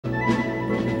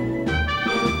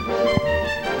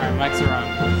Max a run.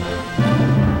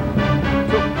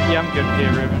 Cool. Yeah, I'm good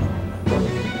here, Ruben.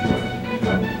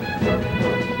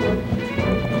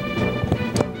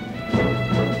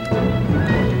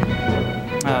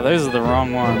 Oh, those are the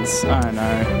wrong ones. Oh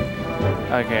no.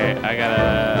 Okay, I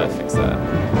gotta fix that.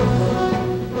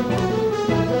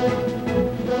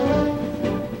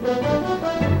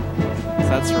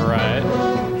 That's right.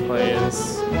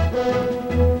 Players.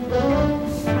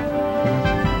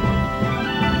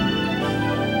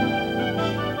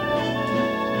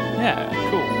 Yeah,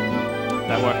 cool.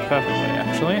 That worked perfectly,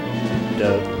 actually.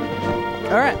 Dope.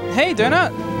 Alright, hey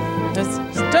Donut! Has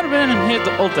Donut been in here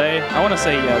all day? I want to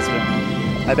say he has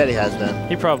been. I bet he has been.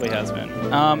 He probably has been.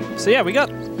 So yeah, we got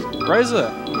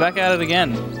Rosa back at it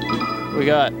again. We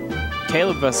got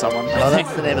Caleb versus someone. Oh,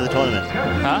 that's the name of the tournament.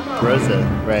 Huh? Rosa,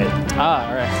 right. Ah,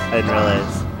 right. I didn't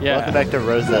realize. Yeah. Welcome back to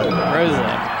Rosa. Rosa.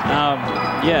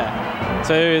 Yeah.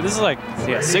 So this is like,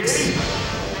 yeah, 6.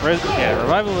 Yeah,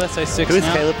 Revival, let's say 6 Who is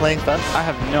now. Caleb playing first? I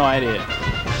have no idea.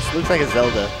 This looks like a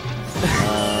Zelda.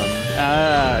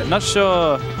 Not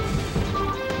sure.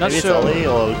 Not maybe sure. it's Ollie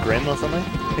or Grim or something?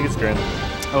 I think it's Grim.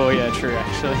 Oh yeah, true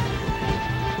actually.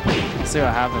 Let's see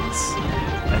what happens.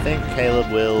 I think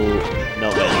Caleb will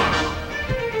not win.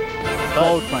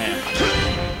 Bold plan.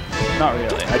 Not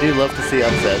really. I do love to see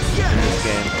upsets in this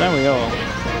game. Don't we all?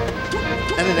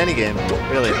 And in any game,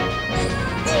 really.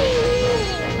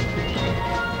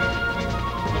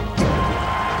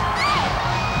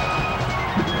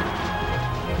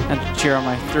 And to cheer on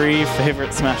my 3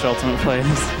 favorite Smash Ultimate players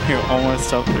who are almost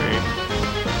top 3.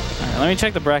 Alright, let me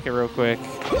check the bracket real quick.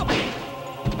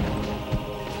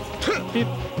 Beep.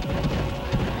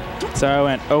 So I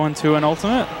went 0-2 in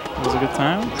Ultimate. It was a good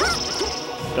time.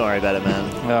 Don't worry about it, man.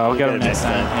 Oh, I'll get him next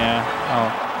time.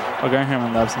 Yeah. I'll go home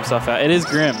and love some stuff out. It is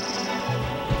grim.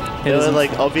 There were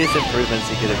like obvious improvements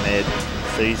you could have made,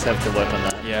 so you just have to work on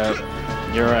that. Yeah,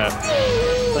 you're right.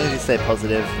 As long as you stay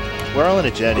positive. We're all on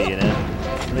a journey, you know?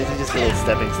 And these are just little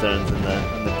stepping stones in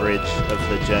the bridge of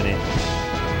the journey.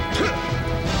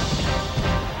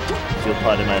 If you'll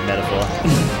pardon my metaphor.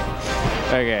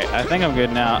 Okay, I think I'm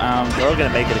good now. We're all going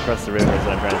to make it across the river is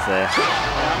what I'm trying to say.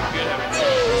 I'm good.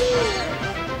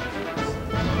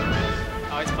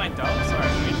 Oh, he's playing doubles? Sorry,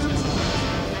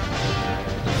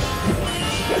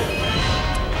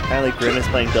 Apparently Grim is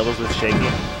playing doubles with Shaky.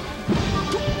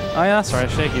 oh yeah, that's right,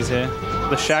 Shaky's here.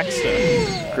 The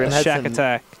Shackster. Grim had Shack some,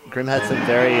 attack. Grim had some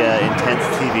very intense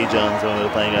TV johns when we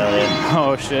were playing earlier.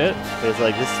 Oh shit. It was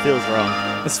like, this feels wrong.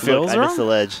 This feels Look, wrong? I missed the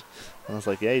ledge. And I was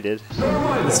like, yeah, you did.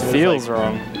 This feels like,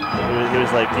 wrong. He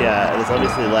was like, yeah, there's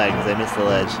obviously lag because I missed the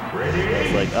ledge. I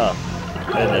was like, oh,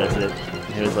 I didn't notice it.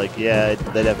 And he was like, yeah,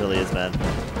 there definitely is, man.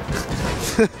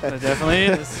 There definitely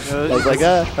is. I was like,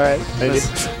 alright, maybe.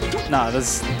 No,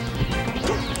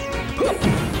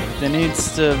 there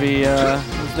needs to be,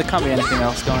 there can't be anything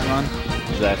else going on.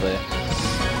 Exactly.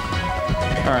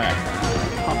 Alright.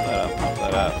 Pump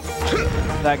that up.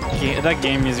 That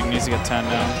game music needs to get turned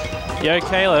down. Yo,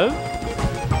 Caleb.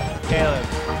 Caleb.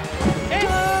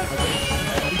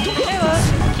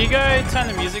 Can you go turn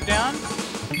the music down?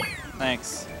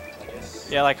 Thanks.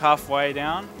 Yeah, like halfway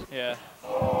down. Yeah.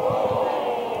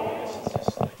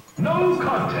 No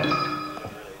contest.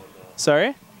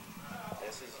 Sorry?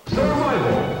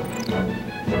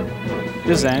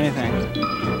 Just anything.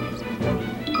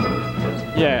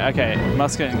 Yeah, okay.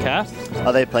 Musket and Kath?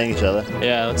 Are they playing each other?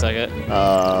 Yeah, looks like it.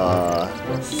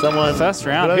 Someone... First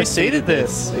round. Who seeded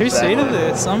this? Who seeded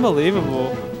this?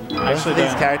 Unbelievable. Actually,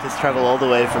 these characters travel all the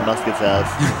way from Musket's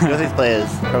house. Both these players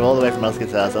travel all the way from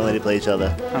Musket's house only to play each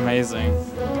other. Amazing.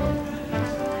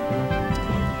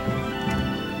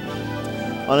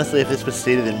 Honestly, if this was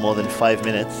seeded in more than 5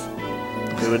 minutes,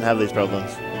 we wouldn't have these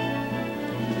problems.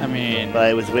 I mean... But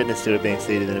I was witness to it being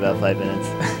seeded in about 5 minutes.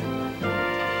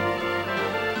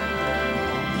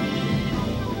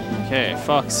 Okay,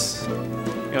 Fox.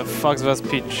 You got Fox vs.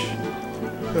 Peach.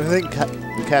 I think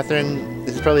Catherine...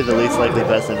 This is probably the least likely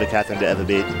person for Catherine to ever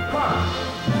beat.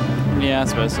 Yeah, I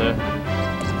suppose so.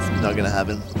 It's not going to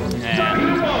happen.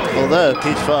 Nah. Although,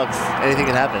 Peach Fox, anything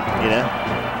can happen, you know?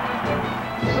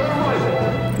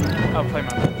 I'll play my...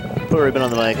 Put Ruben on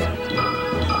the mic.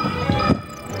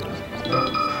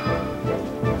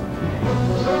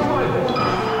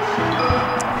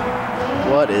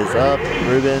 What is up,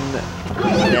 Ruben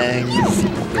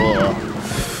Dangscore?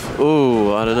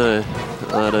 Ooh, I don't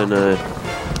know.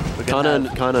 Kind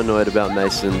of annoyed about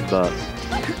Mason, but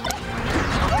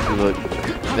look,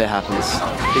 that happens.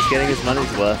 He's getting his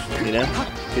money's worth, you know?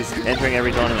 He's entering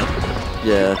every tournament.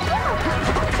 Yeah.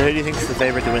 So who do you think is the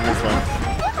favorite to win this one?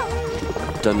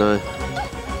 Don't know.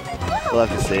 We'll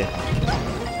have to see.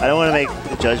 I don't want to make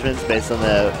judgments based on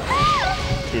the,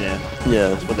 you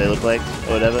know, what they look like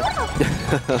or whatever.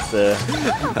 So,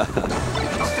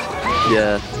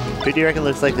 yeah. who do you reckon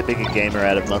looks like the bigger gamer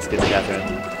out of Musket and Catherine?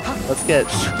 Let's get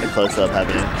a close-up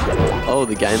happening. Oh,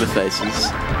 the gamer faces.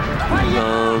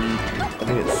 I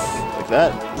think it's like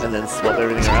that, and then swap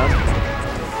everything around.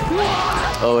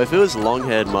 Oh, if it was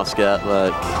long-haired Muscat,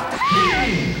 like,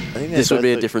 I think this would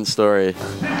be a different story.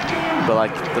 But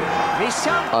like,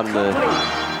 I don't know.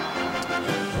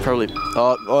 Probably.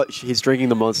 Oh, he's drinking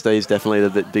the Monster. He's definitely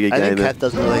the bigger gamer. I think Kat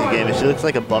doesn't look like a gamer. She looks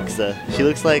like a boxer. She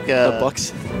looks like a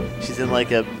boxer. She's in like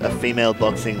a female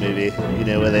boxing movie, you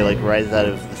know, where they like rise out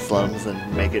of the slums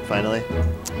and make it finally.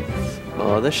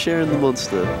 Oh, they're sharing the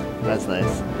Monster. That's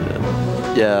nice.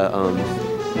 Yeah.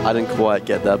 I didn't quite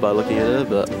get that by looking at her,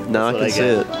 but now I can see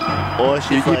it.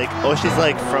 Or she's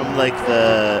like from like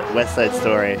the West Side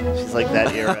Story. She's like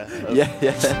that era.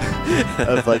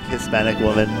 Of, of like Hispanic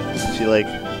woman. She's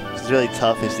really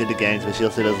tough and she's into gangs, but she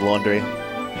also does laundry.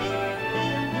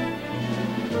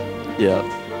 Yeah.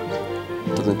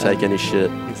 Doesn't take any shit.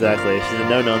 Exactly. She's a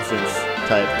no-nonsense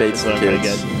type. Beats the kids.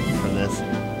 kids. From this.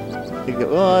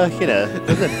 Well, you know,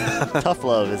 tough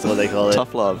love is what they call it.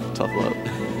 Tough love. Tough love.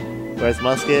 Whereas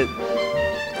Musket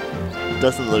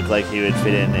doesn't look like he would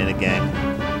fit in a gang.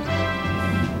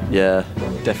 Yeah,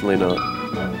 definitely not.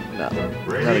 No,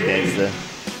 not a gangster.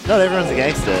 Not everyone's a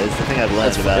gangster. It's the thing I've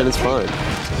learned about. And it's fine.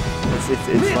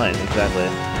 It's fine, exactly.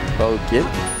 Oh, Gimp?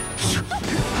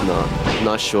 No,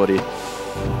 nice shorty.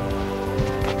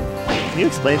 Can you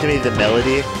explain to me the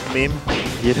melody meme?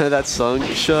 You know that song?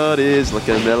 Shorty's like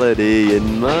a melody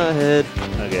in my head.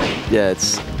 Okay. Yeah,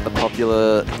 it's a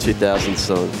popular 2000s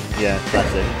song. Yeah,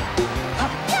 classic.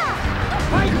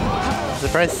 I'm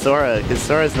surprised Sora, because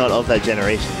Sora's not of that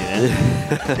generation, you know?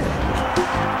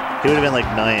 He would have been like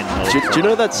 9. Do you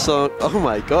know that song? Oh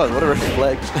my god, what a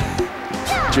reflect.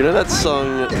 Do you know that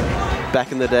song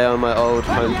back in the day on my old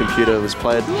home computer was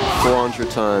played 400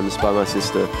 times by my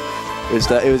sister? It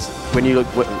was when you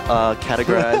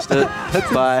categorized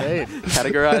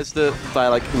it by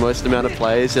like most amount of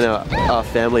plays in our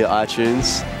family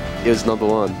iTunes. It was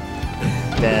 #1.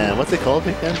 Damn, what's it called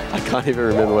again? I can't even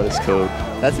remember what it's called.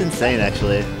 That's insane,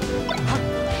 actually.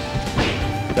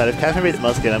 But if Catherine beats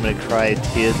Musket, I'm gonna cry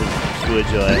tears of pure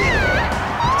joy.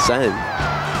 Same.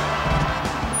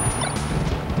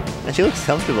 And she looks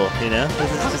comfortable, you know?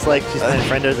 This is just like she's playing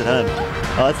friendos at home.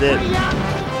 Oh, that's it.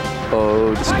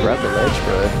 Oh, just grab the ledge,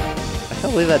 bro. I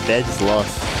can't believe that bear just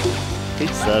lost. He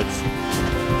sucks.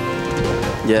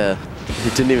 Yeah, he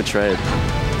didn't even trade.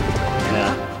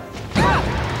 Yeah.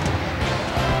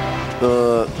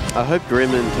 I hope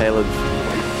Grim and Caleb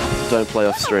don't play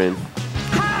off stream.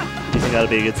 You think that'll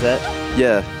be a good set?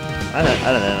 Yeah. I don't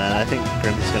know, man. I think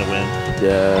Grim's just gonna win.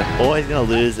 Yeah. Or he's gonna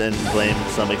lose and blame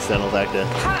some external factor.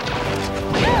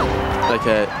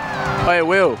 Okay. Hey,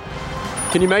 Will.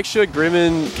 Can you make sure Grim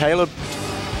and Caleb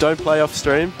don't play off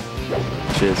stream?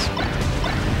 Cheers.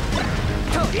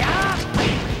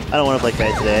 I don't want to play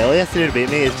Kate today. All he has to do to beat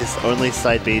me is just only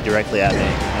side B directly at me,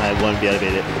 and I won't be able to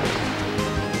beat it.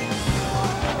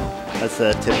 That's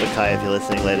a tip for Kai if you're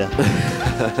listening later.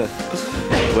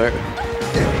 Where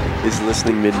is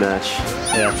listening mid-match?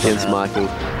 Yeah. Against Michael.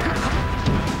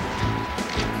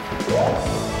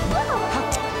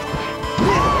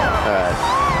 Alright.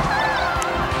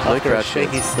 After a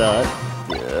shaky start,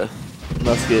 yeah.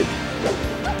 Musket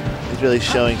is really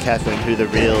showing Catherine who the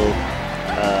real,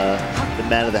 the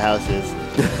man of the house is.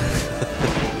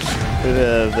 I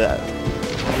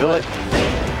feel like,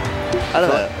 I don't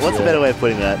know, what's a better way of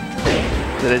putting that?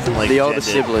 That isn't like the older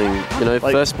gendered? sibling, you know,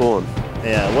 Like- firstborn.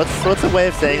 Yeah, what's a way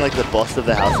of saying like the boss of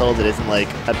the household that isn't like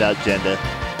about gender?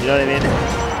 You know what I mean?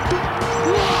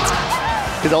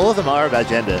 Because all of them are about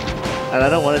gender. And I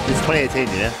don't want it, it's 2018,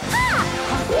 you know?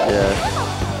 Yeah.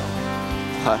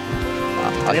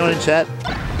 Anyone in chat?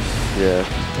 Yeah.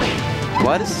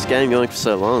 Why is this game going for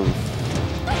so long?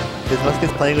 Because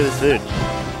Musket's playing with his food.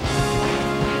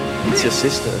 It's your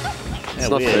sister. Yeah, It's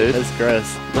not weird. food. That's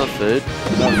gross. Not food.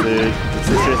 Not food.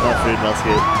 Sister is not food,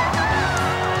 Musket.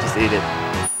 Just eat it.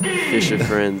 Fish are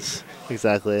friends.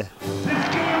 Exactly.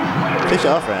 Fish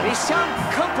are friends.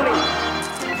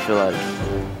 I feel like.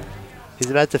 He's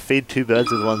about to feed 2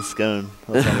 birds with 1 scone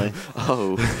or something.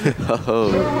 Oh.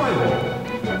 Oh.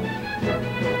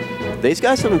 These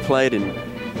guys haven't played in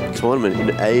tournament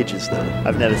in ages though.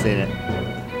 I've never seen it.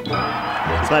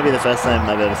 This might be the first time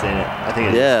I've ever seen it. I think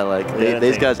it is. Yeah, like Yeah, I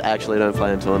these think- guys actually don't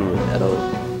play in tournament at all.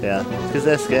 Yeah, because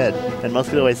they're scared, and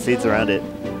Musket always seeds around it.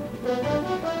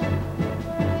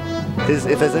 Because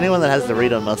if there's anyone that has the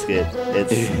read on Musket,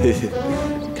 it's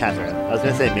Catherine. I was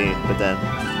going to say me, but then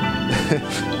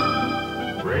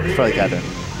Probably Catherine.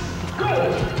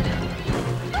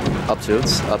 Up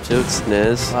tilts,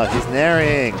 nares. Oh, he's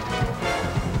naring.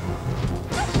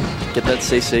 Get that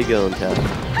CC going, Cat.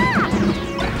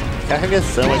 Catherine gets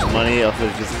so much money off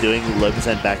of just doing low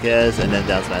percent back airs and then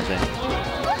down smashing.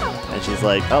 And she's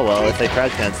like, oh well, if they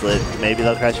crouch cancel it, maybe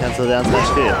they'll crouch cancel down smash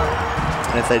too.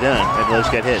 And if they don't, maybe they'll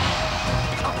just get hit.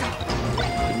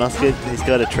 Musket, he's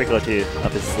got a trick or two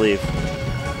up his sleeve.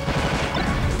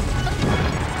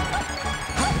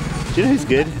 Do you know who's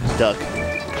good? Duck.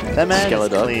 That man is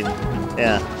clean.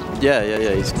 Yeah. Yeah.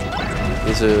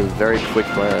 He's a very quick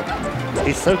player.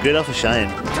 He's so good off a shine.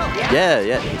 Yeah.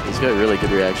 He's got really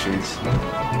good reactions.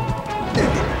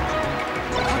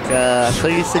 I'm so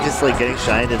used to just like getting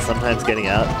shined and sometimes getting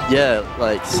out. Yeah,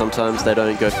 like sometimes they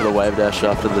don't go for the wave dash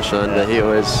after the shine, but he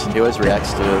always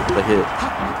reacts to the hit.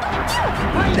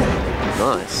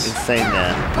 Nice. Insane,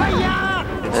 man.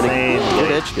 Insane. And a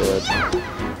good edge guard.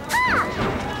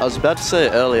 I was about to say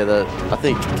earlier that I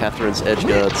think Catherine's edge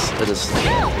guards are just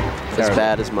as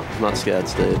bad as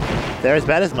Muscat's, dude. They're as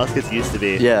bad as Muskets used to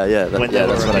be. Yeah,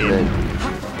 that's what I mean.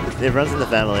 It runs in the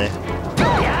family.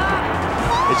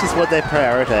 It's just what they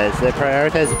prioritize. They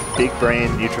prioritize big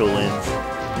brain neutral wins.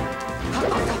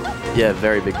 Yeah,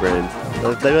 very big brain.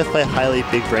 They both play highly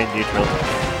big brain neutral.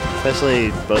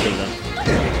 Especially both of them.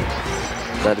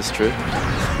 That is true.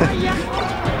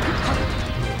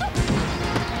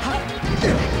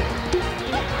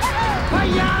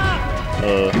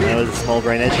 Oh, that was a small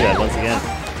brain edge guard once again.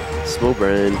 Small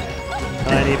brain.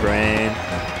 Tiny brain.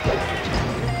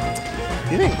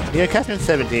 You think, Catherine's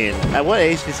 17. At what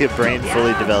age does your brain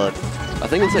fully develop? I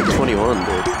think it's like 21,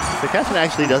 dude. So Catherine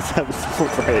actually does have a small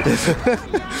brain.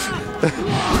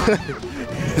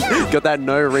 Got that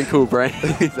no wrinkle brain.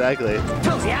 Exactly.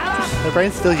 Her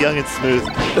brain's still young and smooth.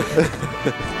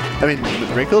 I mean,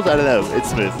 wrinkled? I don't know. It's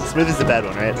smooth. Smooth is the bad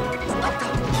one, right?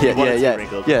 Yeah.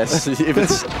 Yes, if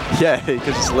it's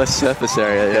because it's less surface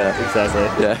area. Yeah, exactly.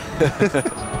 Yeah.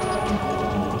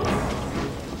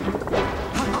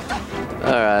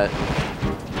 All right.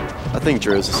 I think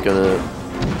Drew's just gonna.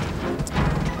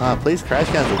 Please crash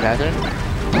cancel, Catherine.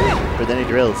 But then he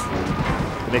drills.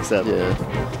 Mix up. Yeah.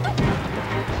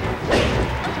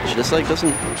 She just like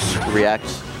doesn't react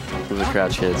with a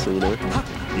crouch cancel, you know?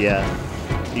 Yeah.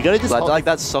 You gotta just like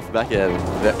that soft back air,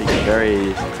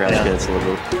 very crouch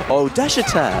cancelable. Oh, dash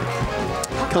attack!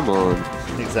 Come on.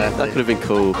 Exactly. That could have been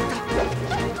cool.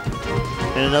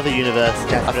 In another universe,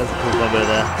 Catherine does a cool combo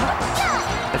there.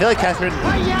 I feel like Catherine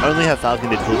only have Falcon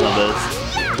did cool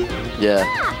combos. Yeah.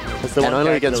 That's the and one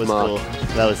only against that Mark. Cool.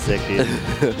 That was sick, dude.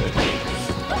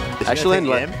 Actually,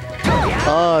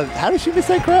 oh, how did she miss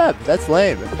that grab? That's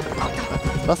lame.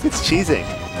 Musket's cheesing.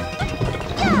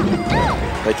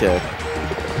 Okay.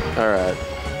 Alright.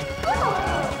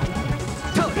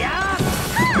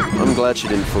 I'm glad she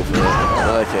didn't fall for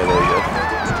that. Okay, there you go.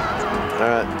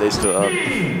 Alright, these two are up.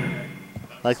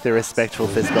 Like the respectful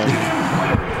fist bump.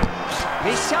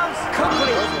 Mission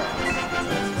complete.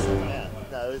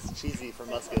 No, it was cheesy for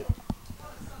Musket.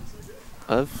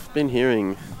 I've been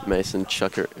hearing Mason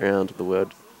chuck around the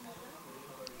word.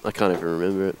 I can't even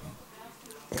remember it.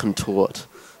 Contort.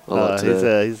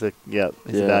 He's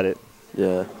about it.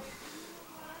 Yeah.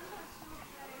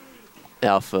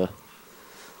 Alpha.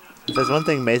 If there's one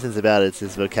thing Mason's about, it's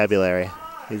his vocabulary.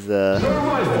 He's a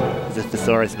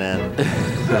thesaurus man.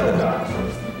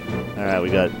 Alright, we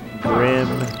got Grim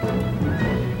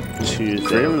Tuesday.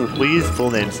 Grim. We use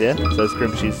full names here, so it's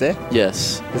Grim Tuesday.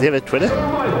 Yes. Does he have a Twitter? I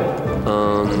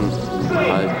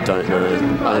don't know.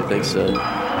 I don't think so.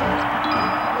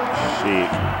 Sheik.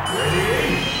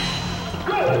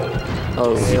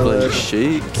 Oh, he played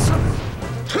Sheik.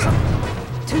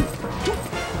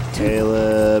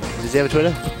 Caleb. Does he have a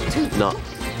Twitter? No.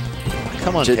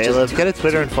 Come on, Caleb. Get a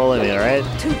Twitter and follow me, alright?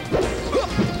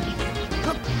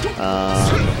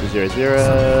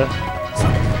 0-0.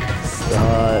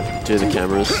 Start. Do the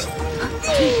cameras.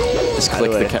 Just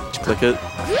click it.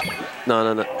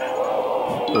 No.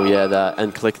 Oh yeah, that.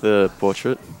 And click the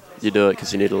portrait. You do it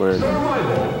because you need to learn.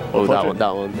 Oh,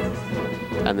 that one.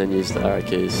 And then use the arrow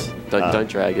keys. Don't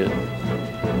drag it.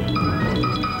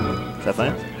 Is that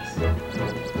fine?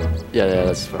 Yeah,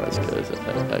 that's as far as it goes,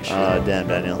 actually. Oh, damn,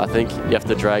 Daniel. I think you have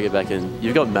to drag it back in.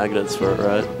 You've got magnets for it,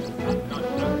 right?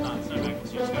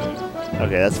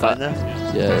 Okay, that's fine then.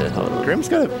 Yeah, hold on. Grim's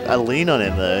got a lean on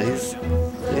him though.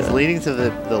 He's leaning to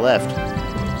the left.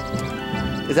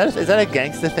 Is that a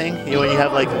gangster thing? You know, when you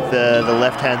have like the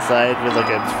left hand side with like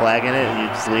a flag in it, and you're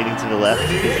just leaning to the left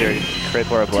because you're a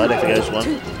crit or a blood. I forget which one.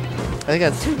 I think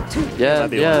that's yeah.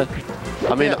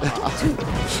 One. I mean,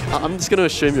 I'm just gonna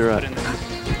assume you're right.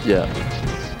 Yeah.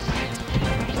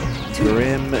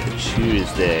 Grim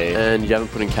Tuesday. And you haven't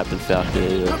put in Captain Falcon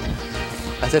either.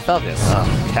 I said Falcon.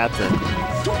 Oh, Captain.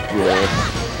 Yeah.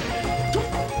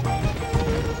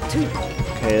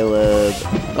 Caleb.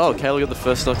 Oh, Caleb got the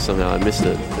first stock somehow. I missed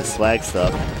it. The swag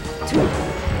stuff.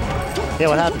 Yeah,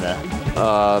 what happened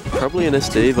there? Probably an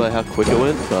SD by how quick it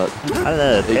went, but I don't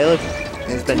know. Caleb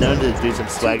has been known to do some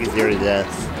swaggy 0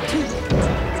 deaths.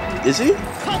 is he?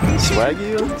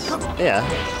 Swaggy ones? Yeah.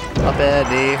 Up air,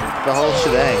 knee, the whole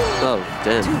shebang. Oh,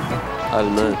 damn. I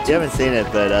don't know. You haven't seen it,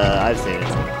 but I've seen it.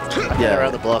 I've been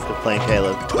around the block of playing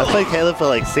Caleb. I've played Caleb for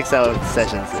like 6-hour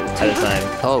sessions at a time.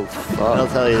 Oh, fuck. And I'll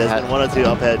tell you, there's been 1 or 2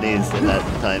 up air knees in that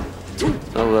time.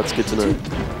 Oh, well, that's good to know.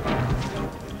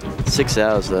 6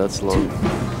 hours though, that's long.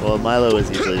 Well, Milo was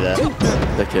usually there.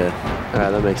 Okay.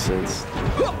 Alright, that makes sense.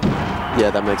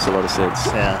 Yeah, that makes a lot of sense.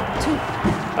 Yeah.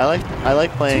 I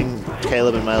like playing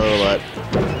Caleb and Milo a lot.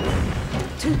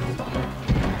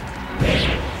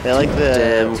 They like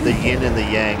the yin and the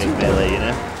yang of melee, you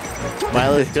know?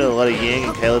 Milo's got a lot of yin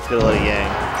and Caleb's got a lot of yang.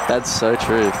 That's so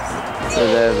true. So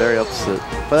they're very opposite.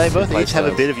 But they both each have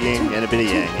a bit of yin and a bit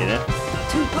of yang, you know?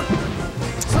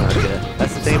 Okay.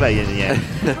 That's the thing about yin and yang.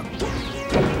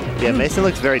 Yeah, Mason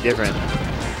looks very different.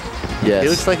 Yes. He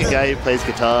looks like a guy who plays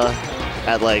guitar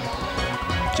at like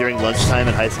during lunchtime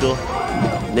in high school.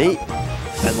 Neat.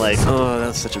 And like Oh,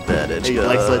 that's such a bad edge. he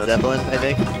likes Led Zeppelin, I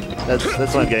think. That's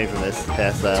what I'm getting from this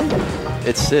hairstyle.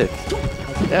 It's sick.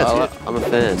 Yeah, it's good. I'm a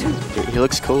fan. He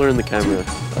looks cooler in the camera,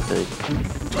 I think.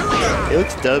 He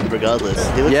looks dope regardless.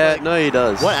 He looks Yeah, like, no, he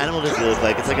does. what animal does he look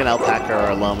like? It's like an alpaca or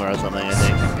a llama or something, I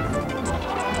think.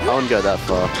 I wouldn't go that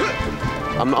far.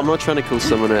 I'm not trying to call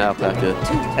someone an alpaca.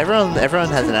 Everyone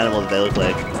has an animal that they look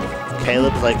like.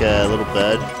 Caleb's like a little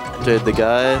bird. Dude, the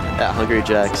guy at Hungry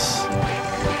Jack's,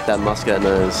 that Muscat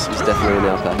nose, is definitely an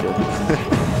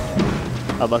alpaca.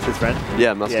 Oh, Muscat's friend?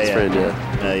 Yeah, Muscat's friend,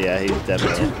 yeah. No, yeah, he's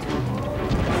definitely.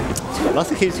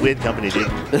 Muscat keeps weird company, dude.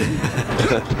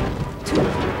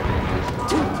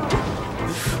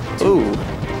 Ooh.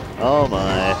 Oh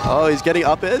my. Oh, he's getting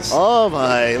up airs? Oh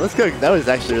my. Let's go. That was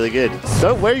actually really good.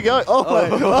 So, where are you going? Oh my.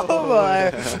 Oh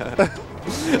my.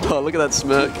 Oh, look at that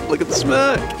smirk. Look at the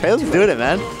smirk. Caleb's doing it,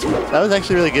 man. That was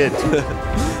actually really good.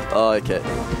 Oh, okay.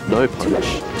 No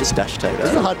punish. Just dash tag This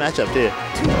is a that. hard matchup, too.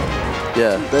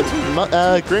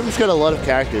 Yeah. Grim's got a lot of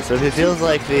characters, so if it feels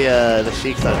like the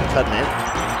Sheik's are cutting it,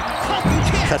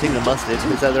 cutting the mustard,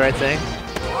 is that the right thing?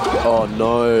 Oh,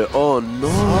 no. Oh, no.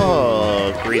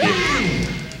 Oh, greedy.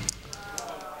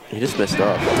 He just messed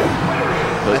up.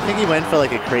 I think he went for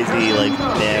like a crazy like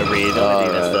bear read or any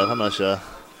stuff. I'm not sure.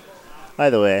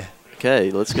 Either way,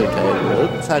 Okay, let's go, Caleb.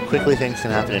 that's how quickly things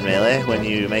can happen in Melee when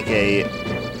you make a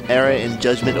error in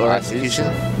judgment or execution.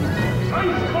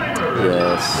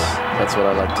 Yes. That's what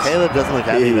I like to see. Caleb doesn't look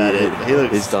happy about it.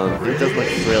 He's done. He doesn't look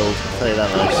thrilled, I'll tell you that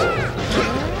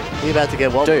much. He's about to get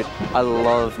wobbled. Dude, I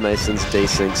love Mason's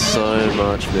desync so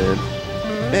much, man.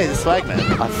 Man, he's a swag man.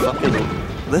 I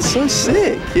fucking... They're so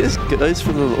sick. He just goes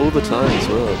for them all the time as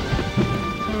well.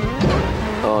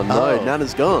 Oh no, Oh.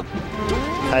 Nana's gone.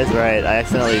 Kai's right. I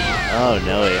accidentally. Oh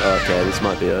no. Okay, this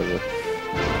might be over.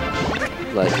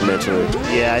 Like, mentally.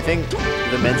 Yeah, I think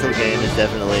the mental game is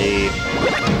definitely.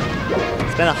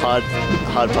 It's been a hard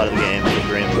part of the game for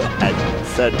Grim at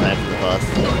certain times in the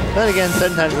past. But again,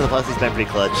 certain times in the past he's been pretty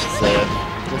clutch. So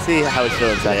we'll see how he's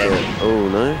feeling today. Oh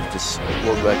no, just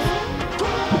walk back.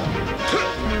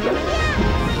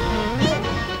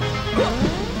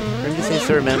 Grim just needs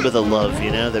to remember the love,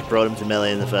 you know, that brought him to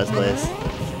Melee in the first place.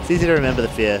 It's easy to remember the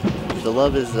fear. The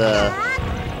love is,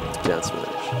 Down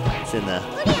smash. it's in there.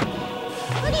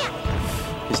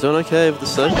 He's doing okay with the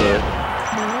soak though.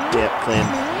 Yep, clean.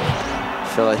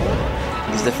 I feel like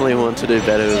he's definitely want to do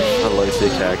better with a low tier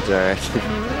character, I reckon.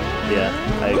 Yeah,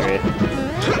 I agree.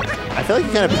 I feel like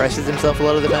he kind of pressures himself a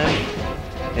lot of the time.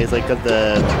 He's like got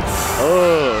the...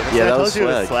 Oh, Yeah, I that told was you it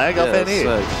was swag. swag Yeah, off any.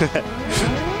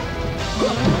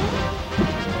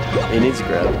 He needs a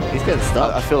grab. He's getting I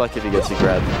stuck. feel like if he gets a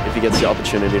grab, if he gets the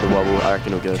opportunity to wobble, I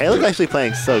reckon he'll go. Caleb's actually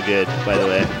playing so good, by the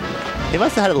way. He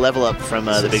must have had a level up from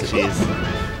the Big Cheese.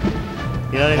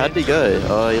 You know what I How'd mean? he go?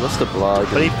 Oh, he lost a blog.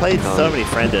 But he played so many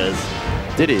friendos.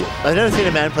 Did he? I've never seen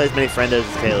a man play as many friendos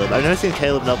as Caleb. I've never seen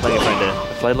Caleb not playing a friendo.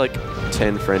 I played like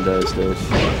 10 friendos, dude.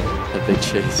 A Big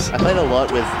Cheese. I played a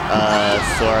lot with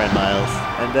Sora and Miles.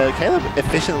 And Caleb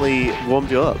efficiently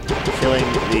Warmed you up. killing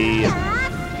the...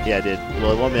 Yeah, I did.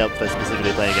 Well, it warmed me up for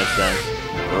specifically playing against them.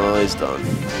 Oh, he's done.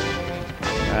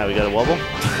 Alright, we got a wobble.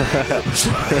 That's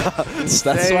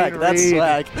Insane swag. That's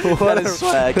read. swag. What That is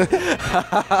swag.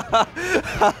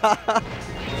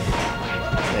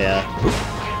 Yeah.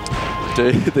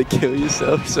 Dude, they kill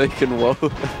yourself so you can wall.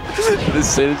 As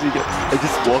soon as you get... They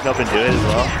just walk up and do it as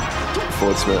well.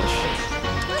 Forward smash.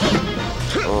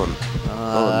 On.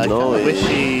 I no. kinda wish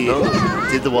he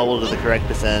did the wobble to the correct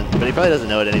percent, but he probably doesn't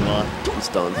know it anymore. It's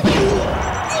done.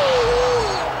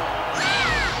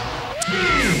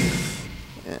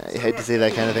 Yeah, you hate to see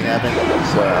that kind of thing happen.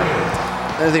 So,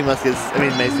 I don't think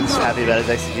Mason's happy about his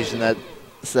execution that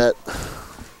set.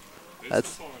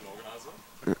 That's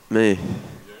Me.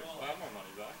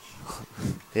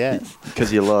 yes.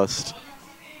 Because you lost.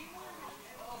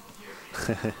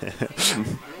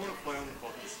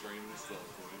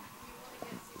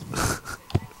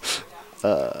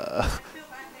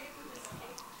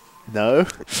 No?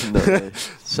 No.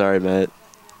 Sorry, mate.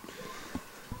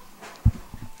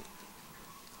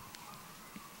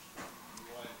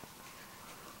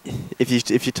 If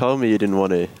you told me you didn't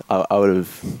want to, I would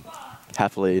have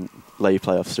happily let you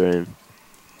play off stream.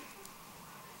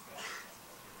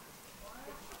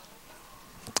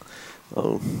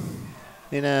 Oh.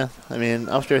 You know, I mean,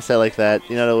 after a set like that,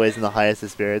 you're not always in the highest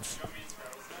of spirits.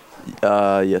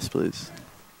 Yes, please.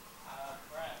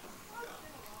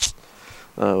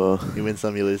 Oh, well. You win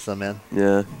some, you lose some, man.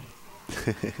 Yeah.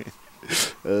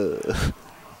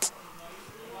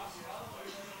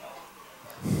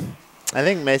 I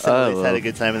think Mason at least had a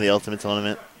good time in the Ultimate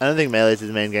Tournament. I don't think Melee's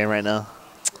his main game right now.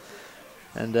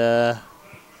 And,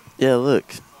 yeah, look.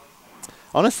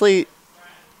 honestly,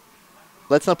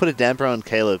 let's not put a damper on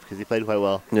Caleb, because he played quite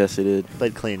well. Yes, he did.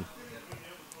 Played clean.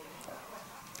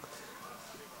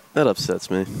 That upsets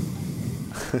me.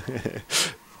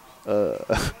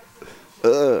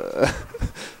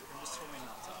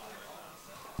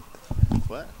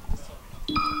 What?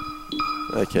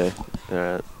 Okay.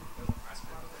 Alright.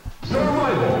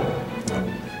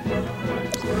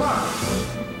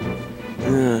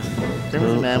 Grim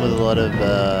is a man with a lot of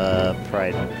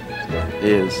pride. He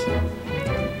is.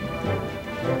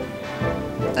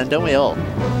 And don't we all?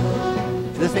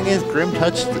 The thing is, Grim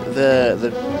touched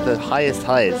the highest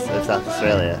highs of South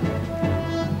Australia.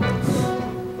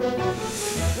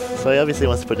 So he obviously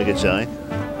wants to put in a good showing.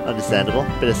 Understandable.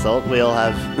 Bit of salt. We all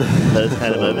have those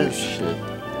kind of moments. Shit.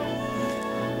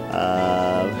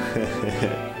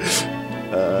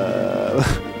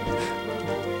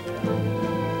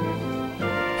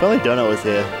 If only Donut was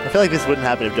here. I feel like this wouldn't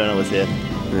happen if Donut was here.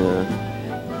 Yeah.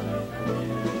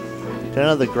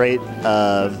 Donut, the great,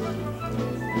 I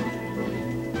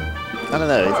don't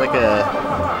know, he's like a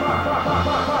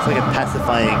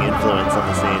pacifying influence on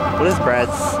the scene. What is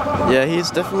Brad's? Yeah, he's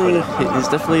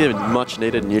definitely a much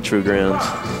needed neutral ground.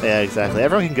 Yeah, exactly.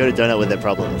 Everyone can go to Donut with their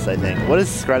problems, I think. What is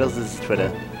Scraddles'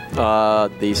 Twitter?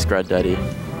 The Scrad Daddy.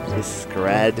 Is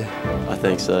Scrad? I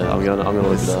think so. I'm gonna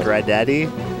look it up. Scrad Daddy?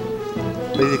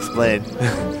 Please explain.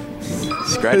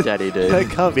 Scrad Daddy, dude. That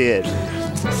can't be it.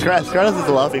 Scraddles is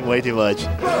laughing way too much.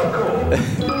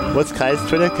 What's Kai's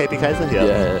Twitter? KP Kaiser?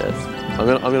 Yeah. I'm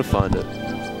gonna find it.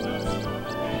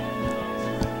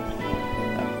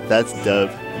 That's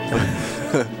dope.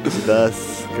 The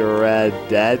Scrad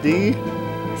Daddy?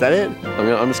 Is that it?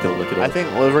 I'm just gonna look it up. I think,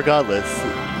 well, regardless,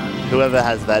 whoever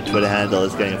has that Twitter handle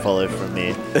is getting a follow from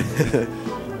me.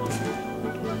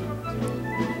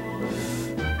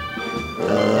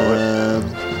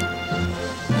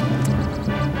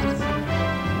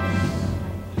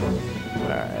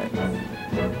 Alright.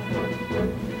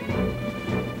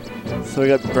 So we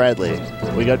got Bradley,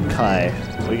 we got Kai,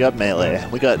 we got Melee,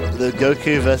 we got the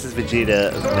Goku versus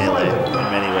Vegeta of Melee in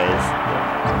many ways.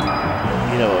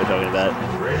 You know what we're talking about.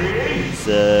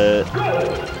 So,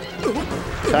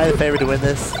 Kai the favorite to win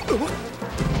this,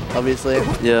 obviously.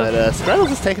 Yeah. But Scraddles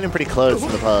has taken him pretty close in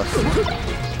the past.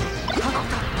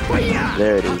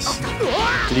 There it is.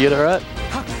 Did you get it right?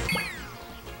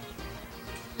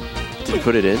 Did you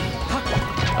put it in?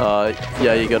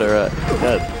 Yeah, you got it right.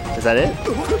 Good. Is that it?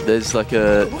 There's like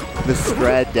a... The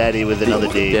Scrad Daddy with another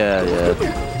D. Yeah.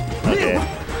 Okay.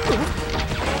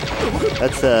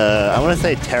 That's I want to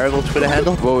say terrible Twitter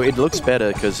handle. Well, it looks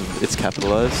better because it's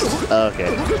capitalized. Oh,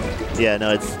 okay. Yeah,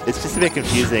 no, it's just a bit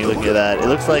confusing looking at that. It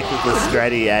looks like the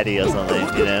Scraddy Addy or something,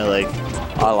 you know, like...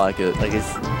 I like it. Like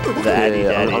it's the Addy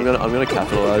Daddy. I'm gonna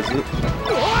capitalize it.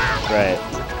 Right.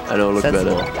 And it'll look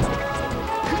Sensible. better.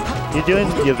 You're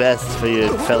doing your best for your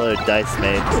fellow dice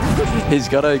mate. He's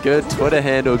got a good Twitter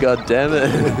handle, god damn it.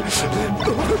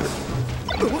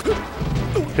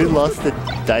 Who lost the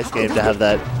dice game to have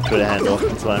that Twitter handle?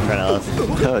 That's what I'm trying to ask.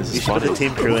 No, it's You just should put funny. a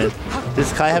team crew in.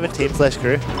 Does Kai have a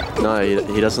team/crew? No,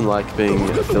 he doesn't like being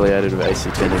affiliated with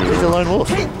AC10 He's a anymore. lone wolf.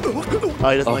 Oh,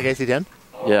 he doesn't like AC10?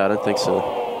 Yeah, I don't think so.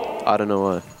 I don't know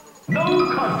why. No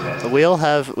contest.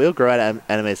 We'll grow out of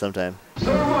anime sometime.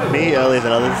 Me earlier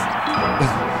than others.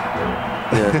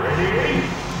 Yeah.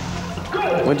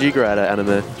 When did you grow out of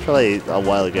anime? Probably a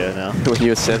while ago now. When you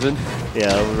were 7?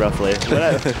 Yeah, roughly.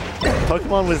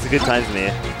 Pokemon was a good time for me.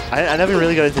 I never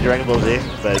really got into Dragon Ball Z,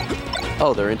 but...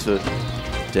 Oh, they're into it.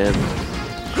 Damn.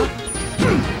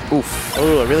 Oof.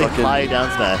 Oh, a really Fucking high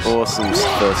down smash. Awesome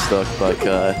first stock by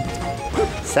Kai.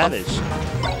 Savage.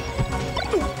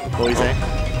 What were you saying?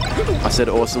 I said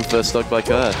awesome first stock by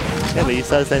Kai. Yeah, but you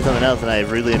started saying something else and I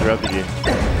rudely interrupted you.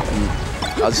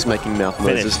 I was just making mouth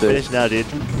noises, dude. Finish now, dude.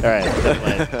 Alright,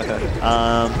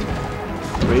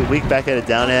 weak back at a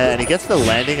down air, and he gets the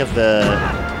landing of the...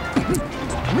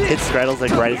 Hits straddles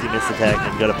like right as he missed attack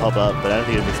and got a pop up, but I don't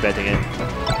think he was expecting it.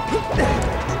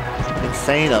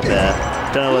 Insane up there.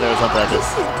 Don't know whether it was on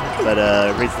purpose, but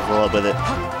reached the floor up with it.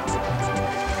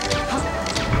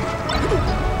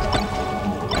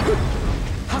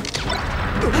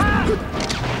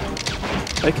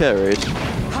 Okay, Reed.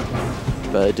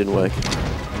 But it didn't work.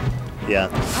 Yeah.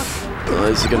 Oh,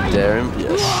 is he gonna dare him?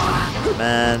 Yes.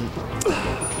 Man.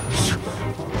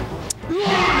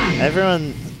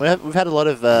 Everyone, we've had a lot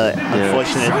of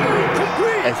unfortunate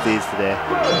SDs today.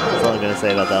 That's all I'm going to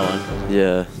say about that one.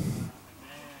 Yeah.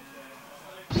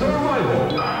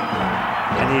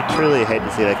 And you truly hate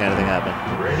to see that kind of thing happen.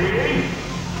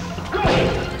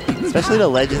 Especially the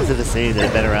legends of the scene that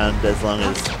have been around as long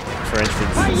as, for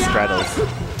instance, Straddles.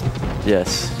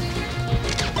 Yes.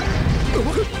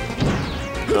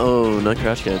 Oh, no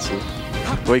crouch cancel.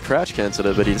 Well, he crouch cancelled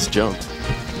it, but he just jumped.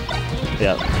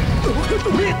 Yep.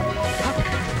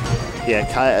 Yeah,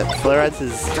 Florence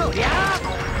is...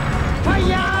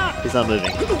 He's not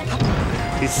moving.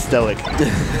 He's stoic.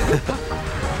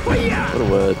 What a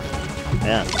word.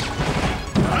 Yeah.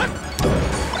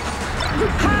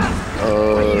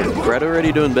 Oh, Brad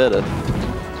already doing better.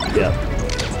 Yep.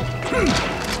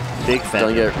 Big fan.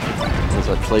 Don't get... I was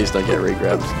like, please don't get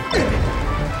re-grabbed.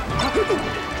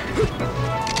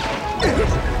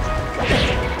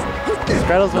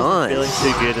 Straddles wasn't feeling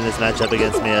too good in this matchup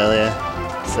against me earlier,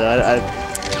 so I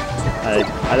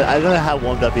don't know how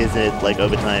warmed up he is in like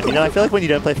overtime. You know, I feel like when you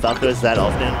don't play Falcos that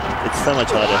often, it's so much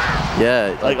harder.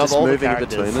 Yeah, like just of all moving the in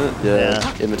between characters. it.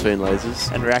 Yeah, in between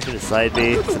lasers. And reacting to side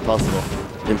B, it's impossible.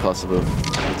 Impossible.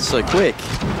 It's so quick.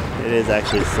 It is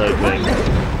actually so quick.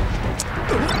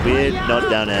 Weird, not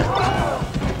down air.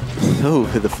 Oh,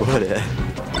 the forward air.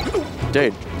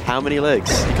 Dude, how many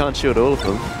legs? You can't shield all of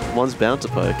them. One's bound to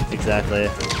poke. Exactly.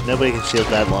 Nobody can shield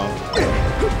that long.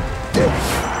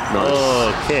 Nice.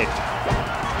 Oh, kick.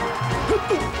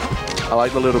 I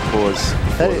like the little pause.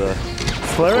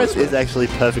 Flores is actually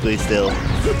perfectly still.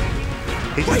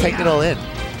 He's just taking it all in.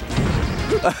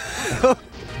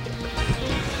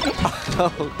 No.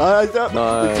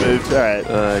 Moved. Alright.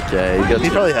 Okay. He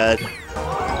probably heard.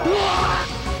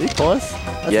 Did he pause?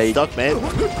 That's yeah, a stock, man.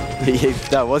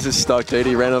 That was his stock, dude.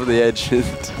 He ran over the edge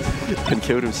and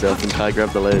killed himself, and Kai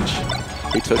grabbed the ledge.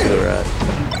 He took it alright.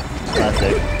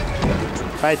 Classic.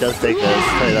 Kai does take those,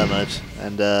 I'll tell you that much.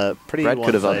 And pretty Brad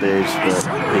could have up the edge,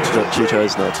 but he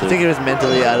chose not to. I think he was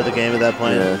mentally out of the game at that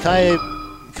point. Yeah. Kai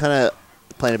kind of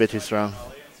playing a bit too strong.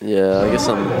 Yeah, I guess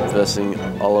I'm versing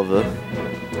Oliver.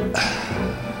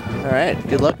 Alright,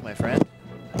 good luck, my friend.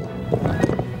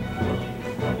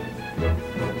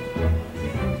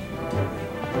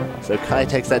 So Kai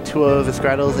takes that 2 over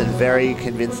Straddles in very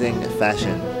convincing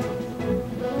fashion.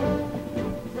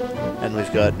 And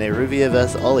we've got Neruvia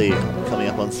versus Ollie coming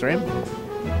up on stream.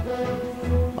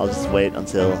 I'll just wait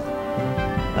until...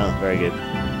 Oh, very good.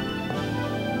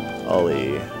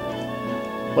 Ollie.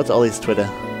 What's Ollie's Twitter?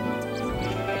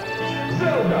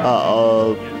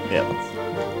 Oh, yep.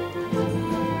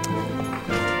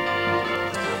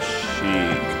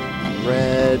 Chic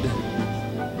Red.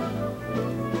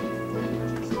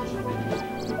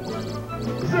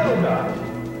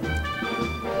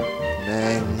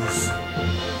 Nangs.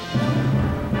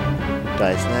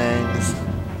 Dice Nangs.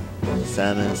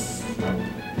 Samus.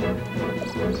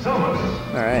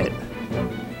 Alright.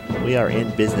 We are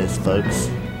in business, folks.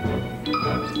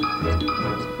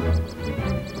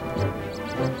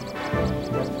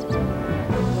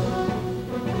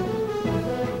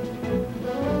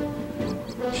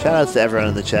 Shoutouts to everyone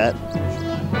in the chat.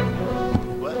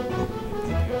 What?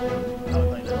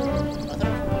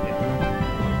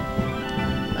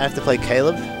 I have to play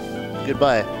Caleb?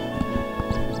 Goodbye.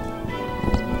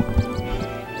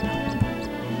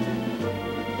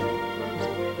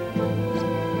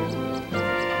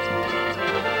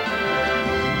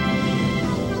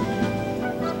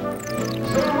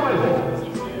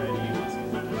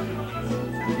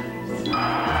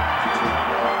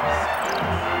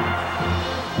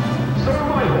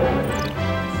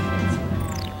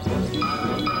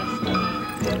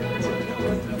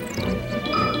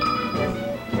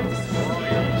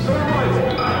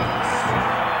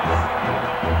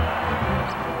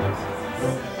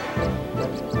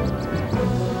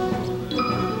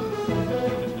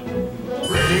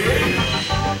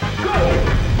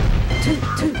 Alright.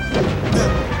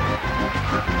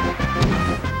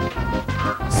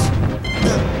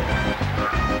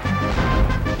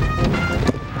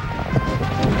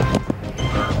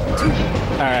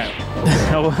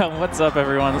 Well, what's up,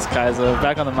 everyone? This is Kaiser,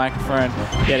 back on the microphone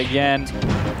yet again.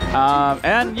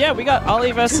 And yeah, we got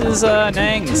Ollie versus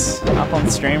Nangs up on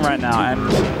the stream right now. And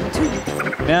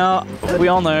now we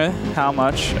all know how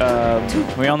much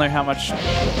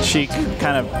Sheik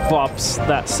kind of bops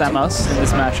that Samus in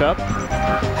this matchup.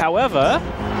 However,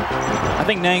 I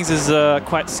think Nangs is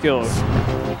quite skilled,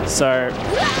 so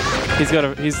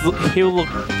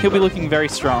he'll be looking very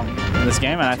strong in this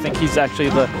game, and I think he's actually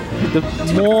the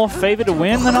more favored to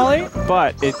win than Ollie,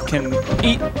 but it can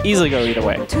easily go either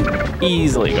way.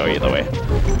 Easily go either way.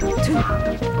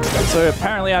 So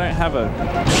apparently I don't have a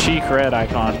Sheik red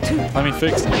icon. Let me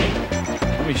fix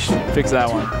that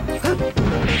one.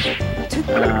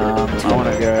 I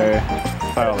want to go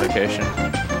file location.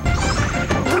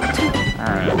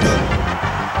 Alright.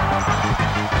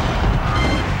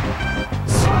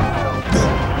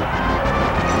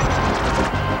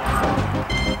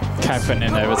 Putting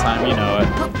in overtime, you know it.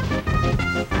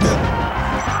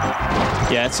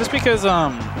 Yeah, it's just because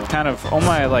kind of all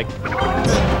my like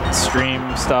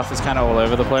stream stuff is kind of all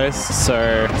over the place,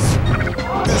 so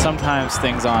sometimes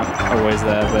things aren't always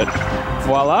there, but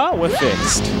voila, we're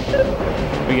fixed.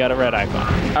 We got a red icon.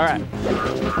 Alright.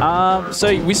 So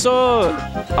we saw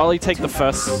Ollie take the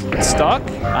first stock,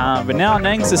 but now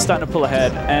Nangs is starting to pull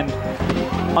ahead, and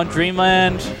on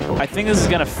Dreamland, I think this is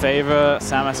going to favor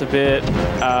Samus a bit,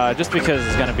 just because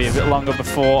it's going to be a bit longer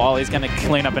before Ollie's going to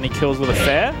clean up any kills with a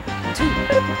fair.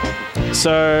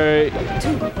 So,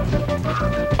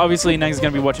 obviously, Nangs is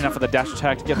going to be watching out for the dash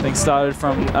attack to get things started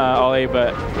from Ollie,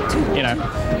 but, you know,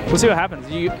 we'll see what happens.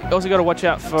 You also got to watch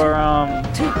out for,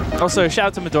 also, shout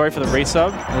out to Midori for the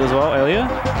resub as well earlier.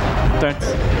 Don't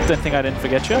think I didn't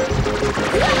forget you.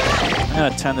 I'm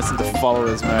going to turn this into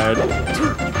followers mode.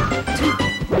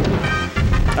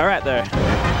 Alright though.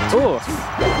 Ooh.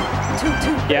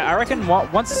 Yeah, I reckon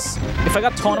once, if I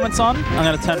got tournaments on, I'm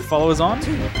going to turn follow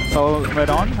mode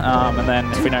on, and then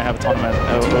if we don't have a tournament,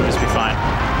 it'll just be fine.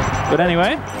 But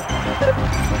anyway,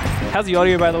 how's the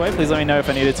audio, by the way? Please let me know if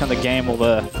I need to turn the game or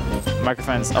the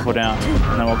microphones up or down,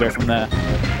 and then we'll go from there.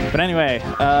 But anyway,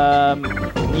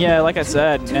 yeah, like I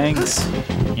said, Nangs,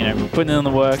 you know, putting in the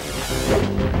work.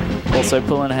 Also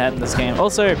pulling ahead in this game.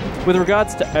 Also, with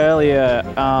regards to earlier,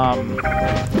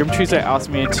 Grim Tuesday asked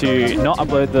me to not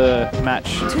upload the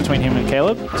match between him and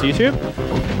Caleb to YouTube,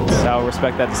 so I'll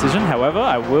respect that decision. However,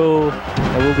 there will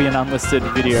be an unlisted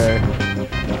video,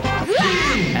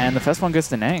 and the first one goes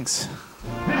to Nangs.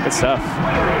 Good stuff.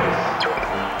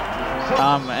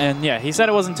 And yeah, he said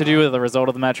it wasn't to do with the result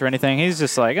of the match or anything. He's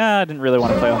just like, I didn't really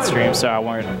want to play on stream, so I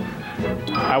won't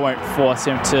force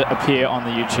him to appear on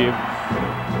the YouTube.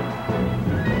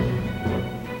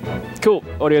 Cool,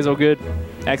 audio's all good.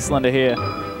 Excellent to hear.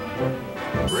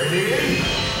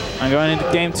 I'm going into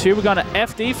game 2. We're going to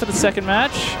FD for the second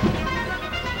match.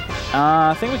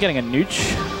 I think we're getting a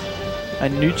Nooch. A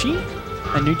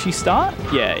Noochie start?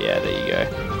 Yeah, there you go.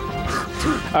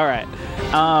 Alright.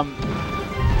 I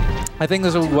think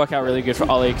this will work out really good for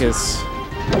Ollie because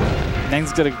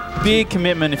Nang's got a big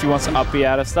commitment if he wants to up B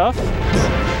out of stuff.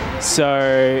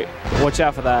 So watch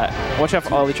out for that. Watch out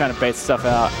for Ollie trying to bait stuff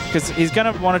out, because he's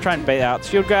going to want to try and bait out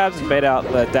shield grabs and bait out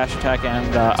the dash attack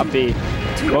and up B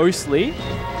mostly.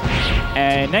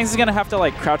 And Nangs is going to have to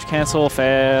like crouch cancel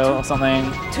fair or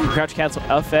something, crouch cancel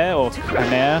a fair or a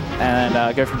nair, and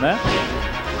go from there.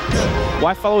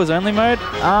 Why followers only mode?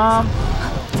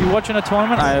 If you're watching a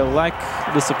tournament, I like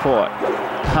the support.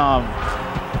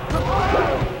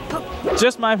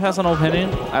 Just my personal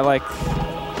opinion, I like...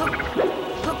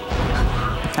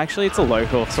 Actually, it's a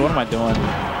local, so what am I doing?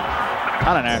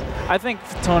 I don't know. I think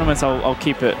for tournaments, I'll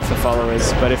keep it for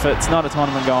followers, but if it's not a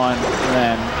tournament going,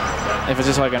 then if it's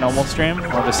just like a normal stream,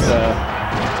 I'll just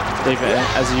leave it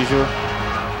as usual.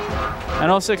 And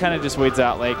also kind of just weeds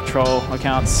out like troll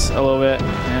accounts a little bit.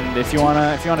 And if you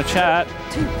wanna chat,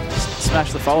 just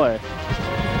smash the follow.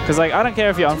 Because like I don't care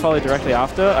if you unfollow directly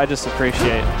after. I just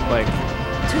appreciate like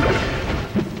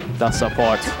the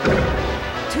support.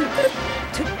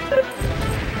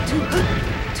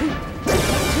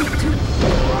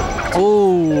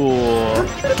 Ooh,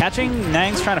 catching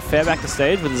Nang's trying to fair back the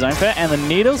stage with his own fair, and the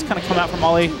needles kind of come out from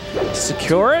Ollie to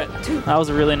secure it. That was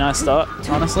a really nice start,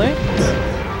 honestly.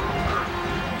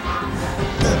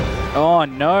 Oh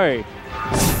no,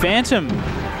 Phantom.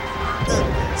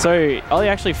 So Ollie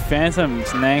actually phantomed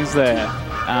Nangs there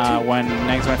when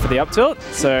Nangs went for the up tilt.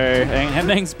 So and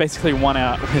Nangs basically won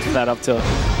out with that up tilt.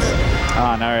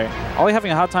 Oh no. Ollie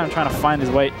having a hard time trying to find his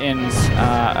way in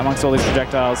amongst all these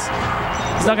projectiles.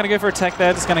 He's not going to go for a tech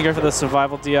there, just going to go for the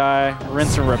survival DI.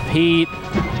 Rinse and repeat.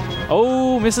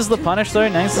 Oh, misses the punish though.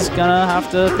 Nangs is going to have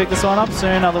to pick this one up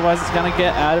soon, otherwise it's going to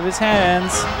get out of his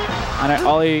hands. I know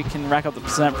Ollie can rack up the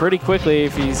percent pretty quickly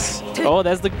if he's... Oh,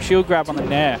 there's the shield grab on the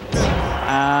nair.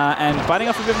 And biting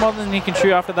off a bit more than he can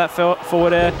chew after that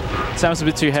forward air. Sam's a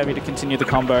bit too heavy to continue the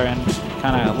combo and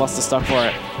kind of lost the stock for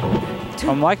it.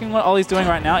 I'm liking what Ollie's doing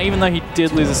right now, even though he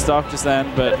did lose a stock just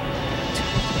then, but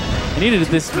he needed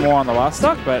this more on the last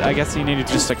stock, but I guess he needed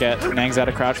just to get Nangs out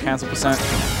of crouch cancel percent.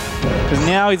 Because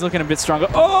now he's looking a bit stronger.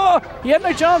 Oh! He had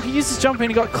no jump. He used his jump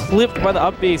and he got clipped by the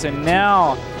up B, so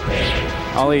now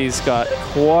Ollie's got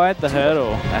quite the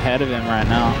hurdle ahead of him right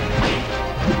now.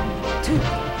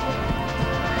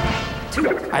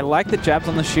 I like the jabs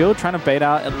on the shield, trying to bait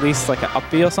out at least like an up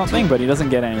B or something, but he doesn't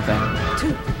get anything.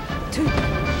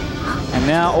 And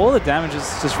now all the damage is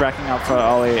just racking up for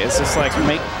Ollie. It's just like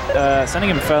sending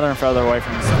him further and further away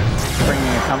from bringing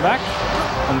a comeback.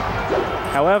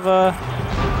 However,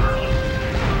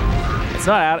 he's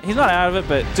not out of it,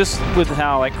 but just with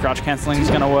how like crouch canceling is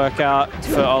going to work out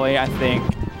for Ollie, I think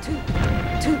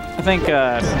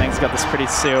Nang's got this pretty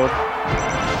sealed.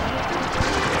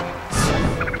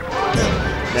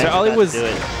 So Ollie was,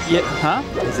 yeah, huh?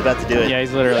 He's about to do it. Yeah,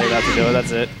 he's literally about to do it.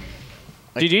 That's it.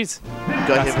 GG's.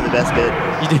 Got him for the best bit.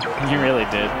 You did. You really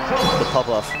did. The pop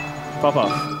off. Pop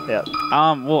off. Yeah.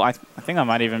 Well, I think that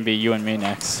might even be you and me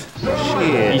next.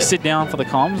 Shit. You sit down for the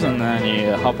comms and then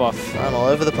you hop off. I'm all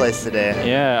over the place today.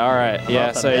 Yeah. All right. Yeah.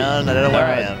 I'm So down, I don't know where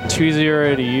I am.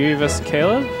 2-0 to you versus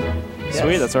Caleb. Yes.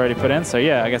 Sweet. That's already put in. So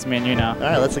yeah, I guess me and you now. All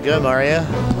right, let's go, Mario.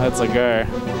 Let's go.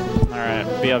 All right.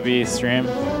 BRB stream.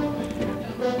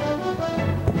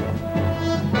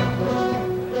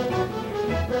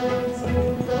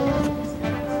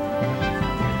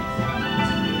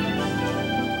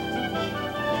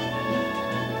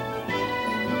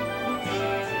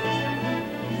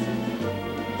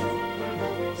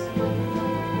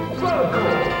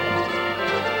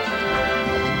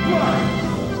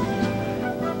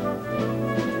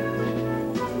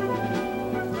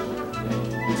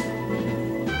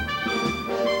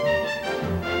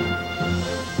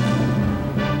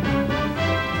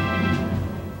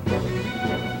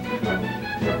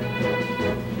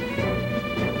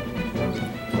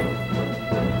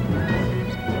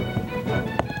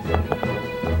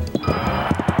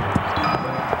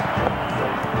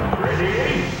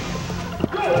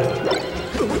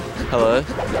 Hello.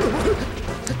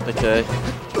 Okay.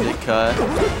 Big Kai.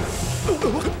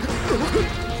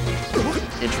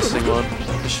 Interesting one,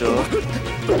 for sure.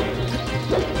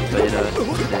 But you know,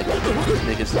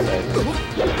 Nick is the favorite.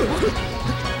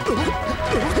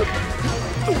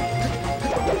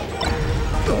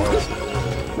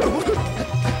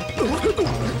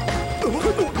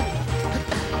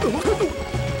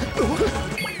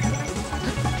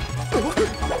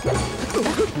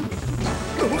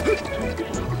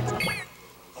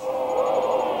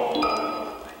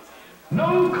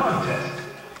 No contest.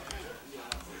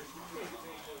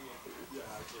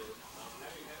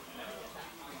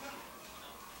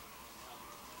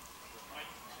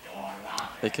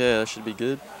 Okay, that should be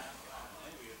good.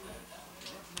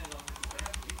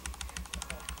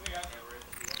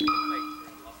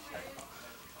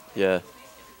 Yeah.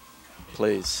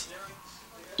 Please.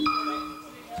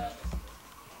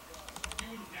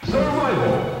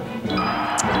 Survival.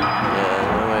 Yeah,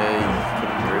 no way you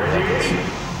couldn't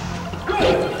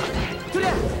do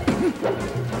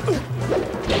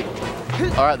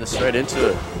that. Alright, they're straight into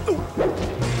it.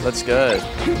 Let's go.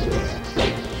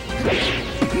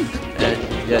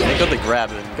 And yeah, they got the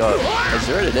grab and got a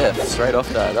 0 to death straight off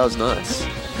that. That was nice.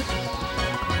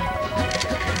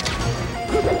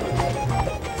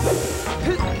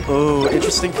 Oh,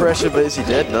 interesting pressure, but is he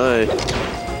dead? No.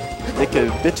 Nick a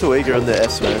bit too eager on the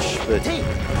F smash, but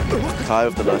Kai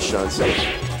with the nice chance.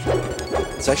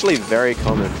 It's actually very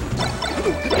common.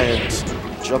 And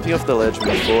jumping off the ledge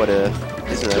with forward air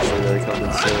isn't actually very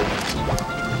common, so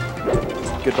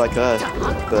good by Kai.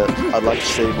 But I'd like to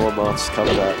see more masks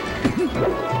cover that.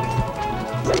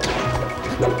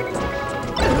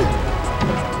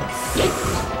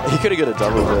 He could have got a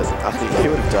double, but I think he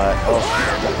would have died. Oh,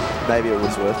 maybe it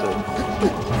was worth it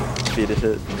if he did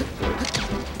it.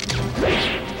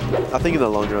 I think in the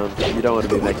long run, you don't want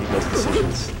to be making those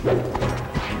decisions.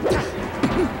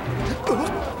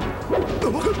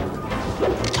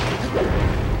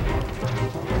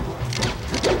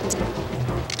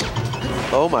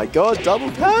 Oh my god,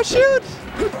 double parachute?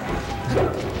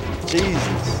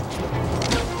 Jesus.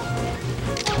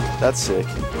 That's sick.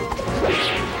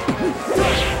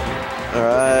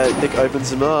 Alright, Nick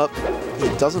opens him up. He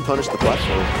doesn't punish the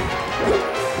platform.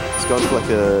 He's gone for like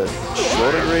a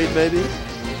shorter read maybe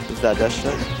with that dash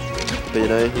attack. But you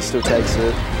know, he still takes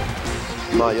it.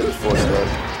 Might get the force step.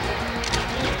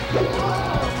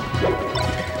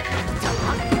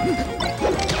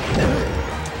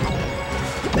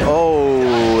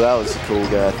 Oh, that was a cool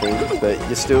guy, I think. But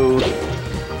you're still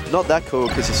not that cool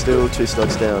because you're still 2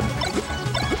 stocks down.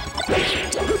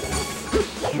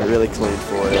 Really clean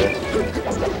for you.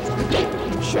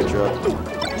 Shoot drop.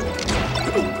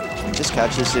 Just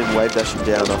catches him, wave dashing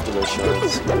down after those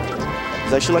shots.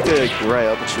 It's actually like a great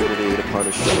opportunity to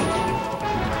punish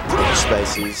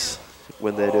spaces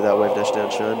when they do that wave dash down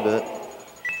shine, but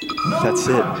that's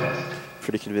it.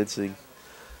 Pretty convincing.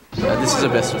 And this is a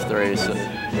best of 3, so...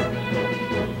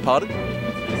 Pardon?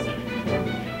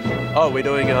 Oh, we're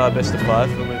doing best of 5?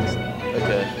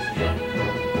 Okay.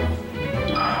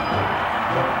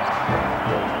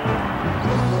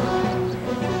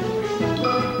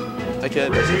 Okay,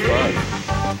 best of 5.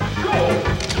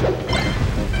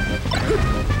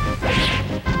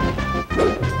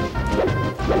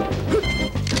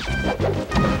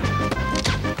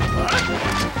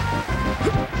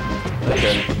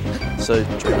 Okay, so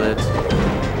Dreamland.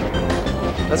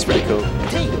 That's pretty cool.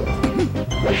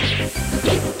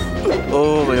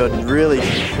 Oh my god, really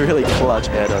clutch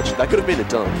air dodge. That could have been a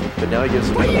dunk, but now he gives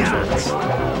him a chance.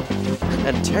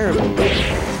 And terrible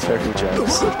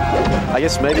jabs. I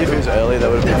guess maybe if he was early that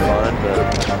would have been fine,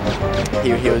 but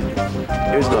he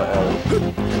was not early.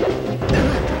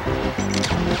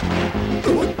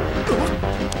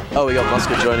 Oh, we got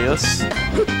Musket joining us.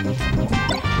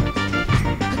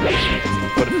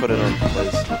 Put it on,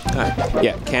 please.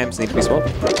 Yeah, cams need to be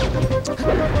swapped.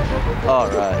 Oh,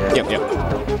 right, yeah. Yep.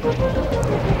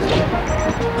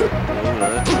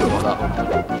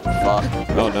 Fuck.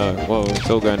 Oh no, whoa, it's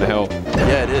all going to hell.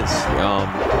 Yeah, it is. F1.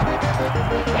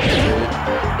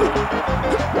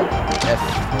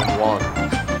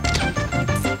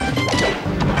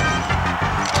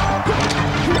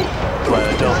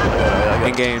 Wait, don't.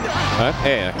 In game. Yeah,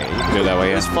 okay, you can do it that way,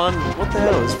 It was yeah. fun. What the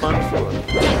hell? It was fun before. No,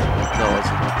 it's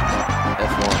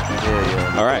F1.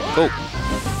 Yeah. Alright, cool.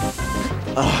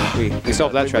 We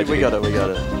solved that tragedy. We got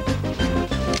it.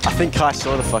 I think Kai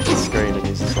saw the fucking screen and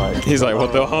he's just like... He's like,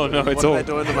 what the? Oh no, it's all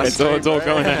going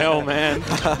to hell, man.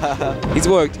 He's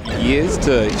worked years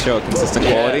to show a consistent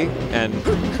quality, and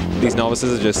these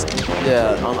novices are just...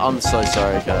 Yeah, I'm so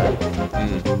sorry, Kai.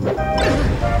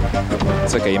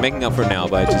 It's okay, you're making up for it now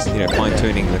by just,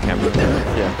 fine-tuning the camera.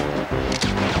 Yeah.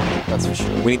 That's for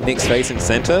sure. We need Nick's face in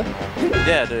center.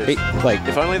 Yeah, dude.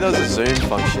 If only there was a zoom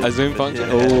function. A zoom function?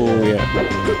 Yeah. Oh, yeah.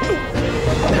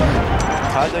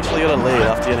 Kai's actually got a lead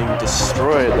after getting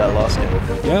destroyed that last game.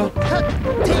 Yeah.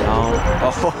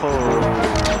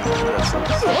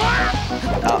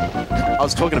 I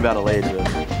was talking about a lead, but...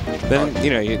 Then,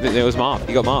 it was Marth.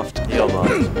 You got Marthed. You got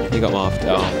Marth. You got Marthed.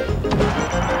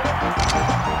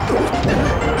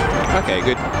 Okay,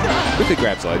 good. With the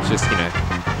grab side, just,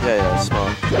 Yeah,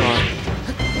 smart.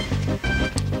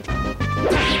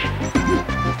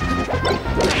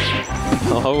 I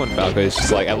love when Falco is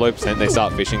just like, at low percent, they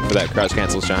start fishing for that crouch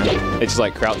cancel shine. They just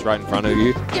like crouch right in front of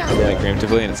you, like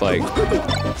preemptively, and it's like,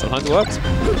 sometimes it works.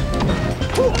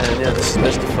 And yeah, this is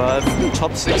best of 5.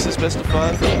 Top 6 is best of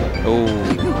 5. Oh.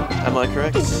 Am I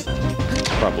correct?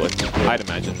 Probably. I'd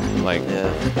imagine. Like, yeah.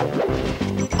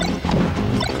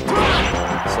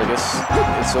 So I guess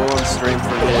it's all on stream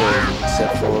from here,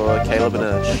 except for Caleb and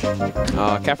Ash.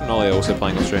 Kath and Ollie are also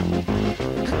playing on stream.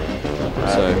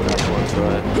 So, one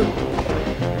try.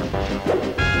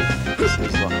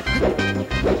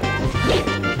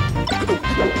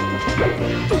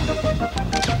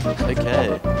 Okay.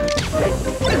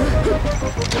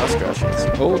 Nice crashes.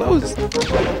 oh,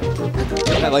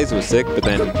 that laser was sick, but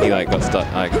then he like got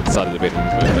started a bit in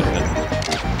movement.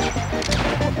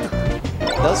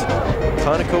 That was a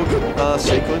kind of cool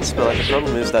sequence, but like the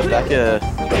problem is that back air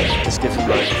just gives him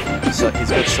like, he's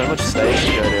got so much stage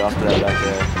to go to after that back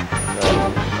air.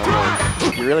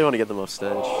 You really want to get them off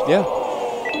stage. Yeah.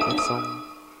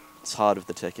 It's hard with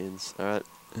the tech-ins. Alright.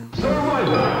 Nick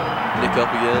up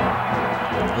again.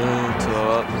 2-0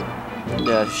 up.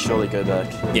 Yeah, surely go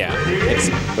back. Yeah,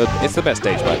 it's the best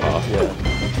stage by far. Yeah.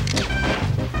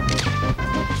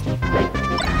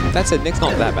 That said, Nick's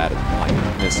not that bad at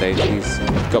in this stage. He's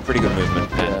got pretty good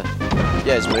movement.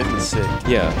 Yeah, his movement's sick.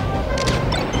 Yeah.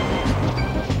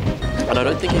 And I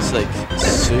don't think he's like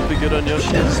super good on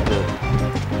Yoshi's, but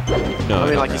no, I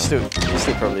mean, like he's still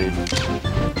probably.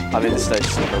 I mean, this stage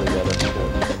is still probably better.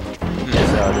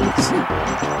 That's how it is.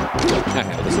 Okay,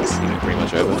 well, this is pretty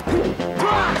much over.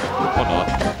 Or not.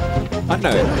 I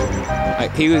don't know.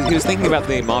 Like, he was thinking about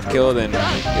the Marth Killer, then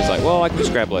he was like, well, I can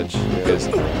just grab ledge.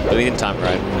 But he didn't time it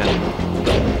right.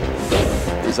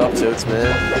 He's up tilts,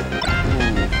 man.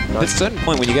 At a certain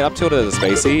point, when you get up tilted as a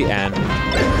spacey, and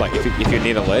like if you're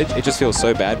near the ledge, it just feels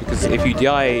so bad because if you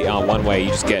die one way, you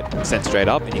just get sent straight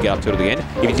up, and you get up tilted again.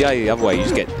 If you die the other way, you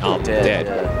just get dead.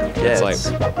 Yeah, it's like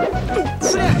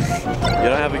you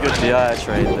don't have a good DI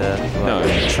train there. Like, no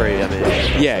tree. I mean.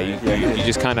 Yeah, you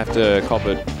just kind of have to cop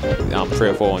it 3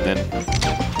 or 4, and then.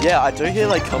 Yeah, I do hear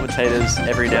like commentators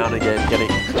every now and again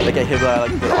they get hit by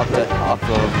like the up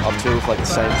to with like the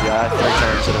same DI 3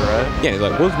 times in a row. Yeah, he's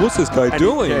like, what's this guy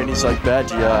doing? Yeah, and he's like bad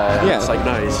DI. Yeah, it's like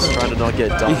no, he's just trying to not get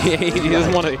done. Yeah, he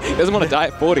doesn't want to die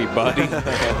at 40, but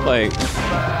like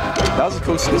that was a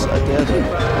cool suicide there.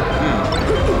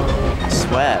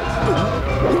 Swag.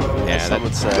 Yeah, some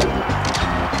would say.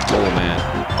 Oh man.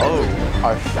 Oh,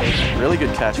 really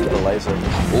good catch with the laser.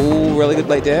 Oh, really good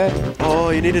late dare. Oh,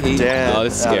 you needed a dare. Oh,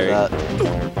 this is scary.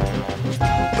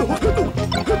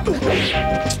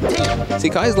 See,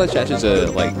 Kai's ledge dashes are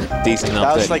like decent enough.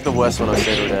 That was like the worst one I've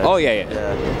seen all day. Oh yeah.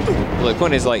 Well, the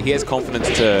point is like he has confidence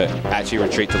to actually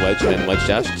retreat to ledge and then ledge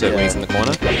dash when he's in the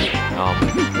corner.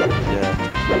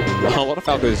 A lot of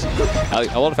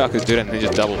Falcos do that and they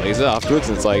just double laser afterwards.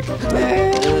 And it's like down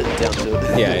to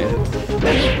it. Yeah.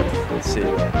 Let's see.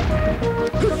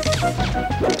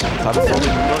 Kind of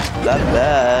not that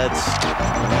bad.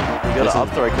 You got an up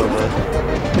throw combo.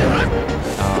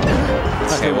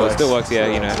 Okay, well, it still works, yeah,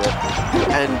 you know.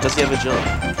 And does he have a jump?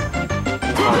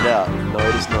 We'll find out. No,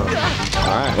 it is not.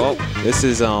 Alright, well, this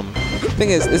is, thing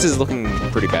is, this is looking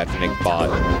pretty bad for Nick, but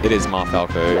it is Marth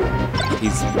Falco.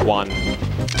 He's one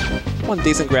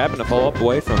decent grab and a follow-up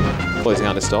away from closing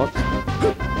out his stock.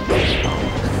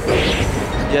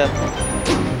 Yeah.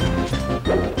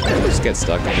 Just get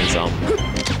stuck and he's,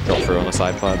 drop through on the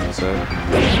side plat, so.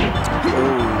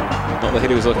 Not the hit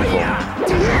he was looking for.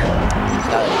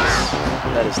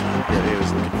 That is the hit he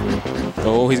was looking for.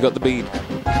 Oh, he's got the bead.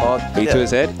 Bead to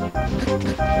his head.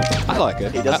 I like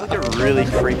it. He does like a really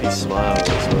creepy smile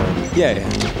as well. Yeah.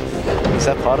 Is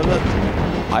that part of it?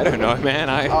 I don't know, man.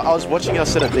 I was watching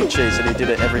us at a Big Cheese and he did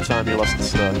it every time he lost the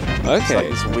stock. Okay. It's like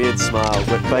this weird smile,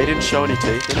 but he didn't show any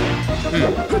teeth in it.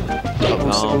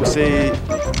 We'll see.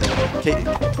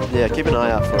 Keep an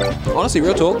eye out for it. Honestly,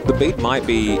 real talk, the beat might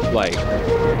be like,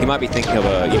 he might be thinking of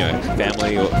a,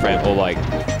 family or friend or like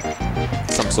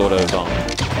some sort of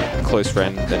close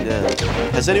friend.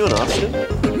 Has anyone asked him? I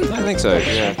don't think so.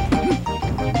 Yeah.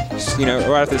 Just,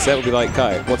 right after the set, we'll be like,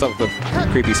 Kai, what's up with the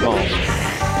creepy smile?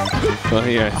 Well,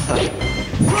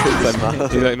 Creepy smile.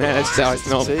 He's like, man, that's just how I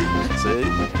smell. See?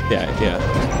 Yeah.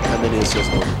 And then he's just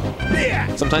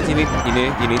sometimes you need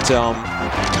to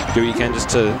do what you can just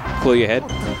to clear your head.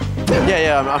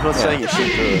 Yeah, I'm not saying you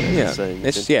should do it. Yeah. I'm saying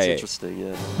It's interesting,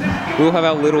 yeah. We'll have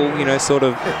our little, sort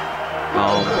of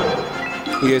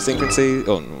idiosyncrasy,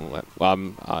 or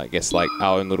I guess like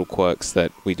our own little quirks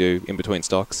that we do in between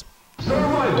stocks.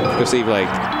 You'll see, like,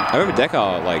 I remember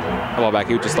Deckar, like, a while back,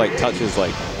 he would just like touch his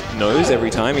like nose every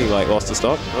time he like lost a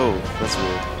stock. Oh, that's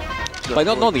weird. Like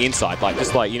not on the inside, like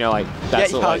just like like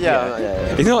that's sort of like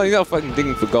yeah. He's not fucking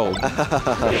digging for gold.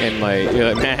 And like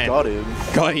you're like, man, got him.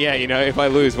 God, yeah, if I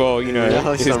lose, well, at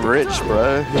least I'm rich,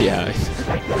 bro. Yeah.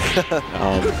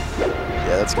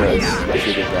 Yeah, that's great. If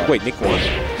you did that. Wait, Nick won.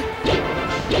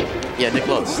 Yeah, Nick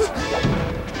lost.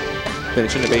 Then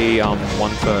it shouldn't be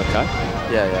one for Kai.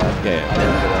 Yeah.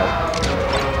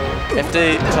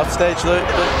 FD tough stage though.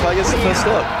 Kai gets the first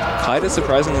stop. Kai does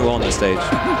surprisingly well on this stage.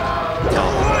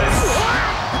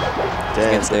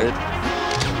 Damn, dude.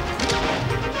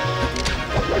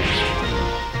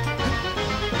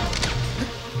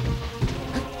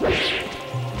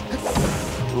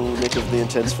 Ooh, Nick of the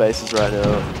intense faces right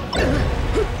now.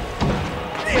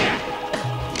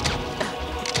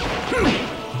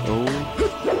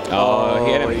 Oh,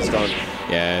 he had him. He's gone.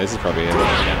 Yeah, this is probably it.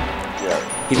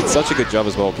 Yeah. He did such a good job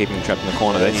as well, keeping him trapped in the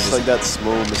corner. Then It's like that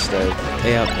small mistake.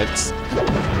 Yeah, it's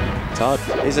hard.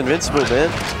 He's invincible, man.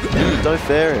 Don't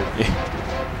fair him. Yeah.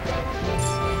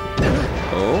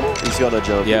 Oh. He's got a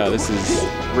jump. Yeah, this is...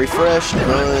 Refresh.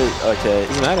 No. Okay.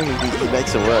 Doesn't matter. He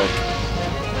makes it work.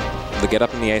 The get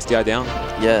up and the ASDI down.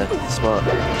 Yeah, smart.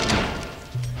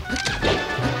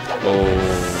 Oh.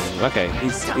 Okay,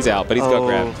 he's out, but he's got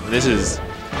grab. This is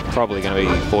probably going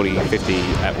to be 40, 50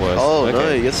 at worst. Oh, okay.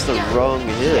 no, he gets the wrong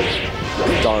hit.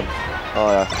 Done.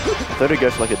 Oh, yeah. I thought he'd go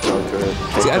for like a dunk or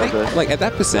a See, I think, like, at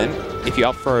that percent, if you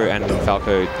up throw and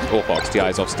Falco or Fox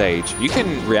DIs off stage, you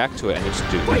can react to it and just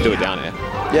do it down air.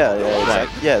 Yeah,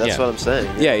 exactly. Yeah, that's what I'm saying.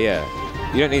 Yeah.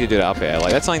 You don't need to do it up air.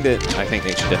 Like, that's something that I think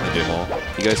they should definitely do more.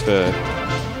 He goes for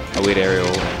a weird aerial.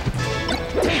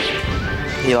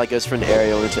 he like goes for an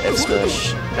aerial into F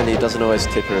smash, and he doesn't always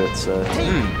tipper it. So.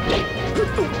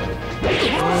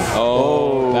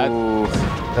 Oh,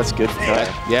 that's good for Kai.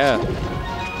 Yeah.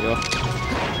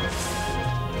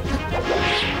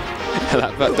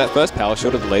 that first power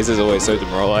shot of the laser is always so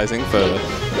demoralizing for,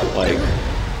 like,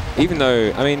 even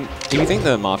though, I mean, if you think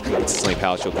the Marth can consistently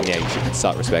power shield, then yeah, you should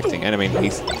start respecting. And I mean,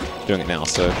 he's doing it now,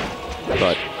 so.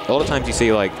 But a lot of times you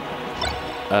see, like,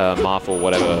 Marth or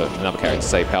whatever, another character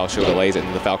say power shield or laser,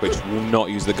 and the Falconich will not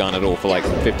use the gun at all for like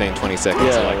 15, 20 seconds.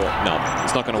 Yeah, so like, no,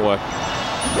 it's not going to work.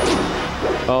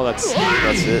 Oh, that's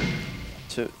it.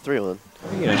 3-1.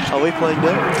 Yeah. Are we playing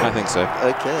now? I think so.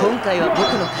 Okay. 今回は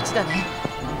僕の勝ちだね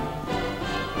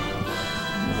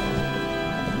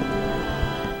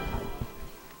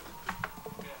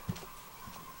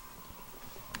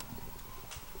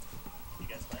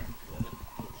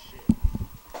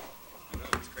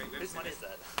Whose money is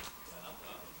that?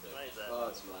 Whose money is that? Oh,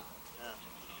 it's mine. Yeah.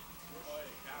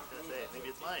 I was gonna say, maybe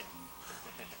it's mine.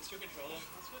 Is your controller?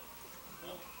 That's good.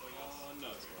 No.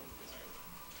 No.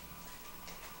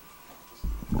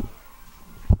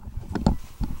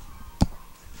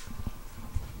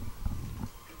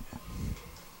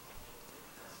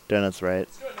 Donut's right.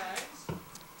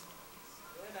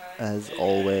 As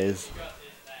always.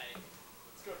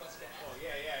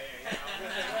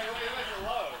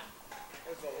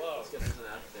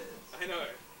 I know.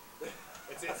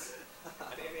 It's I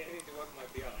need to work my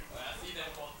PR. I see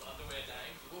them want underwear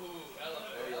dang. Ooh, hello.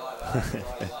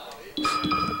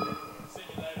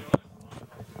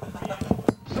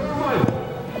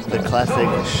 The classic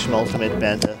Schmultimate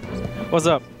banter. What's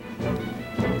up?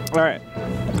 All right.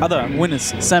 Other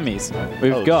winners, semis.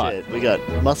 We've got Shit. We got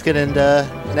Musket and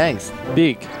Nangs.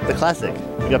 Big. The classic.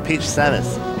 We got Peach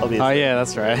Samus, obviously. Oh yeah,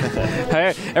 that's right.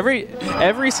 Hey,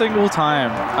 every single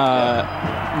time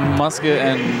Musket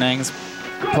and Nangs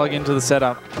plug into the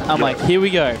setup, I'm like, here we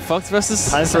go. Fox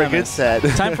versus Time Samus. for a good set.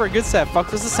 Time for a good set.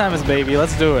 Fox versus Samus, baby.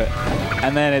 Let's do it.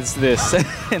 And then it's this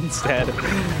instead.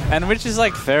 And which is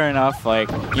like fair enough.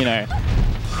 Like, you know,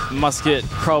 Musket's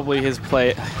probably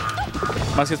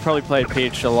played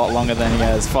Peach a lot longer than he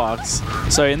has Fox.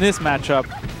 So in this matchup,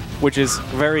 which is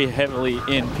very heavily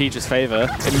in Peach's favor,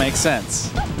 it makes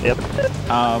sense. Yep.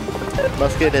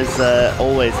 Musket has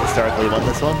always historically won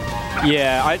this one.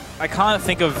 Yeah, I can't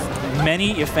think of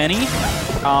many, if any,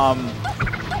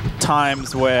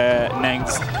 times where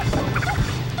Nangs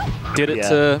did it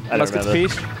to I don't Musket's remember.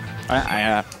 Peach.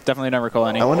 I definitely don't recall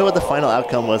any. I wonder what the final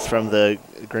outcome was from the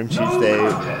Grim Tuesday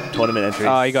tournament entry.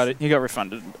 He got it. He got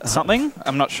refunded. Something?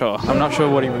 I'm not sure. I'm not sure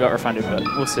what he got refunded, but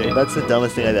we'll see. That's the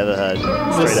dumbest thing I've ever heard.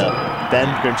 Straight up.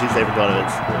 Ban Grim Tuesday from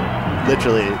tournaments.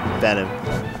 Literally, ban him.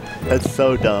 That's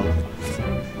so dumb.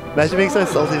 Imagine being so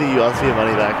salty that you ask for your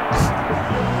money back.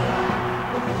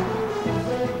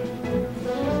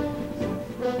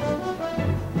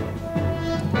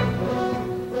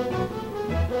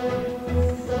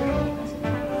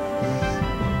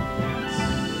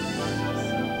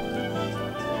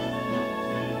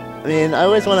 I mean, I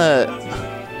always want to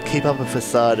keep up a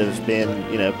facade of being,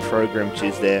 you know, pro Grim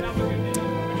Tuesday.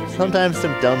 Sometimes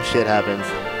some dumb shit happens.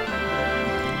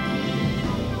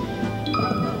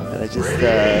 And it just,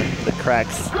 the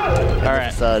cracks in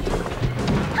the facade.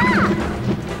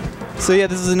 So yeah,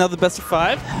 this is another best of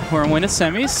 5. We're in winner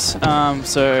semis.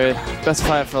 So best of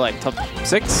 5 for like top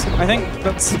 6. I think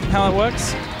that's how it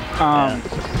works.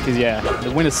 Because yeah,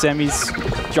 the winner semis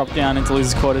drop down into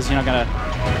losers quarters. You're not gonna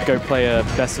go play a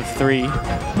best of 3.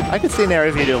 I could see Nero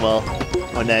if you doing well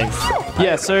on Nangs.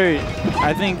 Yeah, so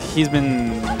I think he's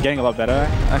been getting a lot better.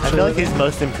 Actually, I feel like he's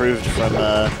most improved from.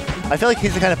 I feel like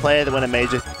he's the kind of player that when a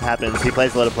major happens, he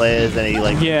plays a lot of players and he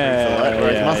like improves a lot.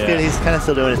 Whereas Musket, he's kind of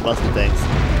still doing his Musket things.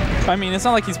 I mean, it's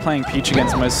not like he's playing Peach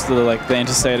against most of the the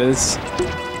interstaters.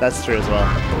 That's true as well.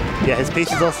 Yeah, his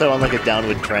Peach is also on like a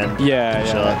downward trend. Yeah,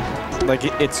 sure. yeah. Like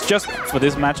it's just for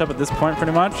this matchup at this point,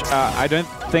 pretty much. I don't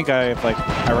think I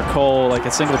recall like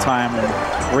a single time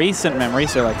in recent memory.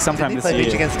 So like sometime this year. Did he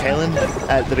play Peach against Kalen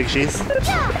at the Big She's?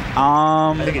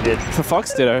 I think he did. For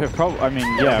Fox did. I mean,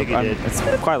 yeah, it's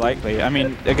quite likely. I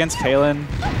mean, against Kalen,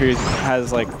 who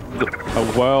has like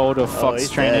a world of Fox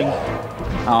training,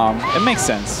 it makes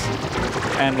sense.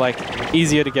 And like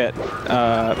easier to get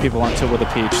people onto with a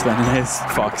Peach than it is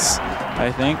Fox,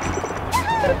 I think.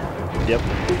 Yep.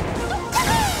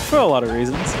 For a lot of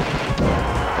reasons.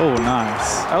 Oh,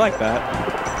 nice. I like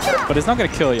that. But it's not going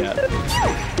to kill yet.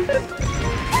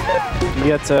 We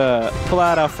get to pull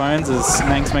out our phones as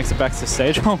Nangs makes it back to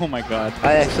stage. Oh my god.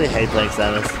 I actually hate playing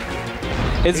Samus.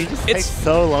 He just takes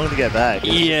so long to get back.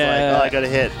 It's yeah. Like, oh, I got a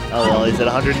hit. Oh well, he's at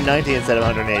 190 instead of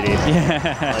 180.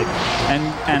 Yeah.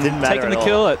 And taking the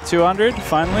kill at 200.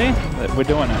 Finally, we're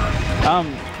doing it.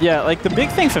 Yeah, like the big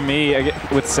thing for me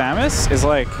with Samus is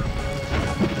like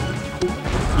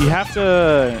you have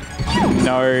to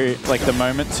know like the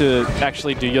moment to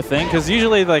actually do your thing, because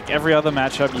usually like every other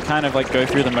matchup you kind of like go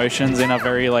through the motions in a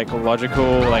very like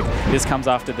logical, like this comes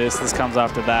after this comes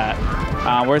after that.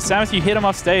 Whereas Samus, you hit him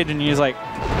off stage and you're just like,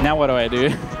 now what do I do?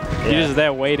 Yeah. You're just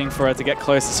there waiting for it to get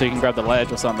closer so you can grab the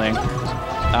ledge or something.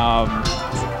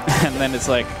 And then it's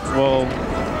like, well,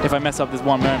 if I mess up this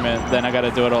one moment, then I got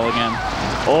to do it all again.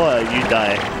 Or you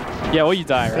die. Yeah, or you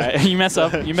die, right? You mess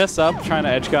up trying to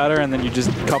edgeguard her, and then you just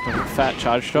cop a fat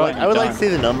charge shot. Like, I would like to see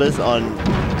the numbers on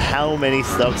how many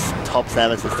stocks top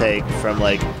Samus take from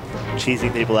like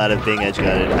cheesing people out of being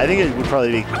edgeguarded. I think it would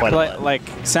probably be quite a lot.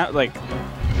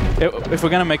 If we're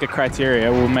gonna make a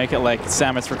criteria, we'll make it like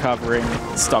Samus recovering,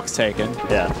 stocks taken.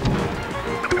 Yeah.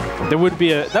 That would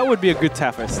be a good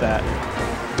TAFO stat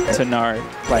to know.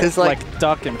 Like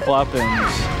duck and plop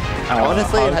and.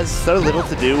 Honestly, it has so little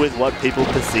to do with what people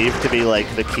perceive to be like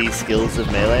the key skills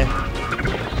of Melee.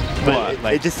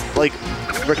 But it just like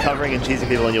recovering and cheesing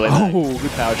people on your way back. Oh,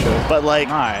 good power shot. But like,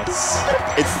 nice.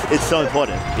 It's so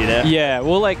important, you know? Yeah.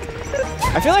 Well, like,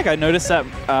 I feel like I noticed that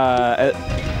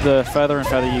the further and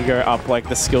further you go up, like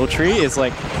the skill tree is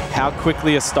like how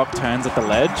quickly a stock turns at the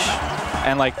ledge,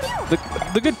 and like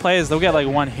the good players, they'll get like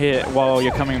one hit while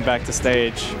you're coming back to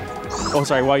stage. Oh,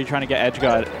 sorry, while you're trying to get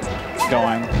edgeguard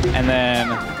going, and then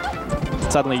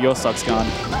suddenly your stock's gone.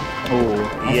 Ooh,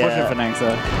 unfortunate for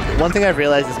Nangsa. One thing I've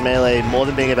realized is Melee, more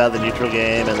than being about the neutral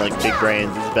game and like big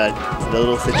brains, is about the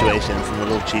little situations and the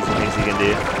little cheesy things you can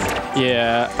do.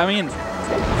 Yeah, I mean...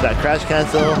 It's about crash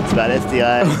cancel, it's about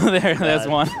SDI. There's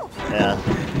one. Yeah.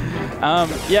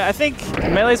 Yeah, I think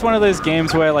Melee's one of those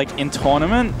games where like in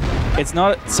tournament, it's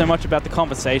not so much about the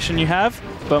conversation you have,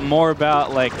 but more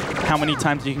about like how many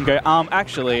times you can go,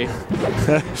 actually.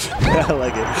 I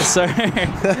like it. So,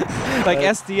 like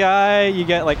SDI, you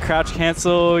get like crouch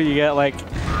cancel, you get like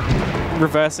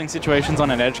reversing situations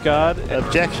on an edge guard.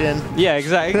 Objection. Yeah,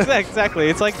 exactly.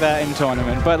 It's like that in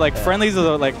tournament. But like friendlies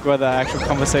are like where the actual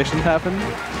conversations happen.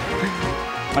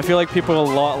 I feel like people are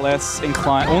a lot less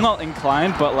inclined, well not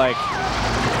inclined, but like,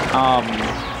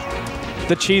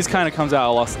 the cheese kind of comes out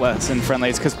a lot less in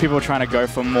friendlies because people are trying to go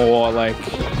for more like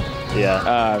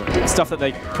stuff that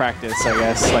they practice, I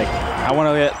guess. Like, I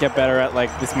want to get better at like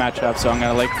this matchup, so I'm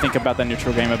gonna like think about the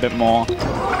neutral game a bit more.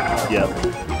 Yep.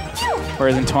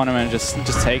 Whereas in tournament, just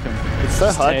take them. It's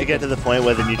so hard to get to the point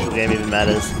where the neutral game even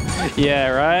matters. Yeah,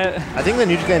 right. I think the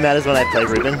neutral game matters when I play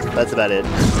Ruben. That's about it.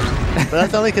 But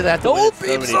that's only because I have to win so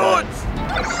many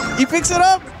times. He picks it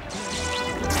up.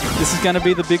 This is gonna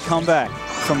be the big comeback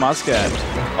from Muscat.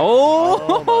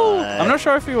 Oh, I'm not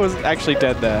sure if he was actually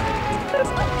dead there.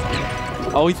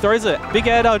 Oh, he throws it. Big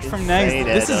air dodge from Nangs.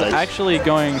 This is actually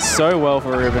going so well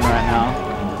for Ruben right now.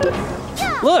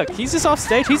 Look, he's just off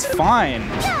stage. He's fine.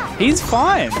 He's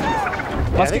fine.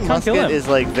 I think Muscat is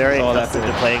like very accustomed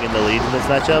to playing in the lead in this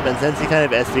matchup, and since he kind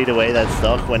of SD'd away that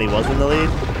stock when he was in the lead,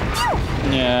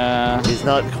 he's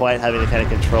not quite having the kind of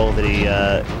control that he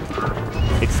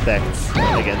expects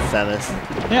against Samus.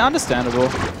 Yeah, understandable.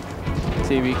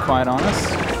 To be quite honest.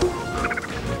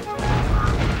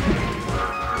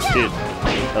 Dude.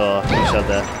 Oh, he shot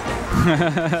that.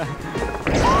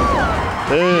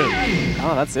 Boom.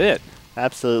 Oh, that's it.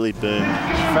 Absolutely boom.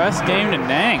 First game to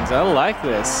Nangs. I like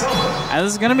this. And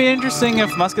this is going to be interesting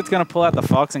if Muscat's going to pull out the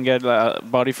Fox and get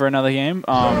body for another game.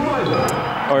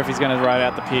 Or if he's going to ride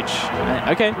out the Peach.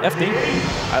 Okay, FD.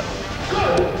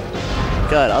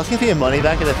 God, asking for your money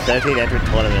back in a 13-entrant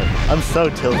tournament. I'm so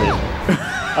tilted.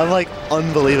 I'm like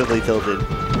unbelievably tilted.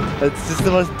 It's just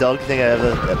the most dog thing I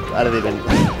don't even...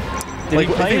 Did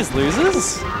he play his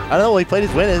losers? I don't know, well, he played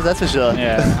his winners, that's for sure.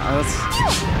 Yeah,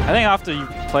 I think after you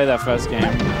play that first game.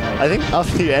 Like, I think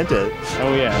after you enter.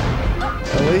 Oh yeah.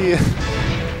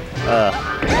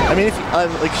 I mean,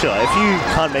 sure, if you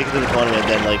can't make it to the tournament,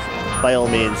 then like, by all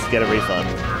means, get a refund.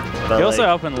 But, he also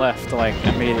up and left like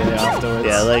immediately afterwards.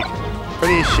 Yeah, like,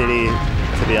 pretty shitty,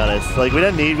 to be honest. Like, we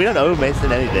don't owe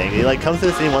Mason anything. He like comes to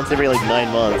the scene once every like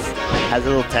 9 months, has a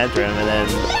little tantrum, and then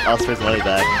asks for his money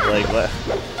back. Like, what?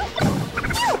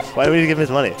 Why do we give him his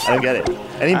money? I don't get it.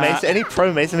 Any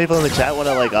pro Mason people in the chat want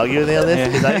to like argue with me on this?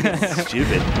 Because I think it's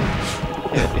stupid.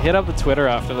 Hit up the Twitter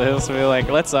after this. We're like,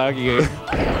 let's argue.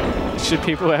 Should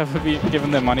people ever be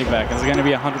given their money back? Is it going to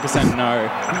be 100% no?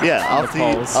 Yeah,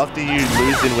 after you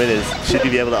lose in winners, should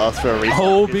you be able to ask for a refund?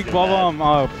 Oh, big bomb.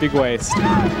 Oh, big waste.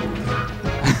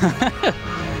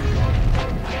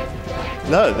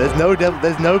 No, there's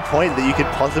no point that you could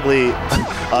possibly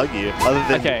argue other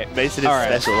than Mason is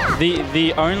special.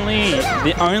 The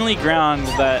only ground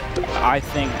that I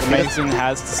think Mason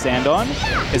has to stand on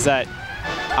is that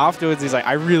afterwards he's like,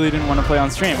 I really didn't want to play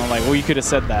on stream. I'm like, well, you could have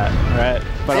said that, right?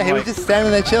 But yeah, he was just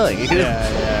standing there chilling.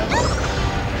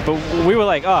 Yeah. But we were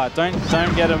like, oh, don't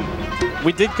get him.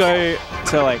 We did go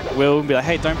to like Will and be like,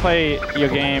 hey, don't play your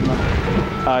game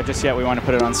just yet. We want to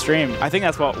put it on stream. I think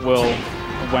that's what Will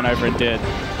went over and did.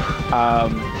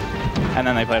 And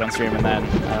then they played on stream, and then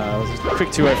it was a quick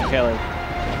 2-0 for Caleb.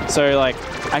 So like,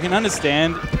 I can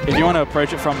understand if you want to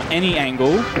approach it from any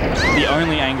angle. The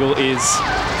only angle is,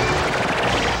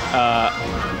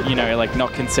 you know, like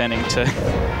not consenting to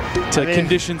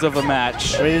conditions of a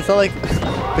match. I mean, it's not like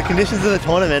the conditions of the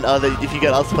tournament are that if you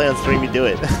get us to play on stream, you do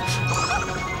it.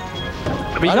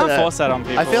 But you can't force that on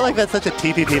people. I feel like that's such a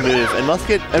TPP move, and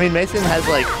Mason has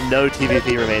like no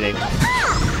TPP remaining.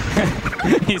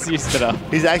 He's used it up.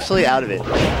 He's actually out of it.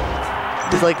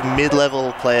 He's like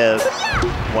mid-level player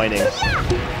whining.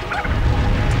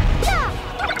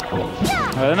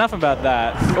 Enough about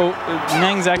that. Oh,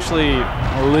 Nang's actually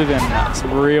living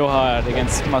real hard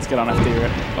against Musket on FD.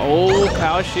 Oh,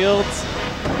 power shields.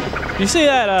 You see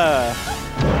that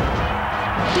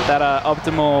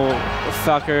optimal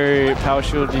Falco power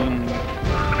shielding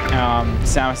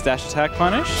Samus dash attack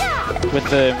punish with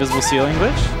the invisible ceiling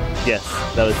glitch? Yes,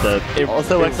 that was dope. It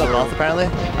also works on Moth apparently.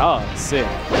 Oh, sick.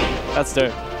 That's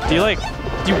dope. Do you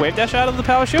wave dash out of the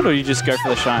power shield, or you just go for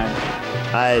the shine?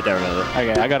 I don't remember.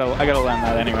 Okay, I gotta learn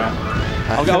that anyway.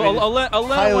 I'll learn.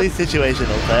 Highly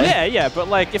situational, though. Yeah, but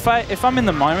like if I'm in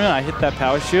the moment, I hit that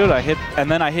power shield,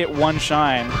 and then I hit one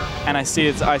shine, and I see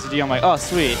it's ICD. I'm like, oh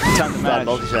sweet, time to match.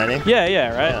 Multi-shining. Yeah,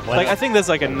 right. Yeah, like I think there's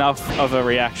like enough of a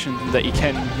reaction that you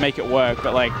can make it work,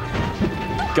 but like,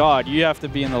 God, you have to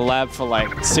be in the lab for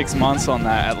like 6 months on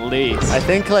that at least. I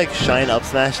think like shine up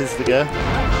smash is the go.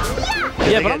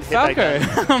 Yeah, but I'm Falco.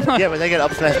 Yeah, but they get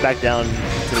up smash back down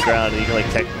to the ground, and you can like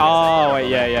technically. Oh, wait,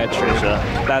 yeah, true. Sure.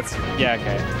 That's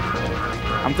okay.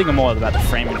 I'm thinking more about the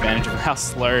frame advantage of how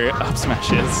slow up smash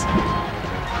is.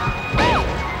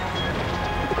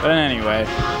 But anyway,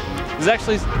 this is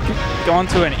actually gone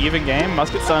to an even game.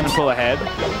 Musket's starting to pull ahead.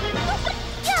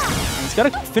 And he's got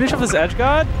to finish off this edge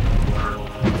guard.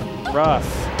 Rough.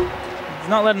 He's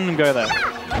not letting him go there.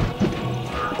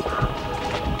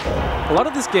 A lot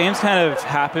of this game's kind of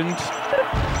happened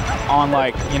on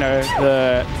like, you know,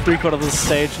 the 3/4 of the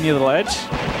stage near the ledge.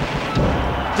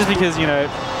 Just because, you know,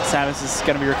 Samus is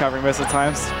going to be recovering most of the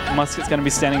times. Musket's going to be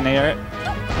standing near it.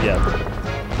 Yeah.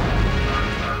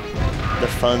 The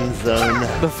fun zone.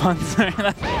 The fun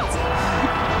zone.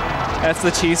 That's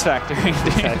the cheese factory, dude.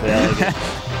 Exactly, I like it.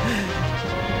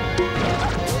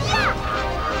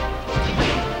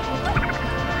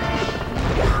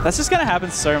 That's just gonna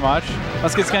happen so much.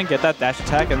 Musket's gonna get that dash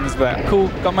attack and just be like, cool,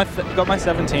 got my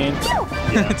 17.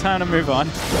 Yeah. Time to move on.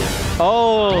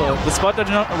 Oh, the spot dodge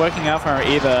not working out for her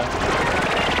either.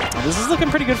 This is looking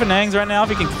pretty good for Nangs right now if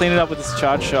he can clean it up with this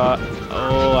charge shot.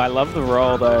 Oh, I love the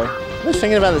roll though. I'm just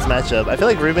thinking about this matchup. I feel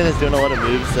like Ruben is doing a lot of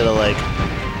moves that are like,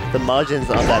 the margins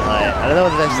aren't that high. I don't know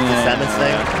whether that's just a Samus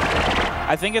thing.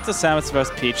 I think it's a Samus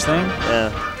versus Peach thing.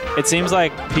 Yeah. It seems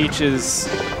like Peach is...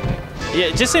 Yeah,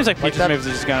 it just seems like Peach's moves are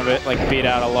just going to like beat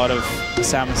out a lot of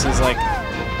Samus's like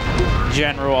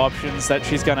general options that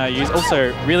she's going to use.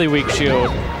 Also, really weak shield.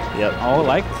 Yep. Oh,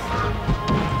 like...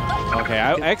 Okay,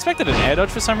 I expected an air dodge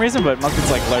for some reason, but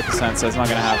Musket's like low percent, so it's not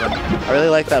going to happen. I really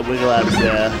like that wiggle out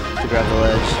there to grab the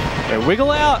ledge. Yeah,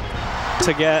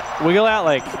 wiggle out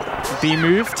like B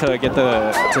move to get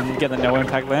the no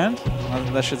impact land.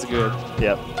 That shit's good.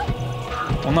 Yep.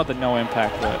 Well, not the no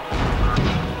impact, but...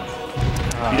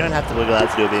 You don't have to wiggle out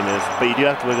to do a B move, but you do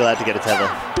have to wiggle out to get a tether.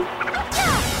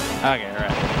 Okay,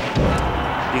 right.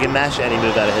 You can mash any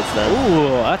move out of hit stun.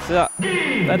 Ooh,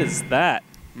 that is that.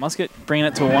 Musket bringing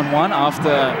it to a 1-1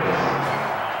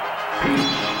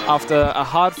 after a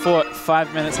hard-fought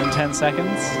 5 minutes and 10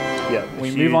 seconds. Yeah,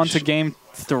 we move on to game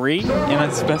 3 in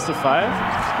its best of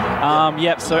 5.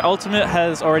 Yep, so Ultimate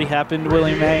has already happened,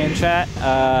 Willie May in chat.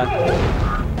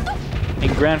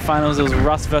 In Grand Finals, it was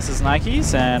Russ versus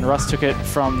Nikes, and Russ took it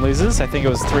from losers. I think it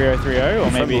was 3-0, 3-0,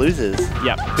 or maybe... From losers?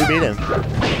 Yep. Who beat him?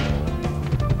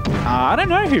 I don't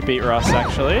know who beat Russ,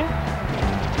 actually.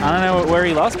 I don't know where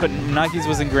he lost, but Nikes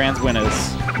was in Grand's winners.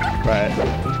 Right.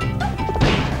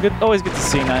 Always good to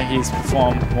see Nikes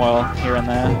perform well here and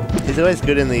there. He's always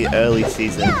good in the early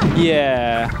season.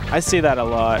 Yeah, I see that a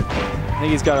lot. I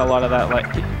think he's got a lot of that. Like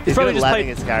he's probably just played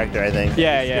his character, I think.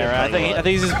 Yeah, right. I think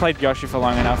he's just played Yoshi for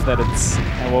long enough that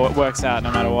it works out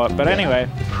no matter what. But anyway,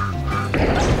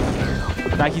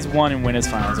 Like he's won in winners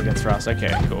finals against Russ.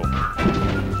 Okay, cool.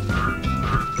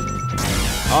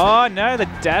 Oh no, the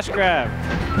dash grab.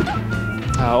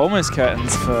 Almost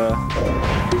curtains for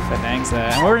Nangs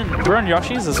there. And we're on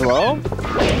Yoshi's as well.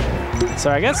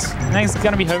 So I guess Nangs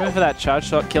gonna be hoping for that charge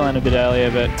shot killing a bit earlier,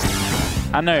 but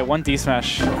I don't know, 1 D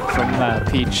smash from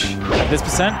Peach at this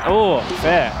percent. Oh,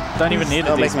 fair. Don't even need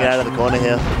a D smash. Me out of the corner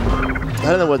here. I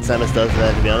don't know what Samus does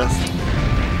there, to be honest.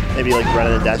 Maybe like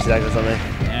running a dash attack or something.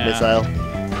 Yeah. Missile.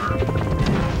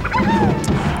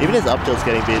 Even his up tilt's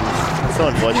getting beaten. It's so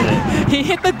unfortunate. He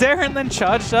hit the dare and then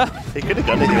charged up. He could have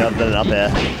got anything other than an up air.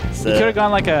 So. He could have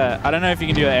gone like a, I don't know if you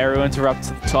can do an aerial interrupt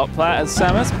to the top plat as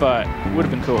Samus, but it would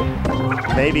have been cool.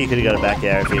 Maybe he could have got a back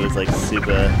air if he was like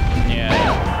super... Yeah.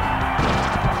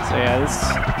 So yeah,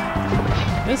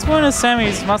 this one is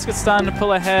Sammy's. Musket's starting to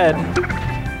pull ahead.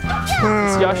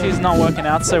 This Yoshi's not working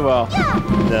out so well.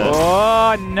 No.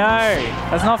 Oh no,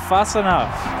 that's not fast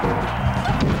enough.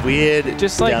 Weird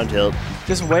just like, down tilt.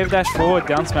 Just wave dash forward,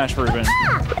 down smash Ruben.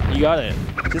 You got it.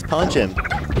 Just punch him.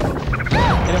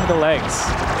 Hit him with the legs.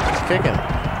 Just kick him.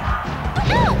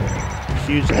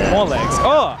 Huge hands. More legs.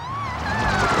 Oh!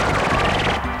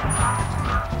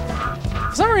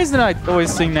 For some reason I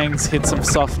always see Nangs hit some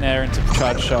soft nair into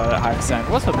charge shot at high percent.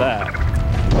 What's with that? Is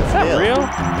that real?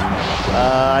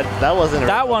 That wasn't.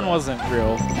 That one wasn't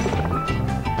real.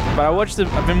 But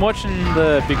I've been watching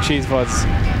the Big Cheese VODs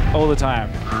all the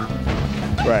time.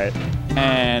 Right.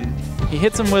 And he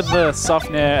hits him with the soft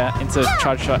nair into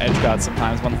charge shot edge guard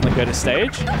sometimes when they go to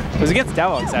stage. It was against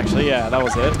Davox actually. Yeah, that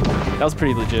was it. That was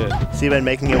pretty legit. So you've been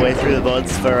making your way through the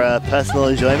VODs for personal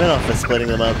enjoyment or for splitting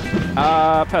them up?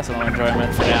 Personal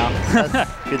enjoyment for now. That's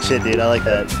good shit, dude. I like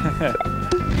that.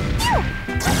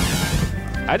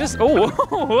 I just... Oh,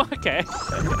 okay.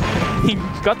 He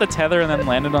got the tether and then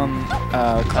landed on...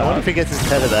 I wonder if he gets his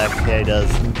tether back. Yeah, he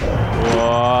does.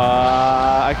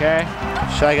 Whoa, okay.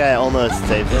 Shy Guy almost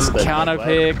saved him, but... Counter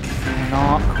pick,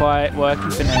 not quite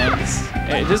working for Nangs.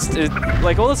 It just...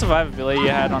 like, all the survivability you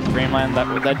had on Dreamland that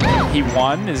he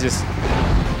won is just...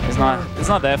 It's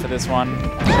not there for this one.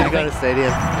 Should have gone to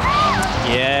Stadium.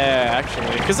 Yeah,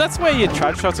 actually. Because that's where your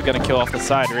charge shots are going to kill off the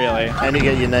side, really. And you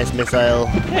get your nice missile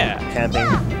camping.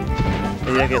 And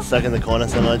you don't get stuck in the corner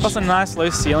so much. Plus a nice low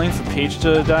ceiling for Peach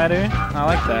to die to. I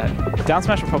like that. Down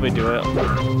smash will probably do it.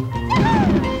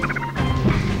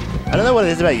 I don't know what it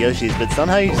is about Yoshi's, but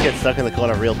somehow you just get stuck in the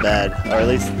corner real bad. Or at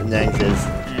least Nangs is.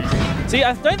 See,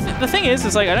 I don't the thing is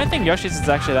like, I don't think Yoshi's is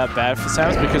actually that bad for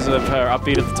Samus because of her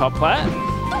upbeat at the top plat.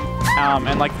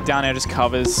 And like the down air just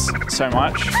covers so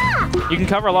much. You can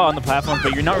cover a lot on the platforms,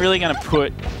 but you're not really going to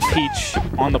put Peach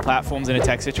on the platforms in a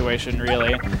tech situation,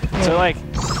 really. So like,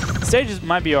 stages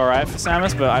might be alright for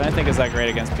Samus, but I don't think it's that great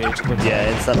against Peach. Yeah,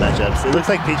 in some matchups. It looks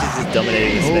like Peach is just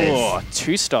dominating the space. Oh,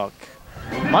 2-stock.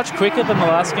 Much quicker than the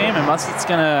last game, and Musket's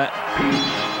going to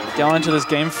go into this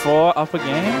game 4 up a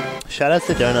game. Shout out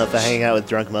to Donut for hanging out with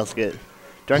Drunk Musket.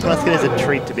 Drunk Musket is a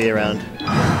treat to be around.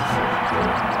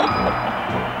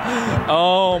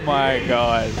 Oh my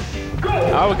god.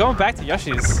 Oh, we're going back to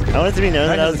Yoshi's. I wanted to be known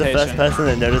that I was the first person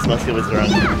that noticed Musket was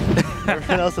drunk.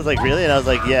 Everyone else was like, really? And I was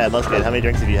like, yeah, Musket, how many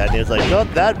drinks have you had? And he was like,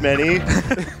 not that many.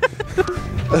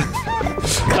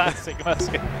 Classic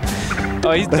Musket.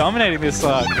 Oh, he's dominating this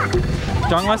slug.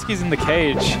 Drunk Muskie's in the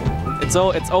cage. It's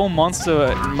all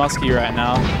monster Muskie right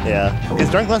now. Yeah, because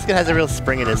Drunk Musket has a real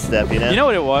spring in his step, you know? You know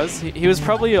what it was? He was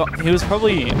probably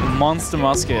monster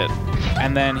Musket,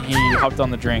 and then he hopped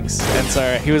on the drinks, and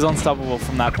so he was unstoppable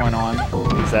from that point on.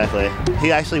 Exactly.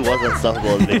 He actually was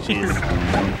unstoppable in Big Cheese.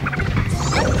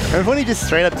 Remember when he just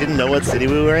straight up didn't know what city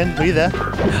we were in? Were you there?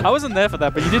 I wasn't there for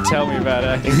that, but you did tell me about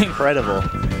it. Incredible.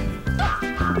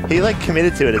 He like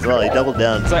committed to it as well. He doubled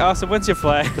down. It's like, oh, so when's your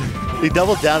flight? He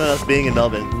doubled down on us being in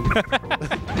Melbourne.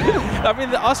 I mean,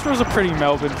 the Austral's a pretty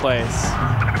Melbourne place.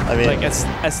 I mean, like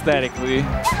aesthetically.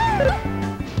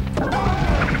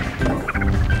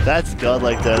 That's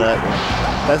godlike donut.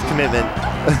 That's commitment.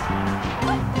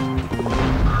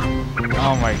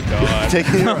 Oh my god.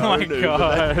 Oh my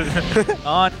god.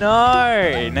 Oh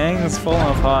no! Nang's falling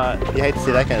apart. You hate to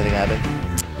see that kind of thing happen.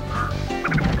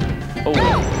 Oh.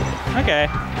 Okay.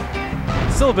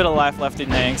 Still a bit of life left in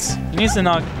Nangs. He needs to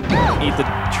not eat the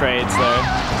trades though.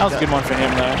 That was a good one for him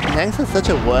though. Nangs has such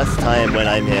a worse time when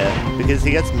I'm here because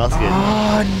he gets Musket.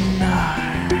 Oh no.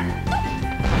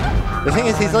 The thing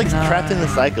is, he's like trapped in the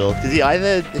cycle because he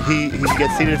either he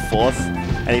gets seated 4th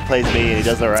and he plays me and he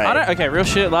does alright. Okay, real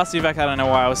shit. Last evac, I don't know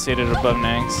why I was seated above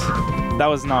Nangs. That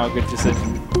was not a good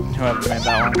decision. Whoever made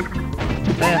that one.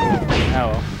 Yeah.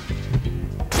 Oh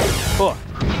well. Oh,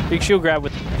 big shield grab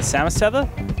with the Samus tether.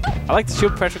 I like the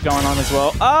shield pressure going on as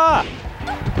well. Ah!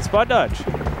 Spot dodge.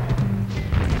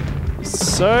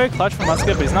 so clutch for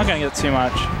Musket, but he's not going to get too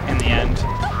much in the end.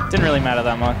 Didn't really matter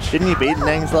that much. Didn't you beat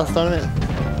Nang's last tournament?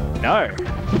 No. I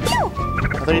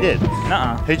thought you did.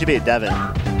 Nuh-uh. Who'd you beat? Davin?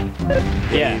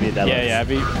 Yeah, you beat that yeah,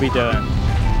 we do it.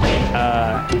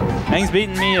 Nang's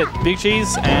beaten me at Big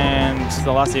Cheese and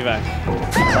the last evac.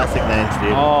 Classic Nangs,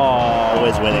 dude. Oh.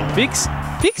 Always winning. Big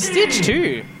Stitch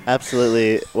too.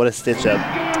 Absolutely. What a stitch up.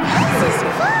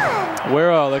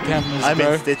 Where are the cameras, I'm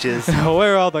bro? in stitches.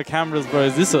 Where are the cameras, bro?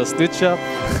 Is this a stitch up?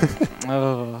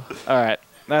 Oh. All right.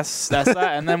 That's that.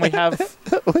 And then we have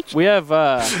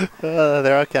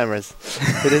there are cameras.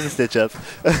 It is a stitch up.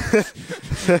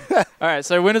 all right,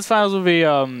 so winners finals will be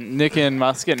Nick and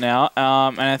Musket now.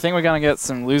 And I think we're going to get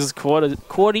some losers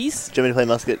quarties. Do you want me to play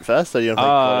Musket first, or do you want to play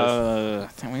quarters? I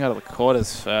think we got the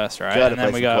quarters first, right? Gotta And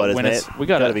then play we some got quarters, winners. mate. We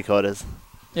got to be quarters.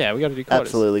 Yeah, we got to do quarters.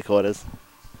 Absolutely quarters.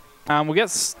 We'll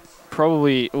get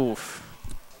probably. Oof.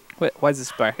 Why is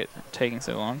this bracket taking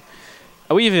so long?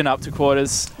 Are we even up to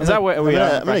quarters? Is that where we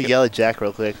are? I'm going to yell at Jack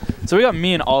real quick. So we got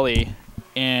me and Ollie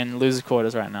in losers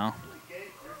quarters right now.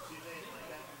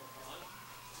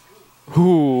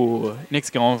 Ooh, Nick's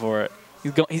going for it.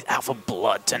 He's out for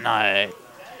blood tonight.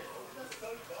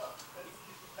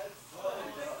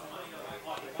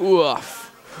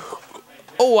 Oof.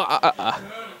 Oh,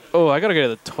 I gotta go to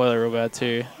the toilet real bad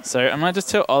too. So I might just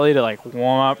tell Ollie to like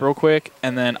warm up real quick,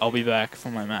 and then I'll be back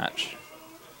for my match.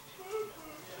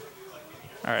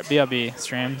 All right, BRB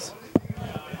streams.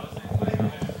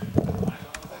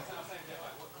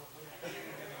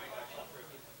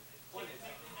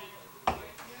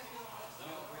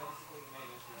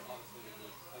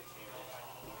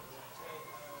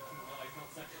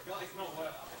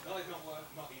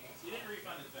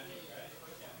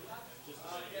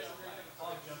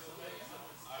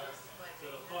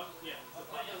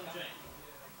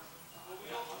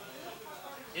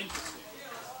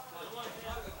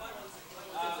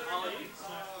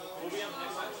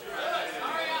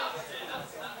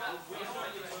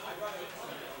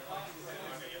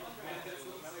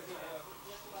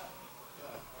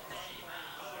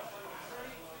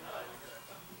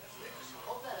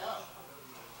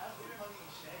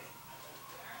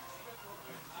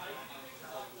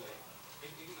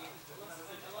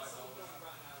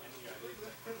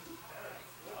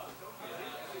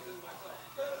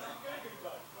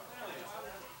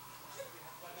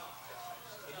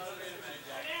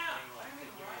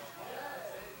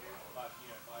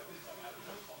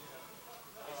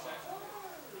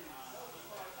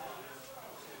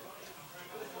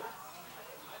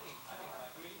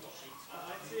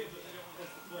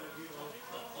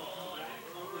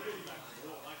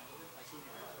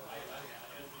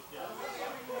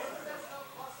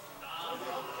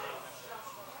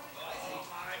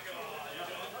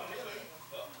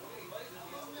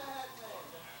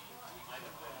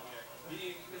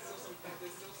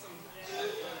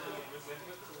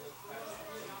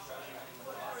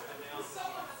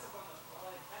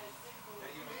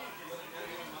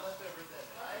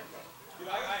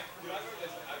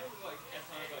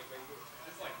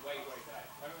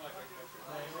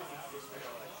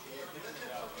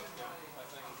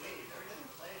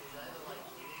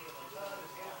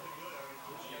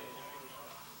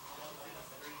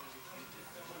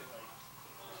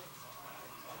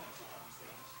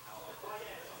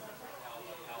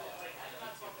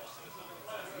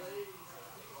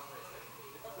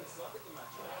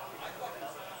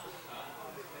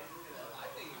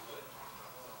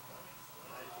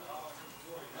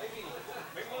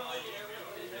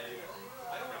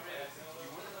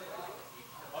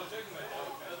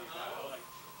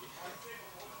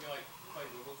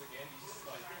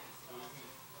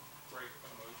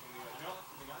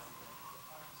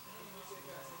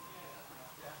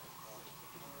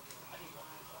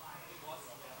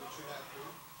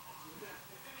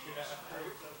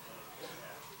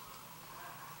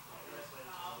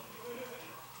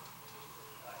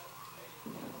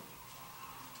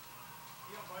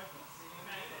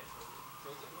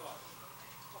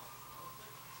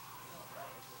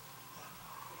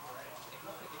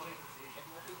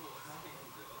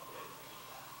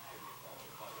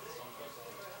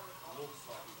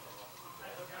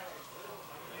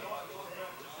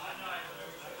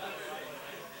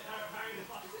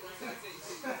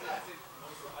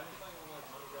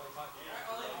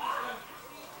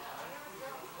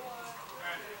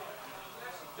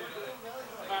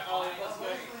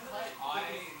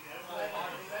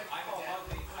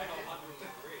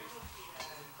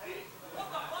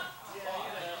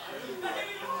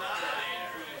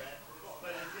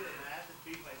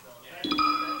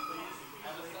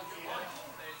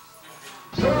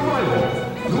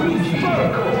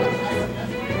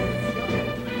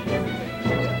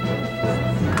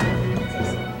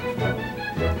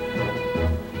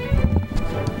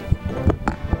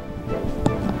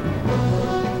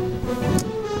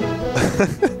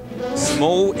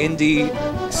 Small indie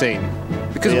scene.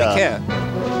 Because we care.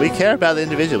 We care about the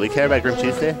individual. We care about Grim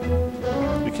Tuesday.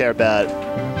 We care about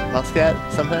Muscat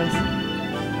sometimes.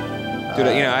 Dude,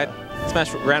 you know, I had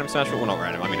random Smash 4, well not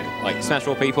random, I mean like Smash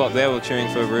 4 people up there were cheering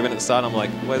for Ruben at the start. I'm like,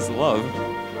 where's the love?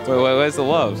 Where's the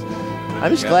love?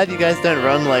 I'm just glad you guys don't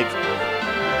run like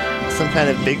some kind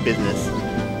of big business,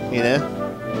 you know?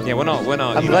 Yeah, we're not.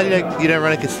 I'm glad you don't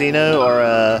run a casino or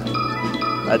a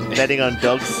betting on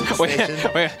dogs station.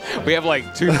 We have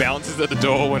like 2 bouncers at the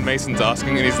door when Mason's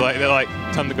asking, and they're like,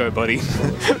 time to go, buddy.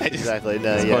 Exactly.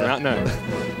 No, yeah.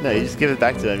 No, you just give it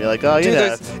back to him. You're like, oh, you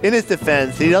know, in his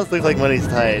defense, he does look like money's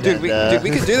tight. Dude, we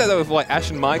could do that though with like Ash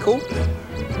and Michael.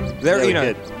 They're, you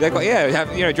know,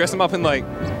 dress them up in like.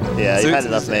 Yeah, you've had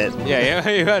enough, mate. Yeah,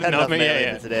 you've had enough, mate.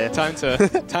 Yeah. Today. Time to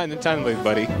leave,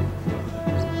 buddy.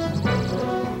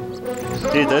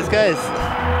 Dude, those guys,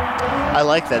 I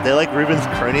like that. They're like Ruben's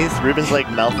cronies. Ruben's like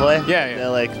Malfoy. Yeah. They're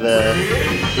like the...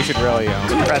 We should really...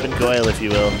 Crab and Goyle, if you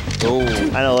will. Ooh.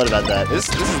 I know a lot about that. This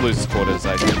is losers' quarters,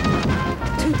 I think.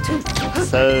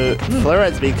 So,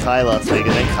 Flowrides beat Kai last week,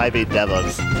 and then Kai beat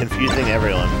Devox, confusing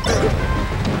everyone.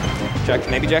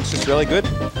 Maybe Jack's just really good.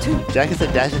 Jack is a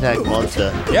dash attack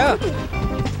monster. Yeah.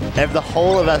 And the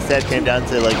whole of our set came down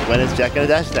to like, when is Jack gonna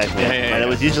dash attack me? Yeah. And it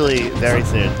was usually very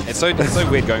soon. It's so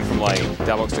weird going from like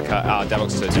Devox to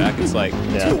Jack. It's like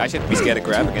I actually have to be scared to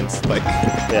grab against like.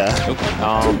 Yeah.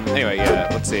 Anyway, yeah.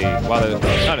 Let's see. Wait,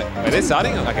 they're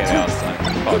starting. Okay, they are starting.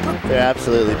 Oh. They're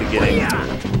absolutely beginning.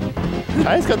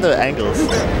 Kai's got the angles,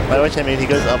 by which I mean he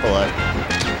goes up a lot.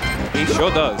 He sure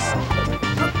does.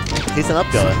 He's an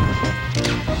upgoer.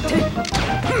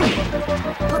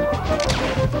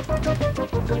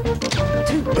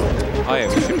 Oh yeah,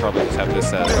 we should probably just have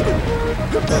this that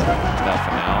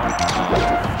for now.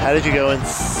 How did you go in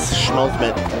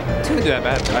Schmaltzman? Didn't do that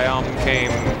bad. I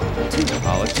came.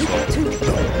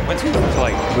 Went to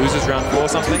like losers round 4 or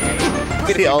something.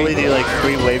 See Ollie do like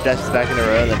 3 wave dashes back in a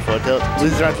row and then forward tilt.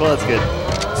 Losers round 4, that's good.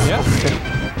 Yeah.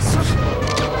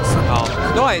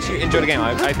 No, I actually enjoyed the game.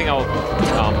 I think I'll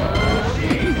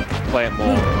play it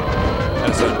more at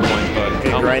a certain point.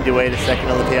 But grind your way to second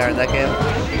on the PR in that game.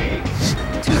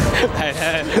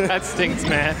 That stinks,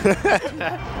 man.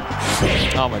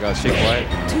 Oh my god, shit quiet.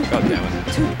 God damn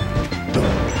it.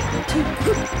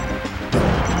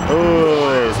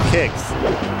 Ooh, kicks.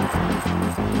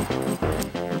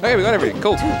 Okay, we got everything.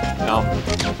 Cool.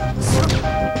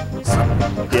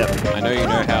 Yep. I know you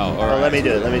know how. All right. Let me do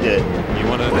it. You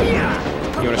wanna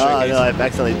showcase? Oh no, I've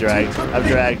accidentally dragged. I'm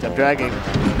dragging.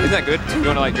 Isn't that good? You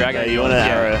wanna like drag it? Yeah, you want an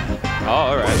arrow.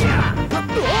 Oh, alright.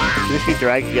 If you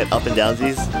drag, you get up and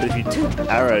downsies, but if you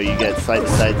arrow, you get side to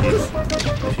sidesies.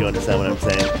 If you understand what I'm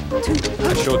saying.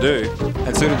 I sure do.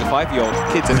 And so do the 5-year-old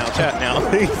kids in our chat now.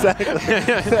 Exactly.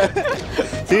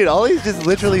 Dude, Ollie's just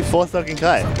literally 4-stocking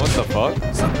Kai. What the fuck?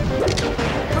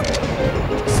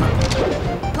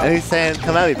 And he's saying,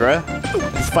 come at me, bro.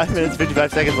 It's 5 minutes,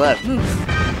 55 seconds left.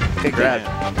 Get grabbed.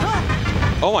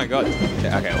 Oh my god.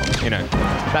 Yeah, okay, well, you know.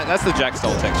 That's the Jack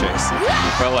style tech chase.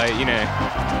 But like, you know.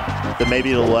 Then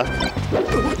maybe it'll work.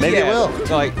 Maybe it will.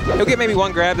 So like, he'll get maybe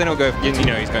 1 grab, then he'll go, you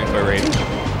know, he's going for a read.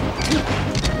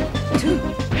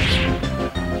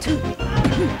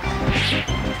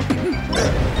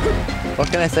 What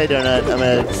can I say, Donut? I'm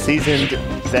a seasoned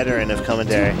veteran of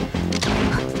commentary.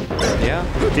 Yeah?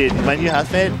 Dude, my new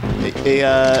housemate,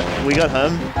 we got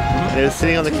home, and he was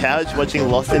sitting on the couch watching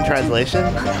Lost in Translation.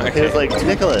 Okay. He was like,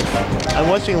 Nicholas, I'm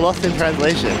watching Lost in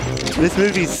Translation. This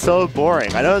movie's so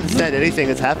boring. I don't understand anything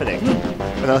that's happening.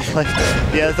 And I was like,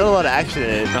 yeah, there's not a lot of action in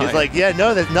it. Nice. He's like, yeah,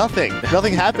 no, there's nothing.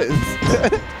 Nothing happens.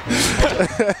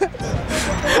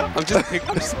 I'm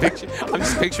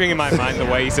just picturing in my mind the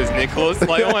way he says Nicholas.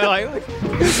 Like, oh my, like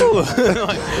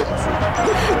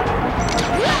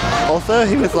Also,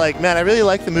 he was like, man, I really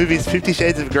like the movies 50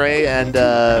 Shades of Grey and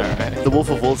The Wolf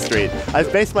of Wall Street.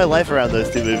 I've based my life around those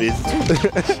 2 movies.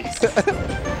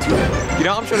 You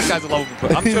know, I'm sure this guy's a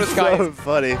lovable. I'm sure this guy so is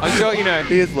funny. I'm sure, you know.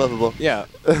 He is lovable. Yeah.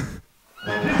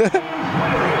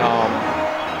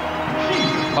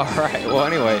 Alright, well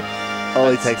anyway.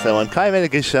 Ollie takes that one. Kai made a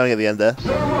good showing at the end there.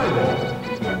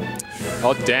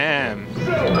 Oh damn.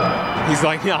 He's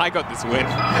like, yeah, I got this win.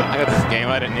 I got this game.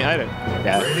 I don't.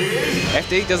 Yeah.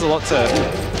 FD does a lot to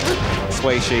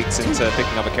sway Sheiks into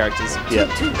picking up characters. Yep,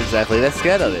 exactly. They're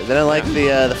scared of it. They don't like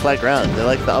the flat ground. They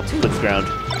like the upwards ground.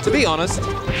 To be honest,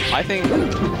 I think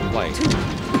like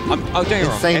don't get me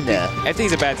wrong. Insane there.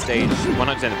 FD's a bad stage.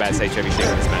 100% a bad stage for every Sheik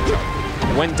in this matchup.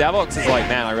 when Davox is like,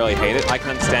 man, I really hate it, I can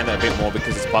understand that a bit more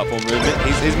because it's platform movement.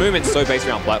 His movement's so based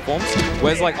around platforms.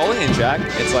 Whereas like Ollie and Jack,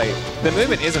 it's like, the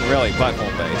movement isn't really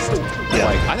platform based. Yeah.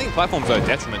 Like, I think platforms are a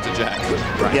detriment to Jack.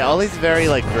 Right? Yeah, Ollie's very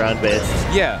like ground based.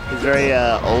 Yeah. He's very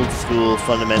old school,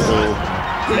 fundamental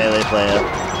melee player.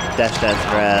 Dash dance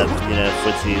grab, you know,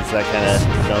 footsies, that kind of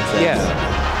nonsense.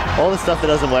 Yeah. All the stuff that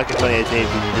doesn't work in 2018, you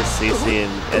can just CC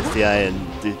and SDI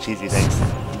and do cheesy things.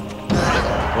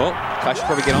 Well, I should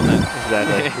probably get on that.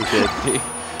 Exactly, you should.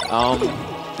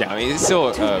 Yeah, I mean, it's still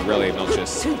a really obnoxious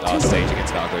stage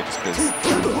against Falco just because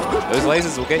those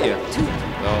lasers will get you.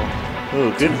 So,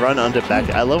 Ooh, good run under back.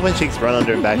 I love when Cheeks run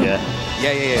under and back air.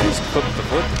 yeah. Just flip the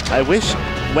foot. I wish,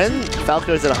 when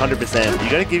Falco's at 100%, you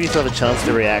gotta give yourself a chance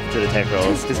to react to the tech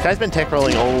rolls. Because Kai's been tech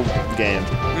rolling all game,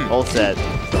 all set.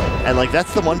 And like,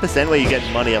 that's the 1% where you get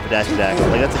money off a dash attack.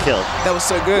 Like, that's a kill. That was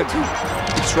so good.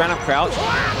 Just ran up crouch,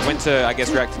 went to, I guess,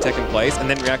 react to tech in place, and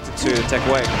then reacted to the tech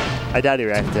away. I doubt he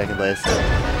reacted to tech in place.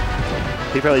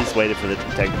 He probably just waited for the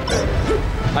tech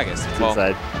I guess. to the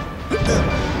side.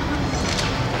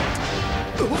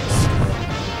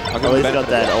 Oh, he's got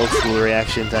that old school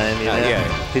reaction time, you know?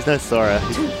 Yeah. He's no Sora.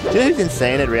 Do you know who's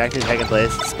insane at reacting to tech in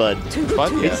place? Spud.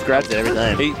 Spud? He just grabs it every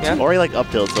time. Or he like up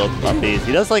tilts or up Bs.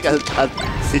 He does like a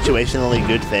situationally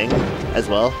good thing as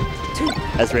well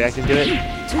as reacting to it.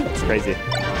 It's crazy.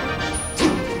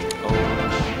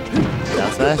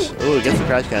 Down smash? Ooh, gets the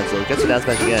crash cancel. Gets the down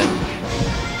smash again.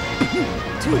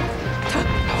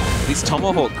 These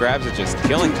tomahawk grabs are just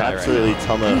killing Kai Absolutely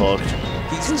tomahawked.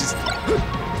 He's just...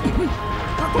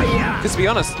 Because to be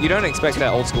honest, you don't expect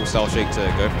that old school style shake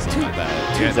to go for something like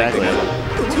that. Exactly.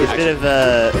 It's a bit of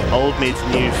old meets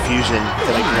new fusion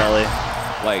coming from Ollie.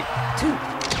 Like,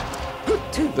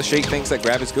 the shake thinks that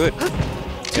grab is good.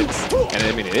 And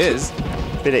I mean, it is.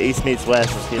 Bit of East meets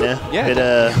West, you know? Yeah. Bit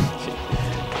of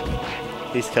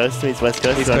East Coast meets West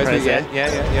Coast. East Coast,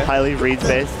 yeah. Highly reads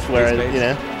based, whereas, based. you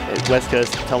know, West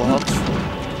Coast tomahawks.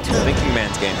 Thinking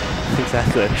man's game.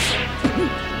 Exactly.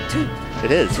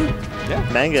 It is. Yeah.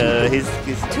 Mango,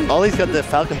 Ollie's got the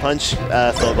Falcon Punch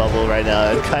thought bubble right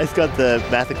now, and Kai's got the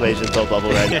math equation thought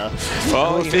bubble right now.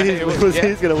 Well, we'll see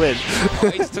who's going to win.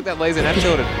 He just took that laser and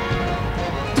tilted.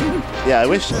 Yeah, I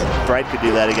wish Bright could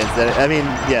do that against that. I mean,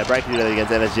 yeah, Bright could do that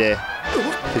against MSJ.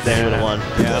 Because they would have won.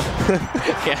 Yeah.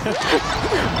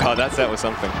 Yeah. Oh, that set was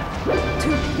something.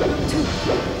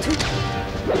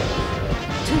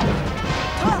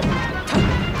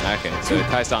 Okay, so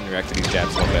Kai's starting to react to these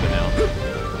jabs a lot better now.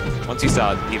 Once you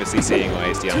start either CCing or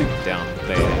ASDIing down,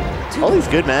 Ollie's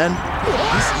good, man.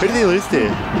 Who did he lose to?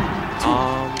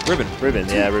 Ruben. Ruben,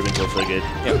 yeah, Ruben's also good.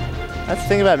 Yep. That's the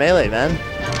thing about Melee, man.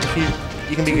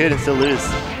 You can be good and still lose,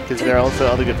 because there are also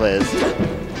other good players.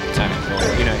 Okay,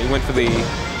 well, you know, he went for the...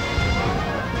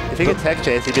 If he could tech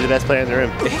chase, he'd be the best player in the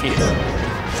room.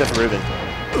 Except for Ruben.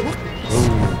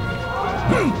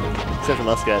 Except for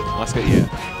Muscat. Muscat, yeah.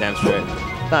 Damn straight.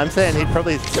 No, I'm saying he'd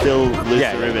probably still lose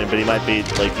to Ruben, but he might beat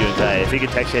like you and Kai if he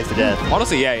could tech chase to death.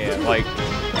 Honestly, yeah. Like,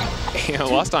 you know,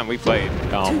 last time we played,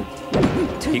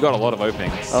 he got a lot of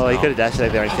openings. Oh, he could have dash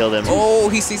attacked there and killed him. Oh,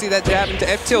 he CC'd that jab into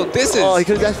F tilt. This is... Oh, he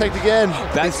could have dash attacked again.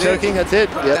 That's He's choking, that's it.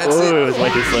 Yep. That's Ooh, it. it was way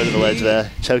too slow to the ledge there.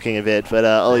 Choking a bit, but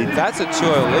Ollie... That's a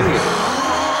 2-0 lead.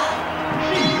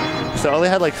 So Ollie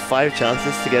had like 5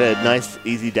 chances to get a nice,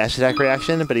 easy dash attack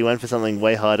reaction, but he went for something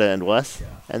way harder and worse.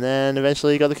 And then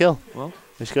eventually he got the kill. Well,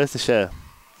 which goes to show.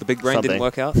 The big brain didn't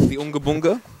work out. The Unga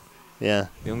Bunga. Yeah.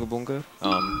 The Unga Bunga.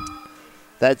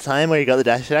 That time where you got the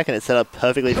dash attack and it's set up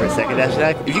perfectly for a second dash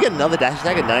attack. If you get another dash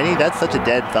attack at 90, that's such a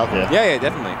dead Falco. Yeah,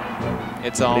 definitely.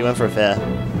 It's But he went for a fair.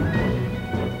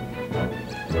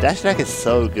 Dash attack is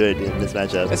so good in this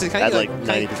matchup. At like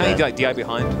 90%. Can you like DI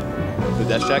behind the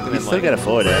dash attack and you then still get a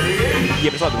forward air. Yeah,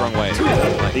 but it's like the wrong way.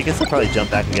 You can still probably jump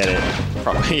back and get it.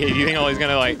 Probably. Yeah, you think Ollie's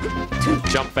gonna like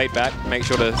jump fate back, make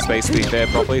sure the space be fair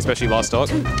properly, especially last stock?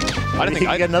 I don't think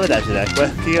I get another dash attack.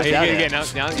 But you get down there. Now,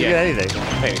 You get anything.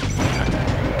 Hey.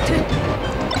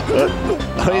 Oh,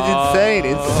 he's insane.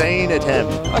 Insane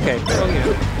attempt. Okay. Well, yeah.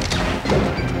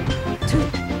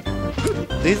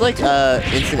 These like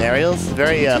instant aerials,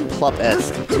 very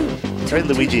Plup-esque. Very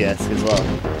Luigi-esque as well.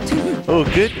 Oh,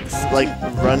 good like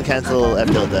run cancel F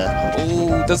tilt there.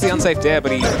 Oh, does the unsafe dare,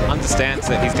 but he understands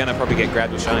that he's gonna probably get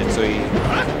grabbed with shine, so he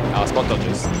spot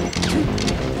dodges.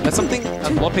 That's something a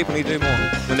lot of people need to do more.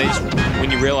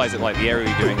 When you realize that like the area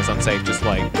you're doing is unsafe, just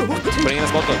like putting in a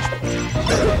spot dodge.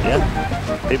 Yeah,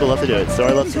 people love to do it.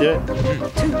 Sora loves to do it.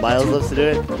 Miles loves to do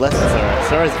it. Less than Sora.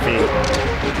 Sora's a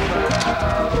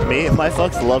fiend. My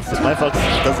Fox loves it. My Fox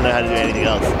doesn't know how to do anything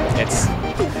else. It's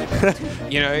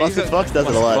you know, Fox does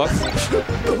it a lot.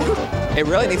 It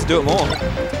really needs to do it more,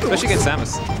 especially against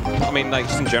Samus. I mean, like,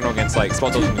 just in general against, like,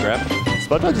 spot dodge and grab.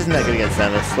 Spot dodge isn't that good against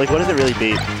Samus. Like, what does it really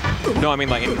beat? No, I mean,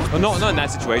 like, well, not in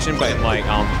that situation, but in, like,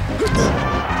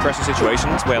 pressure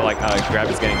situations where, like, grab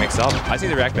is getting mixed up. I seem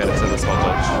to react better to the spot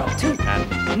dodge.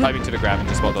 And I mean, to the grab and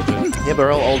to spot dodge it. Yeah, but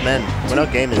we're all old men. We're not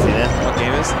gamers, you know? Not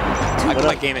gamers? I can,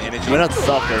 like, gamer energy. We're not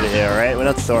Sock over here, right? We're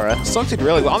not Sora. Sock did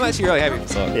really well. I'm actually really happy for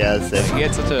Sock. Yeah, that's it. He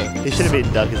had such a... He should have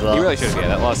beaten Duck as well. He really should have, yeah.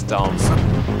 That last,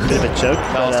 Bit of a choke,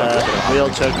 but we all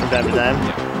choke from time to time.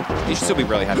 Yeah. You should still be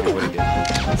really happy with what he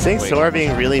did. Seeing Sora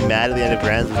being really mad at the end of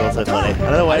Grands was also funny. I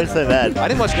don't know why he was so mad. I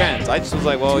didn't watch Grands. I just was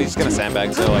like, well, he's just going to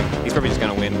sandbag, so like he's probably just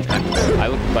going to win. And I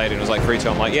looked played and it was like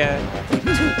 3-2. I'm like, yeah.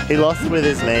 He lost with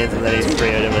his mains and then he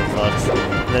 3-0'd him with Fox.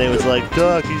 And then he was like,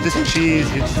 Duck, you just cheese.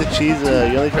 You're just a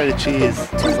cheeser. You only try to cheese.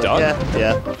 I was like,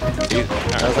 yeah.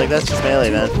 I was like, that's just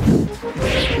melee, man.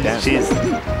 Cheese.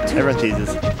 Everyone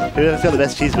cheeses. Whoever's got the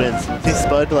best cheese wins. See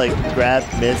Spud, like, grab,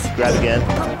 miss, grab again.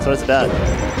 That's what it's about.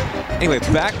 Anyway,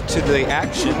 back to the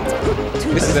action.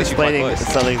 This is actually quite explaining close.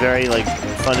 something very, like,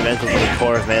 fundamental to the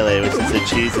core of melee, which is that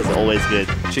cheese is always good.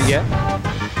 Yeah?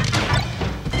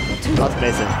 Ask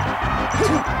Mason.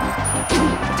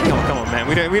 Come on, man.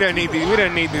 We don't need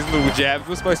these little jabs.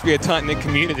 We're supposed to be a tight-knit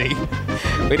community.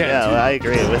 We don't. Yeah, well, I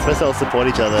agree. We're supposed to all support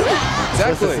each other.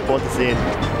 Exactly. We're supposed to support the scene.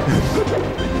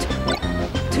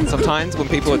 Sometimes when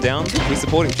people are down, we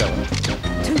support each other.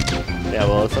 Yeah,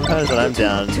 well, sometimes when I'm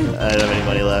down, I don't have any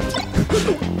money left.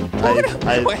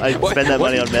 I spend that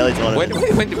money on melee tournaments.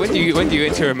 When do you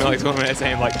enter a melee tournament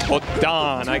saying like, oh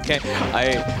darn, I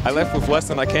left with less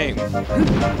than I came?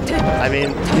 I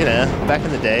mean, you know, back in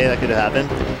the day that could have happened.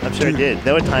 I'm sure it did.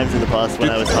 There were times in the past when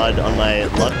I was hard on my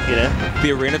luck, you know.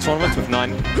 The arena tournaments with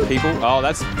 9 people. Oh,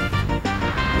 that's.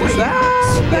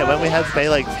 Yeah, when we had to pay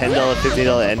like $10,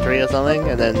 $50 entry or something,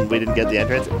 and then we didn't get the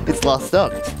entrance, it's lost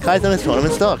stock. Kai's on his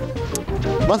tournament stock.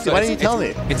 Musky, why didn't you tell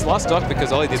me? It's lost stock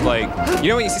because Ollie did like, you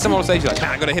know when you see someone on stage, you're like, nah,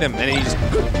 I gotta hit him, and then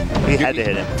He had to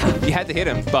hit him. He had to hit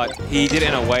him, but he did it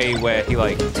in a way where he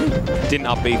like didn't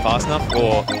up B fast enough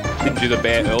or didn't do the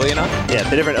bear early enough. Yeah, a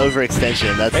bit of an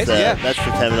overextension. That's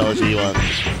the terminology you want.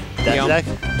 Dash attack?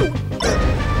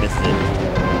 Missed it.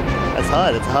 That's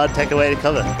hard. It's a hard tech away to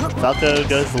cover. Falco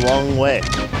goes a long way.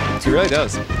 He really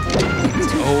does.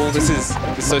 Oh, this is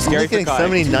so scary for Kai. He's getting so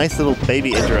many nice little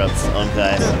baby interrupts on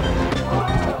Kai.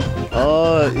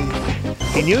 Oh,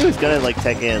 he knew he was gonna like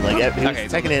tech in. Like he was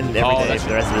teching in every day for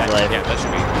the rest of his life. Yeah, that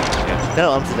should be. Yeah.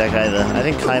 No umps attack either. I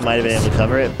think Kai might have been able to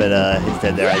cover it, but he's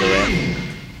dead there either way.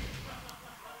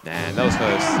 Nah, that was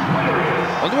close.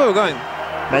 I wonder where we're going.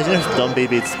 Imagine if Dom B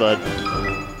beats Spud.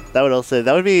 That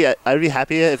would be. I'd be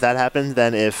happier if that happened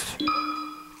than if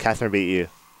Catherine beat you.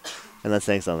 And that's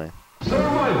saying something.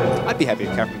 I'd be happy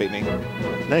if Catherine beat me.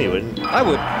 No, you wouldn't. I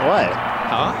would. Why?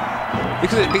 Huh?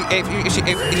 Because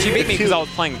if she beat me because I was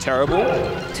playing terrible,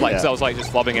 like because I was like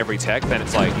just flobbing every tech, then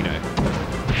it's like, you know,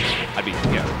 I'd be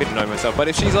a bit annoyed myself. But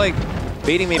if she's like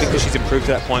beating me because she's improved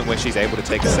to that point where she's able to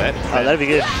take a set, oh, that'd be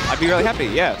good. I'd be really happy.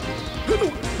 Yeah.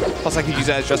 Plus, I could use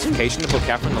that as justification to put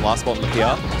Catherine in the last spot in the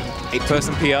PR.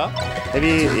 8-person PR.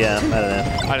 Maybe, yeah, I don't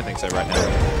know. I don't think so right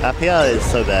now. PR is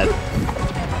so bad.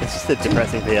 It's just a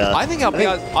depressing PR. I think our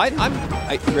PR.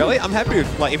 I'm happy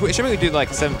with like if we should we do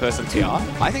like a 7-person PR.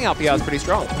 I think our PR is pretty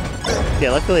strong.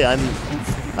 Yeah, luckily I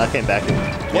came back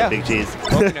and won Big Cheese.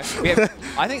 Well, you know,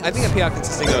 I think a PR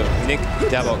consisting of Nick,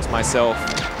 Davox, myself,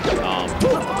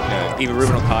 either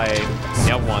Ruben or Kai,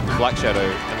 the other one, Black Shadow,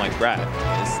 and like Brad.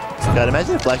 God,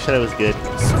 imagine if Black Shadow was good.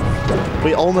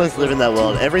 We almost live in that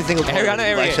world. Every single time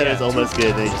Black Shadow is almost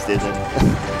good, and he just isn't.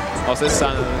 Also, this is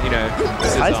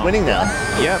Kai's winning now.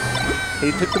 Yep.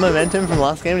 He took the momentum from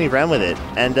last game and he ran with it.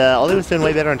 And Ollie was doing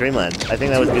way better on Dreamland. I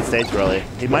think that was a good stage for Ollie.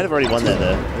 He might have already won that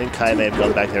though. I think Kai may have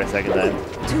gone back there a second time.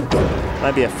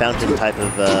 Might be a fountain type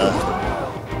of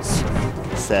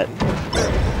set.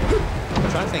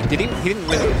 I'm trying to think. He didn't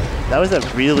win. That was a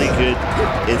really good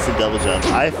instant double jump.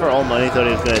 I, for all money, thought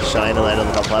he was going to shine and land on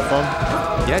the top platform.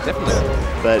 Yeah, definitely.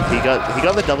 But he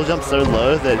got the double jump so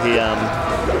low that he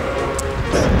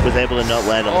was able to not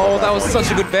land on the top platform. That was such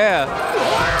a good bear.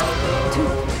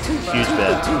 Huge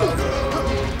bear.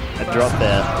 A drop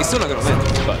bear. He's still not going to win,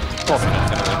 but probably not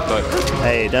going to win. But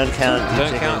hey, don't count your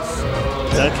chickens.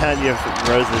 Don't count your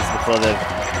roses before they've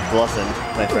blossomed,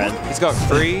 my friend. He's got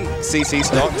 3 CC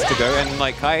stocks to go, and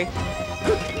like Kai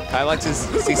likes his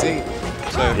CC.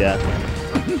 So yeah.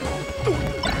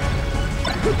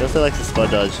 He also likes the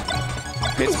spot dodge.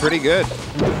 It's pretty good.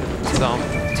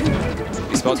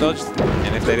 He spot dodged,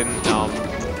 and if they didn't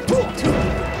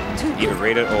either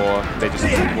read it or they just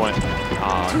weren't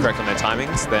correct on their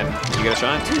timings, then you get a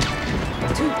shine.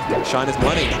 Shine is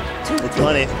money. It's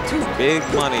money. Big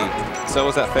money. So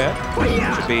was that fair?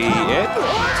 Should be it.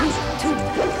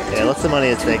 Yeah, lots of money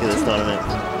at stake in this tournament.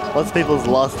 Lots of people's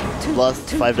lost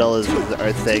 $5 are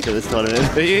at stake at this tournament.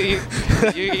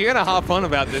 You're gonna harp on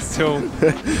about this till.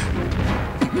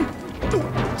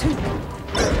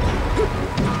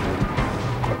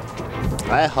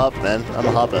 I hop, man. I'm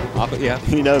a hopper. Harp, yeah.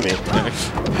 You know me.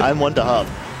 I'm one to hop.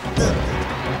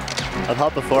 I've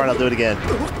hopped before and I'll do it again.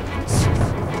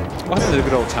 What happened to the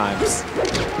good old times?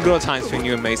 The good old times between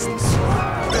you and Masons.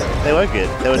 They were good.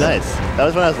 They were nice. That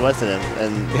was when I was worse than him.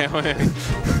 And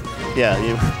Yeah, yeah,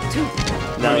 you.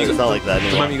 No, it's not like that the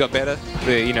anymore. moment you got better,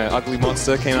 the ugly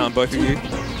monster came out on both of you.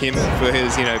 Him for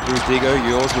his bruised ego,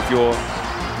 yours with your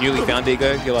newly found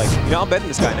ego. You're like, I'm better than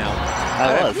this guy now. I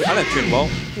don't treat him well.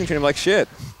 You can treat him like shit.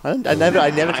 I never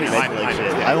treat Mason like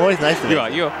shit. I'm always nice to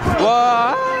him. You are.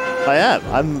 What? I am.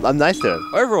 I'm nice to him.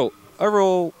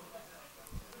 Overall.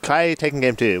 Kai taking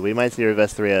game 2. We might see a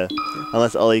reverse 3-0.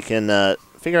 Unless Ollie can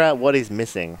figure out what he's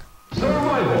missing in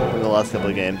the last couple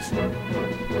of games.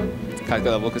 Kai's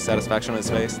got that look of satisfaction on his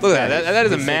face. Look at that. That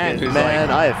is a man who's man,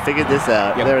 like... I have figured this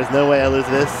out. Yep. There is no way I lose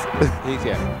this.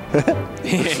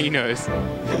 He knows.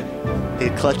 He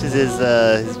clutches his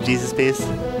Jesus piece,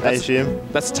 I assume.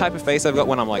 That's the type of face I've got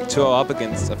when I'm like 2-0 up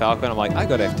against a Falcon. I'm like, I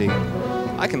got FD.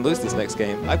 I can lose this next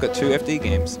game. I've got 2 FD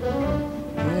games.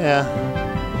 Yeah.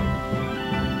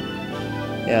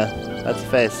 Yeah, that's the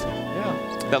face. Yeah.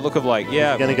 That look of like,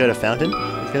 yeah. He's gonna go to Fountain?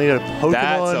 He's gonna go to Pokemon?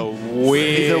 That's a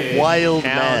weird. He's a wild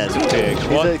man. Pick.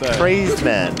 He's a crazed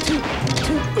man.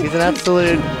 He's an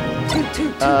absolute,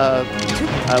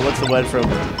 what's the word for a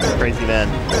crazy man?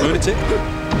 Lunatic?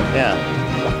 Yeah.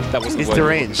 That was the He's word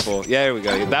deranged. Yeah, there we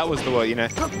go. That was the word,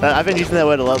 I've been using that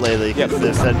word a lot lately because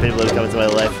there's certain people that have come into my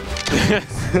life.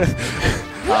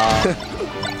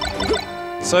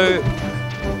 So,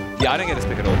 yeah, I don't get this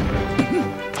pick at all.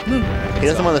 He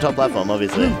doesn't want the top platform,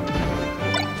 obviously.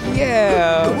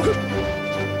 Yeah.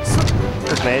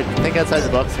 Look, mate, think outside the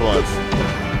box for once.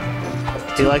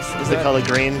 He likes the color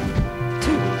green.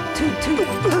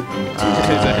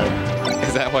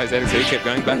 Is that why ZXV kept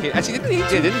going back here? Actually,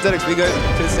 didn't ZXV go to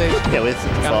the stage? Yeah, with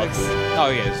Fox. Oh,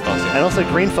 yeah, it's Fox. Yeah. And also,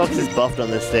 Green Fox is buffed on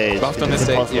this stage. Buffed on this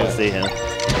stage, It's impossible to see him.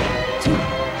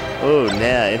 Oh,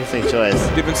 nah, interesting choice.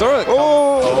 Did Bensora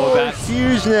Oh, that's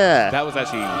huge nah.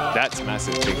 that's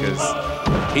massive because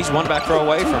he's 1 back throw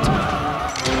away from.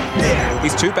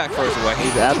 He's 2 back throws away.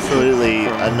 He's absolutely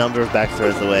a number of back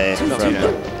throws away from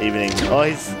evening. Oh,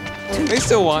 he's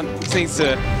still 1. He just needs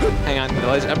to hang on to the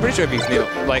ledge. I'm pretty sure if he's near,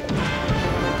 like,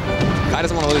 Kai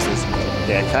doesn't want to lose this.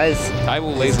 yeah, Kai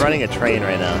will he's running a train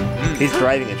right now. He's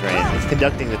driving a train. He's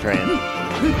conducting the train.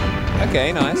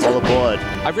 Okay, nice. All aboard.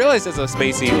 I've realized as a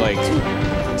spacey, like,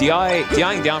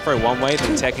 DIing down throw one way,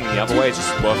 then teching the other way is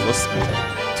just worthless.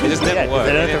 It just never works.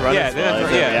 They don't have to run as well if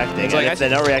they're reacting. It's like, and if they're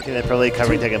not reacting, they're probably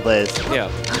covering taking plays.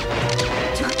 Yeah.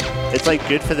 It's like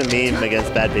good for the meme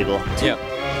against bad people. Yeah.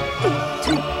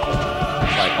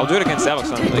 Like, I'll do it against Davos,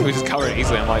 and we just cover it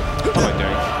easily. I'm like, what am I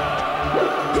doing?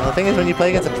 Well, the thing is, when you play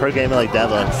against a pro gamer like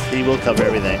Davos, he will cover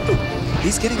everything.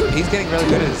 He's getting really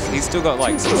good at his. He's still got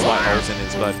like some slight holes in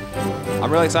his, but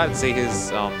I'm really excited to see his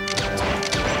how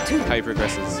he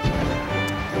progresses.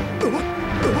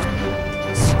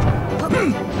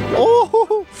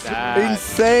 Oh,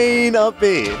 insane up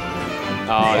B.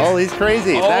 Oh, he's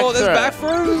crazy. Oh, there's back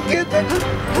throw.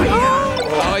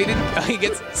 Oh, he didn't. He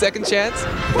gets second chance.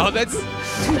 Oh, that's.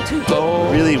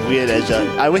 Oh. Really weird edge up.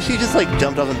 I wish he just like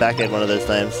jumped off and back air one of those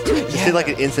times. Just did like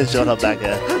an instant shot up back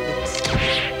air.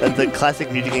 That's the classic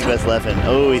Music King Quest 11.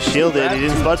 Oh, he shielded. He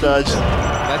didn't spot dodge.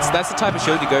 That's the type of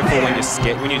shield you go for when you're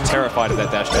scared, when you're terrified of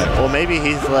that dash attack. Or maybe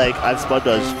he's like, I've spot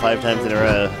dodged 5 times in a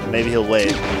row. Maybe he'll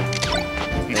wait.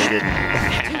 And he didn't.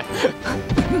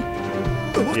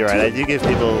 You're right. I do give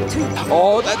people.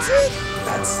 Oh, that's it.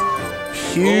 That's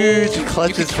huge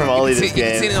clutches from Ollie this game. You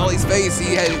can see it in Ollie's face.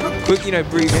 He had quick,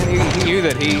 breathe in. He knew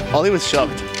that he. Ollie was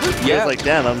shocked. He was like,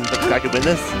 damn, I could win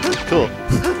this? Cool.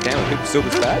 Damn, people still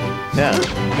this bad? Yeah.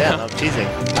 Damn, I'm cheesing.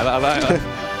 I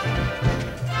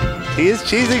He is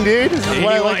cheesing, dude. This is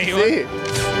what I like to see.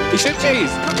 He should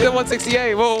cheese. He's at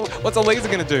 168. Well, what's a laser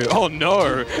going to do? Oh,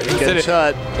 no.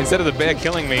 Instead of the bear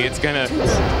killing me, it's going to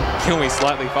kill me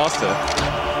slightly faster.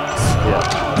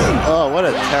 Yeah. Oh, what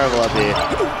a terrible up B.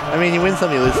 I mean, you win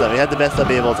some, you lose some. He had the best up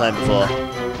B of all time before.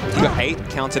 You got 8,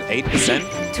 counted 8%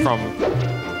 from...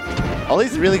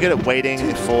 Ollie's really good at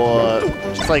waiting for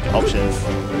just like options.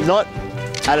 Not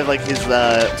out of like his,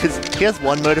 because he has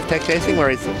one mode of tech chasing where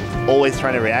he's always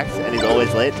trying to react and he's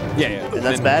always late. Yeah. And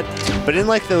that's bad. But in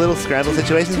like the little scramble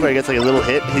situations where he gets like a little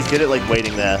hit, he's good at like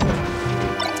waiting there.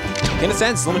 In a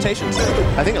sense, limitations.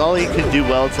 I think Ollie could do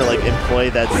well to like employ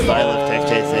that style of tech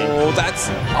chasing Oh, that's...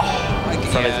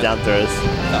 from his down throws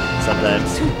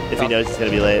sometimes, if he knows he's going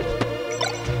to be late.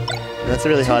 And that's a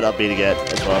really hard up B to get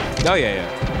as well. Oh, yeah.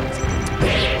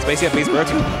 It's basically a beast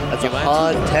broken. That's a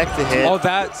hard tech to hit. Oh,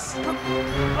 that's...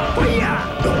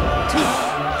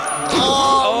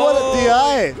 Oh, what a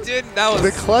DI! Dude, that was...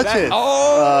 The clutches.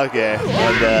 Oh! Okay.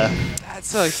 And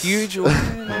That's a huge one.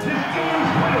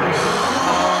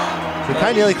 so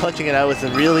kind of nearly clutching it out with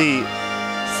some really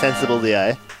sensible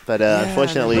DI. But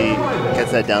unfortunately,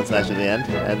 gets that down smash at the end.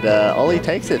 And Ollie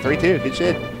takes it, 3-2. Good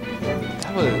shit.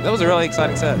 That was a really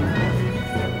exciting set.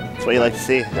 That's what you like to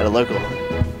see at a local.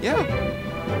 Yeah.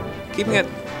 Keeping it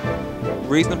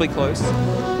reasonably close.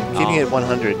 Keeping it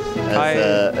 100,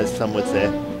 as some would say.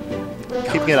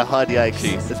 Keeping it a hard yikes,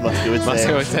 as Musker would say.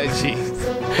 Musker would say,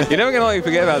 jeez. You're never going to let me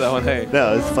forget about that one, hey?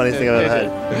 No, it's the funniest thing I've ever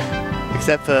had.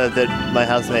 Except for that my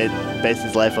housemate based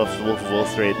his life off The Wolf of Wall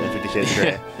Street and 50 Shades of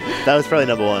Grey. That was probably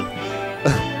number one.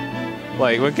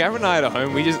 Like, when Catherine and I at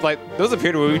home, we just, like, there was a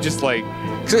period where we just, like...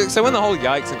 So when the whole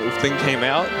yikes and oof thing came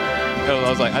out, I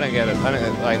was like, I don't get it.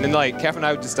 Like, and then, like, Catherine and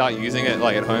I would just start using it,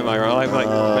 like, at home. I'm like,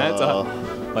 man, it's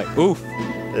like, oof.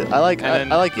 I like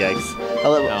yikes.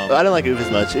 I don't like oof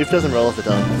as much. Oof doesn't roll off the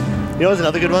tongue. You know what was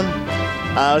another good one?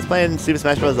 I was playing Super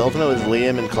Smash Bros. Ultimate with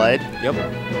Liam and Clyde. Yep.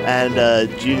 And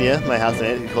Junior, my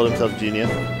housemate, he called himself Junior.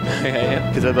 Yeah.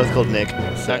 Because we're both called Nick.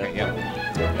 So. Okay, yep.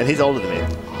 And he's older than me.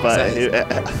 But I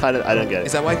don't get it.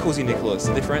 Is that why he calls you Nicholas?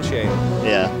 Differentiate.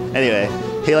 Yeah. Anyway,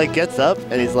 he like gets up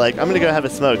and he's like, I'm gonna go have a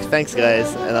smoke. Thanks,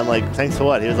 guys. And I'm like, thanks for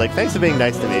what? He was like, thanks for being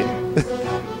nice to me.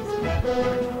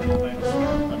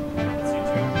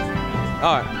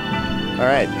 Alright.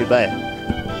 Alright, goodbye.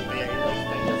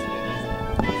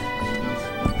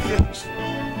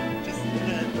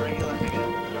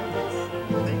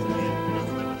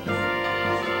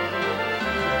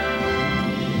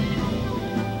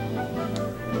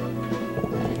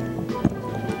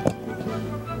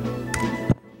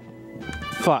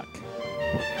 Fuck.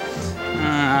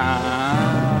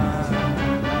 I'm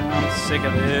sick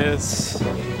of this.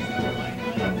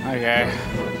 Okay.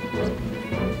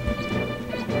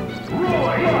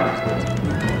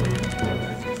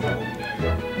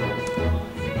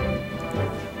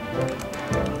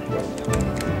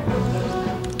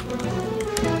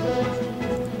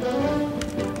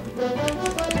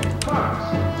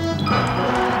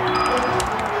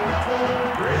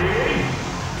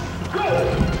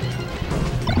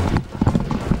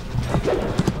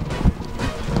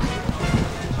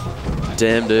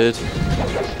 Damn, dude.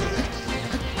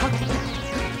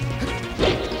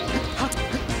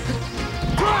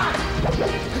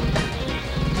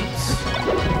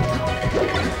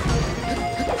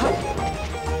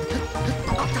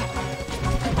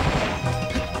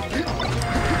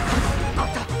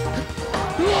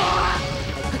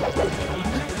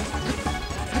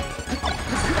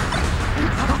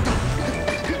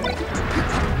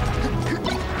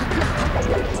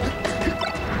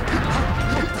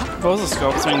 What was the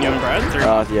score between you and Brad?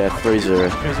 3-0? Yeah, 3-0.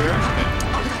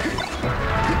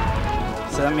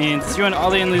 3-0? So that means you and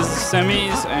Ollie in these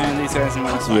semis and these guys in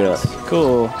minus finals. Yeah.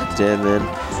 Cool. Damn, man.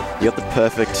 You got the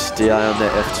perfect DI on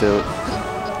that F tilt.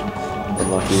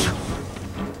 Unlucky.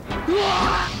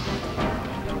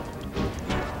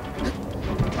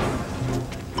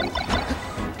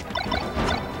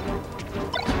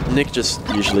 Nick just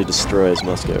usually destroys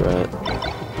Musker, right?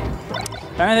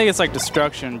 I don't think it's like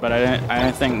destruction, but I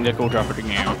don't think Nick will drop it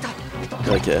again.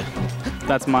 Okay.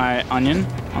 That's my onion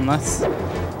on this.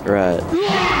 Right.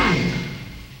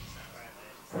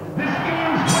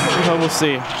 But we'll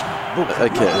see.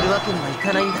 Okay.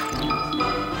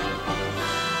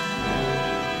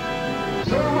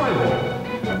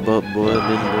 But boy,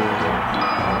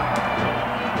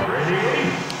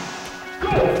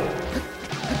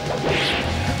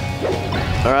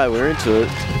 alright, we're into it.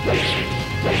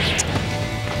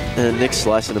 And Nick's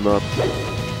slicing him up.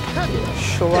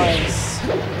 Slice.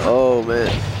 Oh man.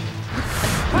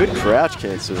 Good crouch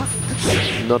cancel.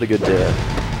 Not a good dare.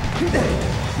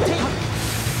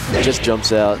 Just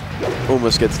jumps out.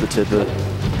 Almost gets the tipper.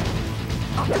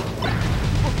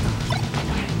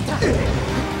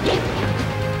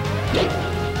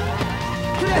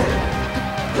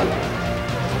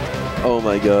 Oh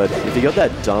my god. If he got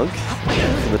that dunk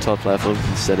from the top platform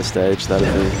from center stage,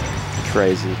 that'd be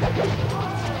crazy.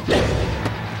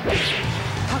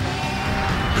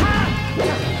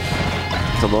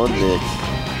 Come on, Nick.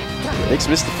 Nick's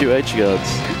missed a few H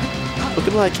guards.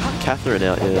 Looking like Catherine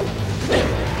out here.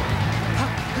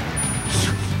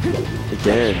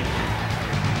 Again.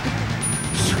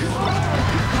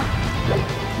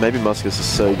 Maybe Muskus is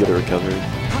so good at recovering.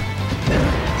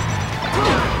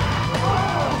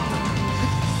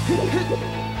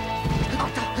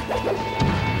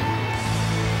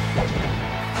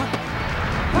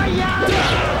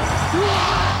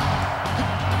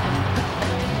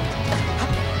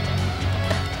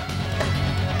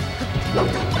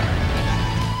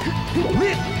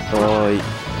 Oh,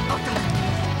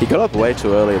 he got up way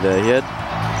too early there.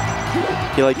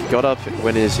 He like got up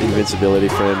when his invincibility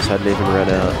frames hadn't even run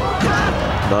out.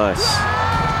 Nice.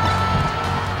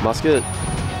 Musket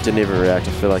didn't even react.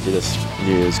 I feel like he just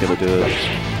knew he was going to do it.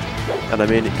 And I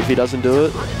mean, if he doesn't do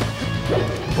it,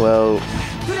 well,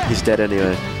 he's dead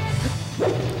anyway.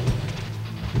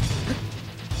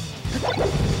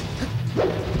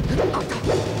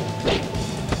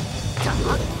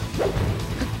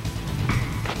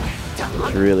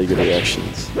 Really good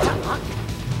reactions.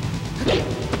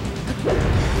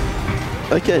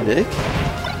 Okay, Nick.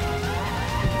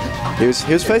 He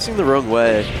was facing the wrong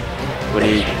way when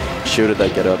he shielded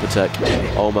that get up attack.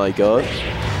 Oh my god.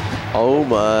 Oh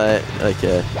my.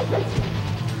 Okay.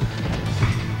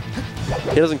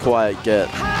 He doesn't quite get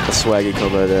a swaggy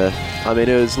combo there. I mean,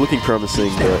 it was looking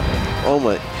promising, but oh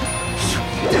my.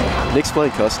 Nick's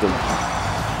playing custom.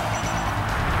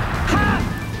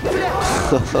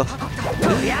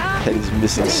 And he's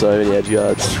missing so many edge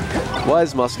guards. Why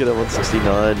is Musket at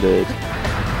 169, dude?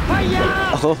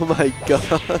 Oh my god.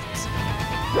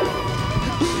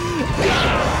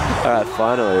 Alright,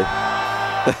 finally.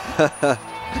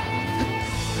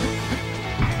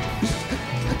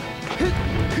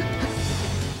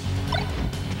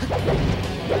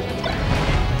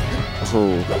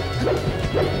 Oh.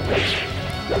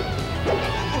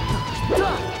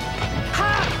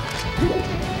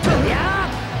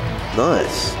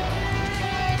 Nice.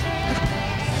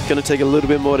 Gonna take a little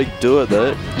bit more to do it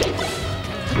though.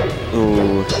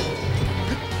 Ooh.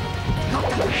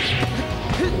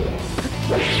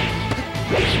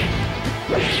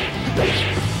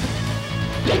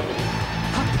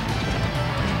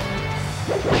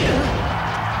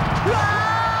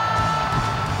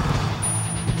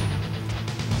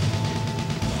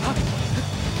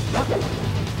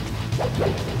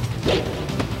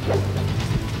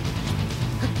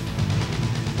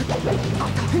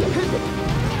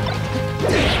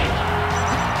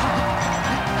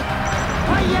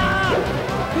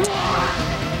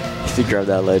 If he grabbed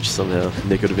that ledge somehow,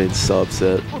 Nick would have been so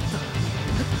upset.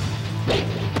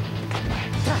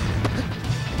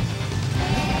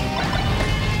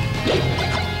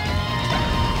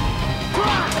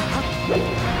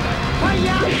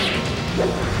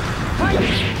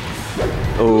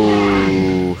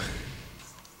 Oh.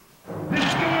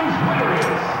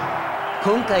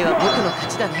 今回は僕の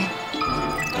勝ちだね。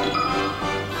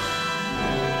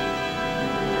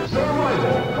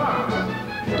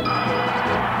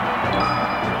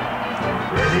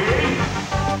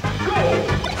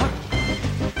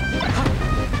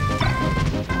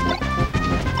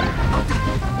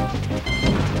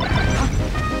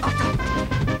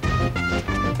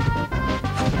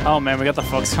 Oh man, we got the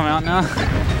fox come out now.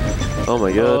 Oh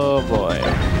my god. Oh boy.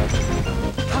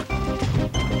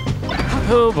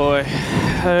 Oh boy.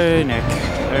 Oh Nick.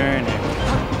 Oh Nick.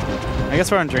 I guess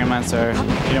we're on Dreamland, so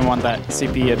you didn't want that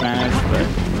CP advantage, but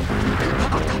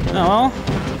oh well.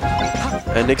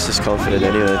 And Nick's just confident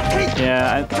anyway.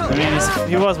 Yeah, I mean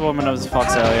he was warming up his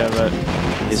fox earlier, but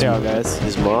see how it goes.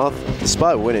 His Marth,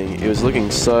 despite winning, he was looking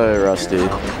so rusty.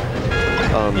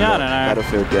 Yeah, I don't know.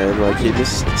 Battlefield game, like he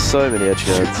missed so many edge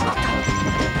guards.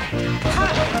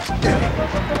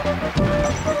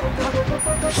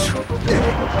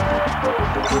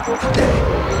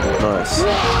 Nice.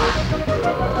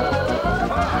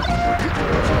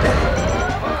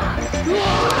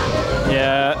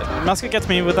 Yeah, Musket gets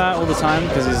me with that all the time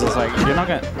because he's just like, you're not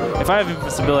gonna. If I have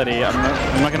invincibility, I'm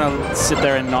not gonna sit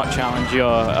there and not challenge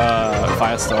your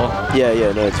fire stall.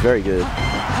 Yeah, no, it's very good.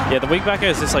 Yeah, the weak backer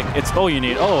is just like, it's all you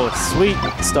need. Oh, sweet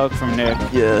stock from Nick.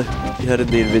 Yeah, he had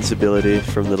the invincibility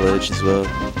from the ledge as well,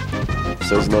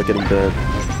 so he's not getting burnt.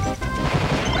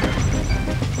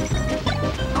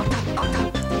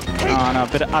 Oh no, a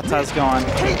bit of Atta's going.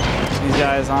 These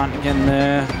guys aren't getting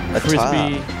the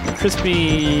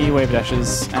crispy wave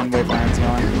dashes and wave lands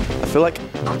going. I feel like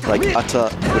Atta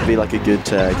would be like a good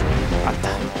tag.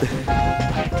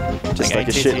 Just like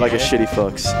a shitty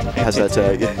fox has that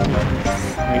tag.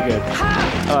 Pretty good.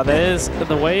 Oh, there's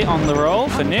the way on the roll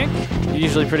for Nick.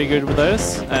 Usually pretty good with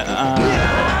those.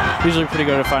 Usually pretty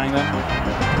good at fighting them.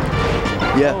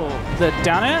 Yeah. Oh. the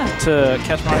down air to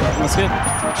catch my Musket.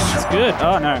 It's good.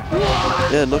 Oh, no.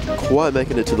 Yeah, not quite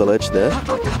making it to the ledge there.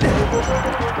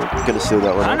 Gonna seal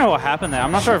that one. I don't know what happened there.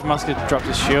 I'm not sure if Musket dropped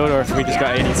his shield or if we just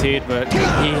got ADT'd, but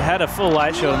he had a full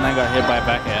light shield and then got hit by a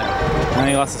back air. And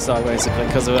he lost the stock basically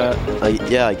because of that.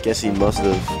 Yeah, I guess he must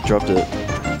have dropped it.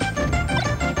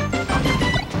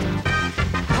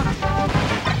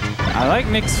 I like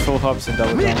Nick's full hops and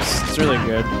double jumps. It's really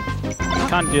good.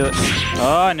 Can't do it.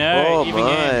 Oh no, Oh, even my.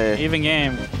 game. Even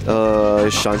game.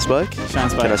 Shine Spike? Shine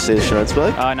Spike. Can I see the Shine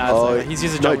Spike? Oh no, it's he's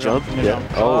using no jump. jump. No Yeah.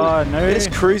 jump. Oh no. It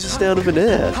just cruises down of an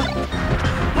air.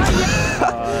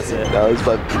 Oh, that's it. That was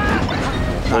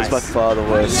by far the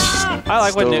worst. I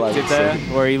like what Still Nick like did there,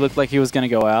 where he looked like he was going to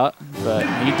go out, but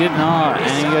he did not,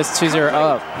 and he goes 2-0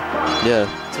 up.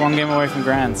 Yeah. It's one game away from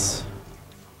Grands.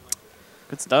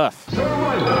 Good stuff.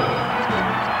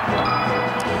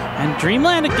 And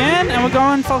Dreamland again, and we're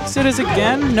going Fox Sitters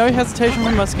again. No hesitation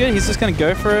from Musket. He's just going to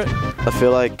go for it. I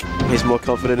feel like he's more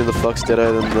confident in the Fox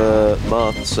Ditto than the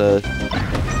Marth, so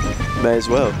may as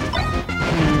well.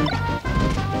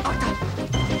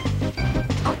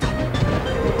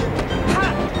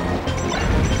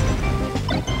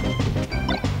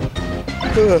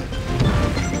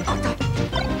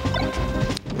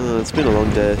 It's been a long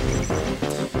day.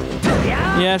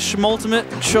 Yeah, Schmultimate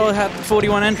sure had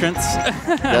 41 entrants.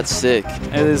 That's sick.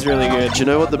 It is really good. Do you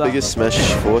know what the biggest Smash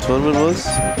 4 tournament was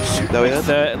that we had?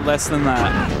 Less than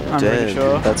that, I'm pretty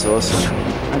sure. That's awesome.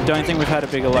 I don't think we've had a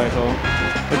bigger local,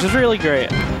 which is really great.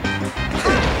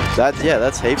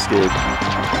 That's heaps good.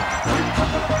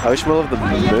 I wish more of the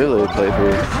Mulu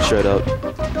people showed up.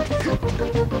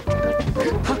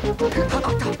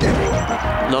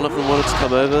 None of them wanted to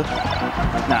come over.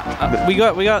 Nah, we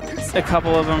got a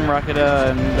couple of them, Rocketer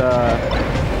and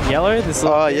Yellow. This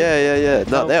Oh yeah.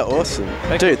 No, they're awesome,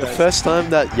 dude. The first time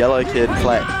that Yellow kid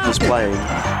was playing,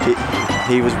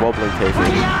 he was wobbling people.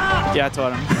 Yeah, I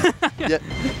taught him. Yeah.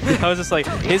 I was just like,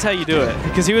 here's how you do it,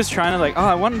 because he was trying to like, oh,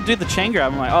 I want to do the chain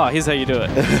grab. I'm like, oh, here's how you do it.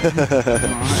 I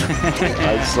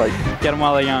just like get him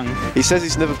while they're young. He says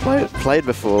he's never played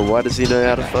before. Why does he know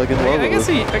how to fucking wobble? I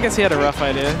guess he had a rough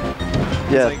idea.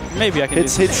 Yeah. Like, maybe I can. He'd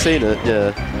seen it.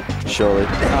 Yeah. Surely.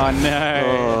 Oh no.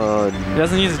 Oh, He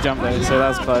doesn't use a jump though, so that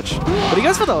was clutch. But he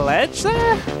goes for the ledge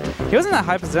there? He wasn't that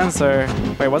high percent, so...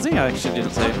 Wait, was he? I actually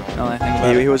didn't see. Now that I think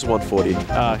about it. He was 140.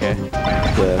 Oh, okay.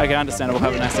 Yeah. Okay, understandable.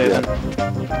 Have a nice day then.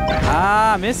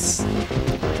 Ah, miss.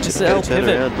 Just a L turn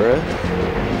pivot. around, bro.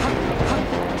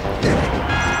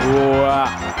 Wow.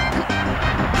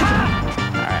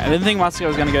 Alright, I didn't think Matsuko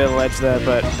was going to go to the ledge there,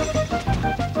 but...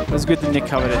 It was good that Nick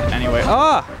covered it anyway.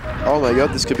 Ah! Oh my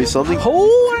god, this could be something.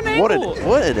 Oh, what an angle!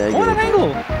 What an angle. What an angle!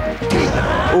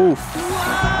 Oof. A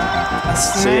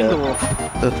snangle.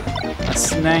 A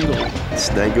snangle.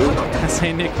 Snangle? I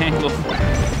say Nick Angle.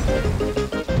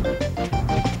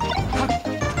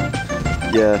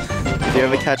 Yeah. If you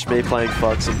ever catch me playing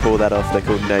Fox and pull that off, they're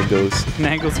called Nangles.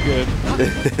 Nangle's good.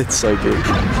 It's so good.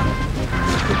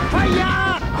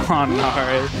 Oh no.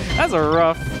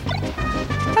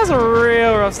 That's a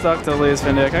real rough stock to lose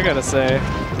for Nick, I gotta say.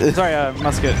 Sorry,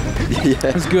 Musket. Yeah.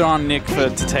 It was good on Nick to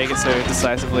take it so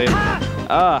decisively.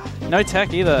 No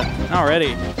tech either. Not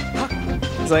ready.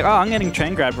 He's like, oh, I'm getting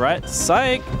train grabbed, right?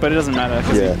 Psych! But it doesn't matter.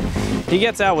 Yeah. He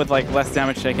gets out with like less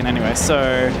damage taken anyway,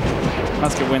 so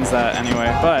Musket wins that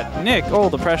anyway. But Nick, all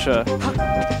the pressure.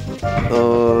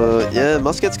 Yeah,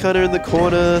 Musket's kind of in the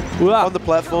corner Wow. on the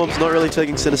platforms, not really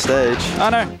taking center stage. Oh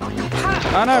no.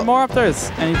 Oh no, more up those.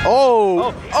 And he,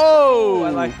 Oh! I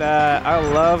like that. I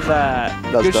love that.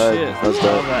 That's Good dope. shit. That's I dope.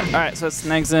 love that. Alright, so it's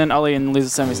Snags in, Ollie and loser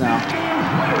semis now.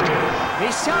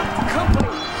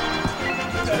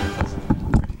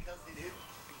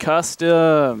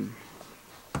 Custom.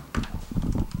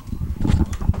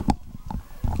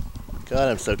 God,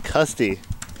 I'm so custy.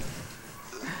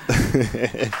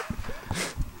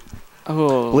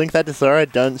 Oh. Link that to Sora,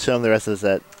 don't show him the rest of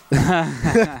the set.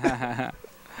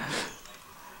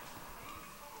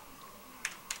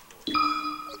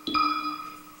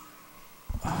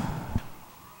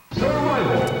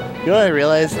 You know what I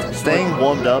realized? Staying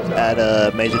warmed up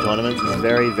at major tournaments is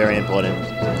very, very important.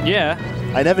 Yeah.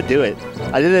 I never do it.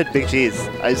 I did it at Big Cheese.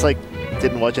 I just like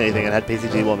didn't watch anything and had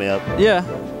PCG warm me up. Yeah.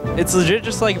 It's legit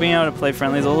just like being able to play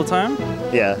friendlies all the time.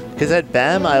 Yeah, because at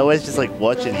BAM, I always just like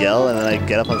watch and yell and then I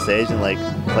get up on stage and like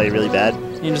play really bad.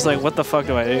 You're just like, what the fuck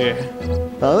do I do?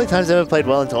 The only times I ever played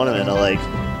well in tournament are like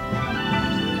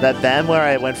that BAM where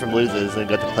I went from losers and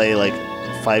got to play like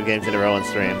 5 games in a row on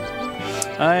stream.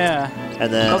 Oh yeah.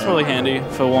 And then That's probably handy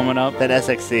for warming up. Then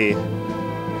SXC.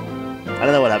 I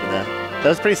don't know what happened there. That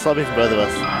was pretty sloppy for both of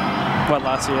us. What,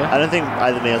 last year? I don't think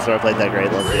either me or Sora played that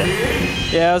great last year.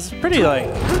 Yeah, it was pretty like...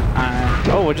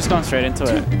 oh, we're just going straight into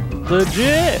it.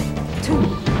 Legit!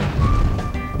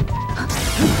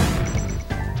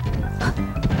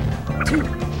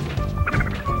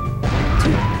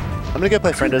 I'm gonna go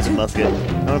play Friendos and Musket.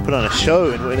 I'm gonna put on a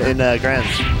show in Grands.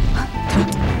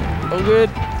 Oh, good.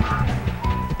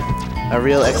 A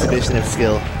real exhibition of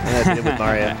skill. And I did it with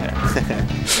Mario.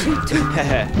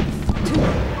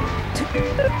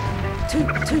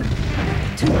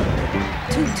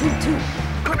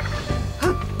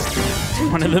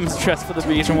 One of them's dressed for the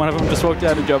beach and one of them just walked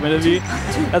out of a job interview.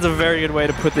 That's a very good way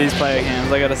to put these player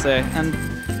games, I gotta say. And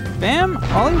bam,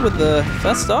 Ollie with the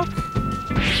first stock.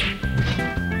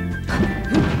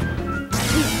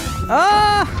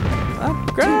 Ah! That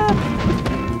grab!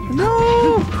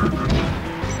 No!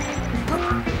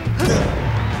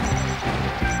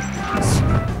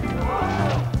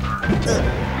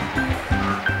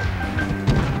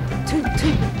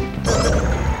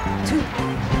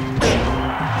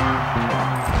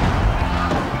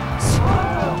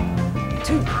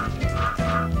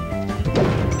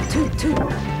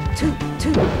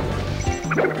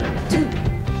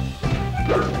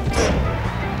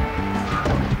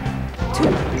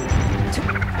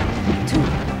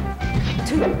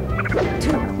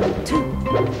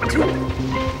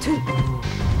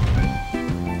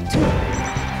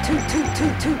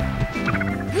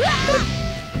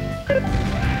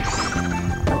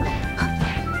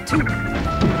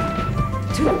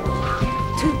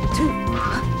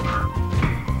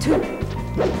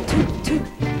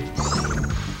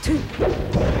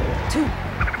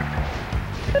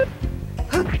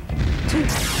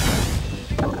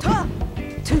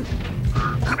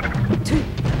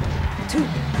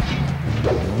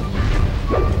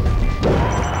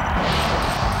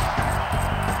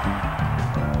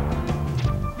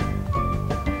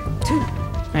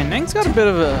 Man, Nang's got a bit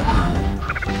of a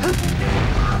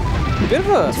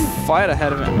fight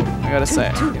ahead of him, I gotta say.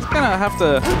 He's gonna have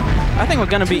to... I think we're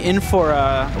gonna be in for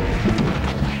a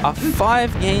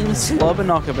 5-game slobber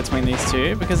knocker between these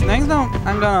two, because Nang's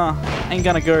ain't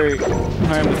gonna go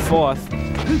home with 4th.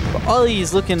 But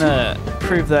Ollie's looking to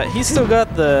prove that he's still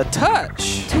got the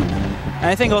touch. And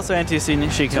I think also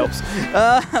NTC Sheik helps.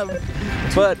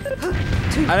 But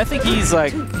I don't think he's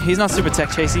not super tech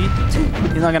chasey.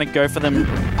 He's not gonna go for them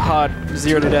hard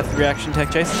 0 to death reaction tech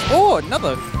chases. Oh,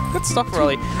 another good stock for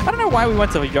Ollie. I don't know why we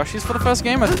went to Yoshi's for the first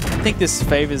game. I think this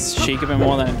favors Sheik a bit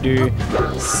more than it do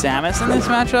Samus in this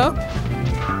matchup.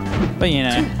 But you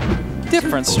know,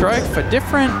 different stroke for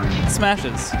different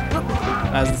smashes,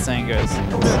 as the saying goes.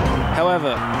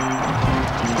 However,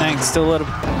 Nang's still a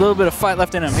little bit of fight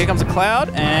left in him. Here comes a Cloud,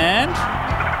 and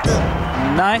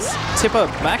nice tipper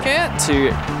back air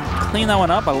to clean that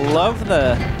one up. I love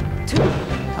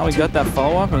how we got that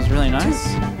follow-up. It was really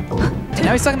nice. And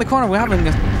now he's stuck in the corner. We're having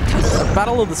a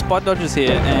battle of the spot dodges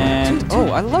here. And, oh,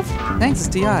 I love Nang's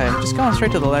DI. Just going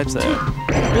straight to the ledge there.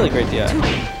 Really great DI.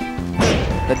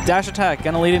 The dash attack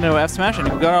going to lead into an F smash, and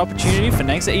we've got an opportunity for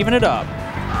Nangs to even it up.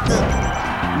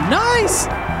 Nice!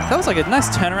 That was like a nice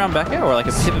turnaround back air, or like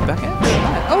a pivot back air.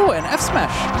 Oh, an F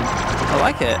smash. I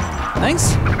like it.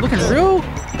 Nangs looking real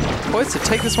poised to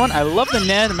take this one. I love the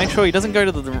nair to make sure he doesn't go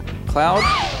to the Cloud.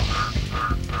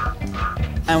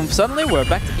 And suddenly we're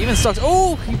back to even stocks.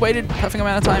 Oh, he waited a perfect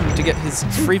amount of time to get his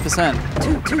 3%.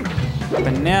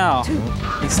 But now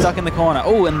he's stuck in the corner.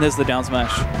 Oh, and there's the down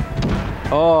smash.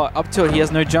 Oh, up tilt, he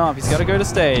has no jump. He's got to go to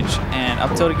stage. And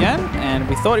up tilt again. And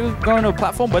we thought he was going to a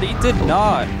platform, but he did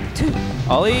not.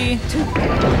 Ollie,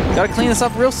 got to clean this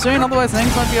up real soon, otherwise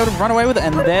Nangs might be able to run away with it.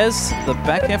 And there's the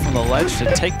back air from the ledge to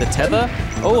take the tether.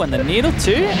 Oh, and the needle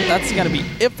too. That's going to be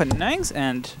it for Nangs.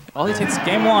 And Ollie takes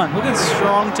game 1. Looking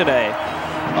strong today.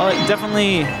 Ollie,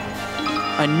 definitely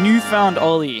a newfound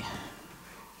Ollie.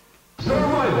 He's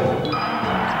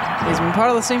been part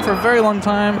of the scene for a very long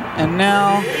time, and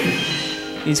now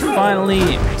he's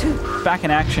finally back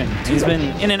in action. He's been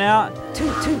in and out,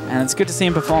 and it's good to see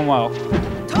him perform well.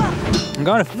 I'm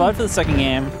going to 5 for the second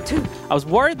game. I was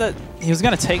worried that he was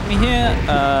going to take me here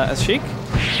as Sheik,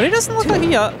 but he doesn't look like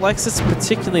he likes this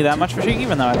particularly that much for Sheik,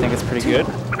 even though I think it's pretty good.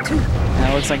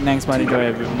 And it looks like Nangs might enjoy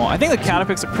it a bit more. I think the counter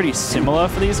picks are pretty similar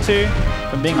for these two,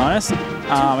 if I'm being honest.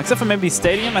 Except for maybe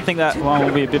Stadium, I think that one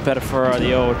will be a bit better for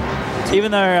the old.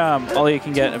 Even though Ollie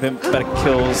can get a bit better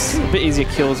kills, a bit easier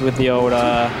kills with the old,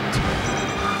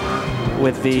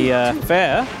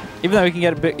 Fair. Even though we can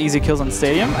get a bit easier kills on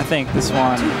Stadium, I think this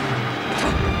one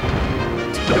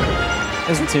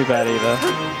isn't too bad either.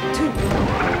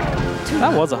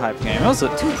 That was a hype game. It was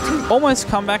almost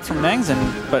comeback from Nangs,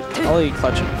 but Ollie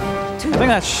clutching. I think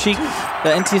that's Sheik, the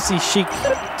NTC Sheik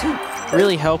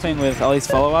really helping with Ollie's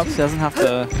follow-ups. He doesn't have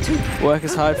to work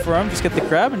as hard for him. Just get the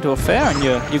grab into a fair and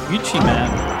you're Gucci, man.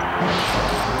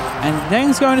 And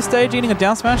Nang's going to stage, eating a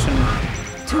down smash,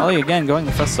 and Ollie again going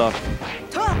the first stock.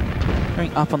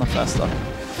 Going up on the first stock.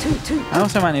 I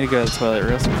also might need to go to the toilet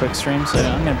real quick stream, so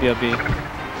I'm going to BRB.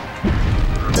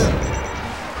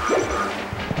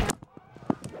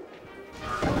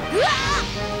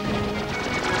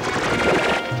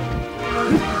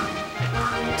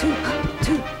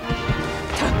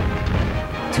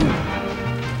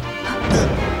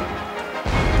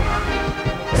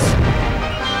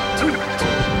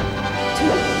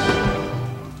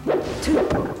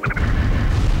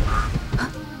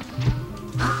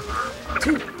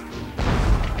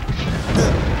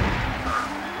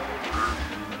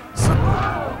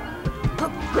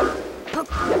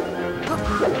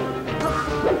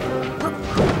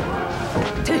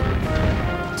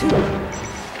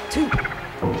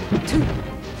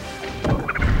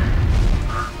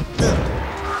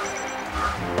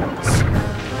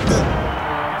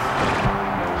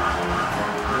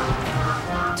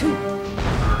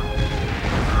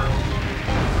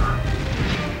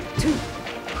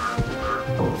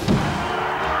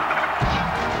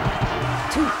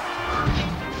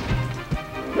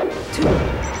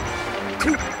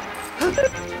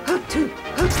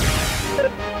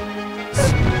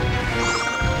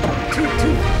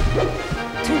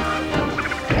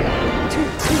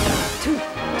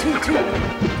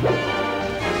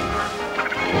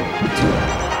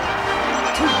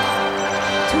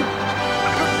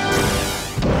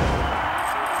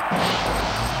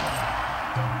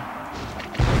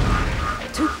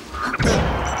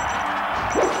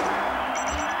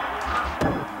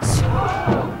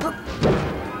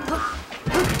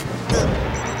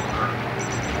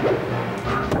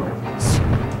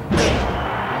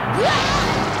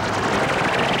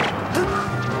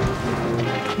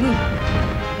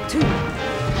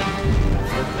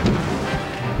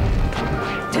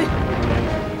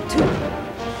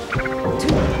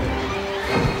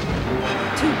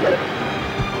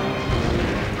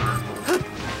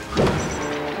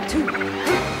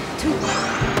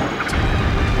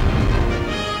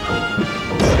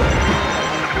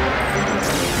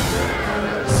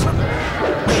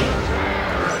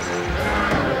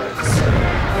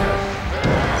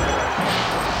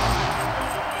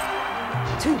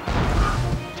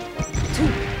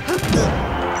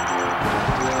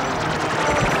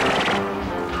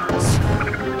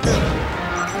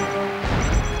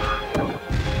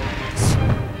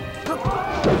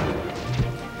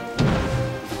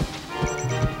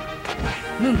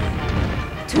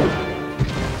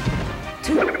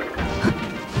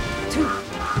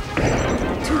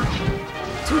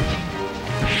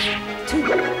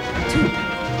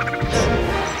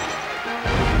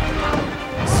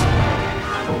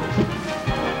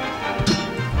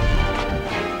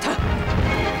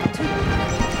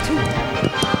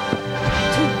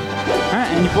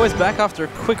 Boys back after a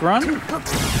quick run.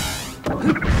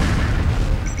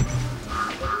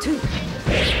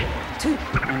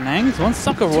 And Nang's one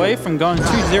stock away from going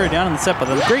 2-0 down in the set, but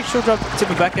a great short drop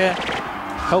tip of back air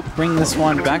helped bring this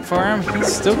one back for him.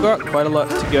 He's still got quite a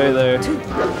lot to go though.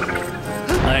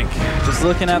 Like, just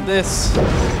looking at this.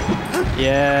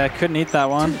 Yeah, couldn't eat that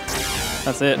one.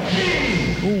 That's it.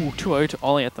 Ooh, 2-0 to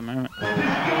Ollie at the moment.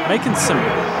 Taking some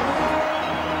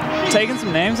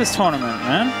names this tournament,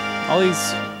 man.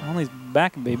 Ollie's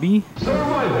back, baby.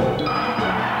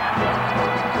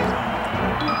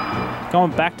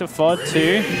 Going back to FOD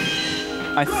 2.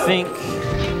 I think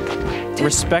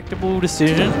respectable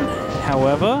decision.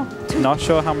 However, not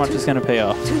sure how much it's going to pay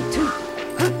off.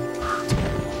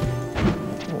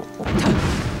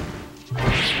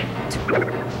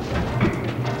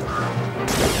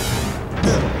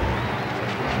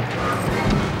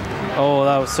 Oh,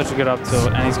 that was such a good up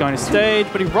tilt. And he's going to stage,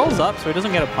 but he rolls up, so he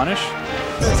doesn't get a punish.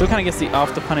 Still kind of gets the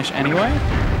after punish anyway.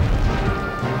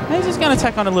 And he's just going to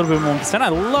tack on a little bit more percent. I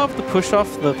love the push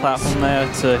off the platform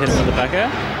there to hit him with the back air.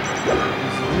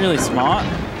 It's really smart.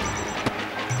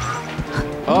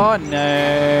 Oh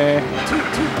no.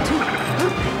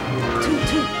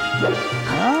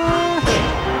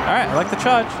 Alright, I like the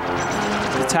charge.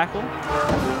 The tackle.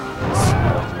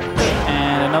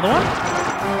 And another one.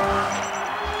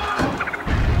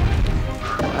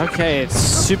 Okay, it's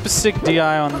super sick DI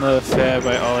on the fair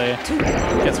by Ollie.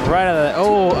 Gets right out of that.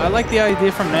 Oh, I like the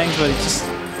idea from Nangs, but he just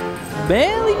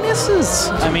barely misses.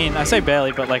 I mean, I say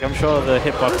barely, but like I'm sure the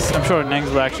hitbox, I'm sure Nangs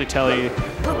will actually tell you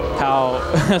how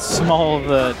small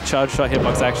the charge shot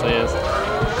hitbox actually is.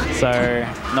 So,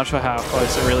 not sure how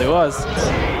close it really was.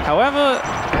 However,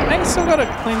 Nangs still got to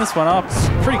clean this one up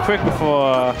pretty quick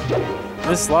before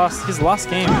his last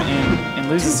game in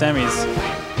losing semis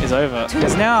is over.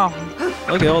 Because now,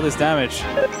 look at all this damage.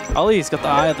 Ollie's got the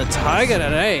eye of the tiger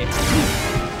today.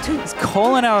 He's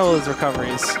calling out all his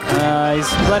recoveries.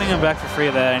 He's letting him back for free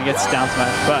there and gets down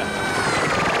smash, but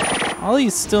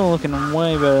Ollie's still looking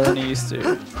way better than he used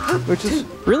to, which is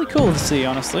really cool to see,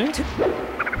 honestly.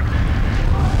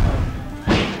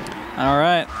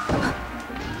 Alright.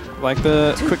 Like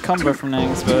the quick combo from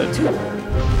Nangs, but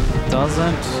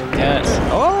doesn't get...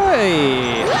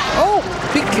 Oi! Oh!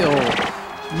 Big kill!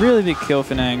 Really big kill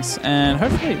for Nangs. And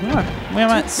hopefully we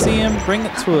might see him bring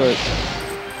it to a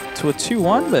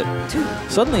 2-1, but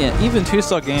suddenly an even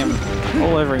 2-stock game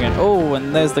all over again. Oh,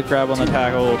 and there's the grab on the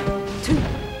tackle.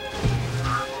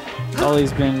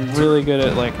 Ollie's been really good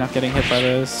at like not getting hit by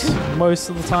those most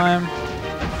of the time.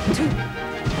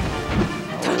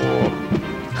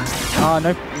 Oh,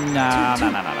 no. Nah.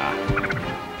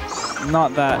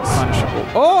 Not that punishable.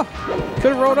 Oh!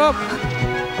 Could have rolled up.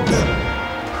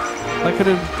 That could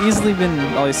have easily been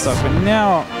Ollie's stuck, but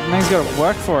now Nang's got to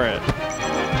work for it.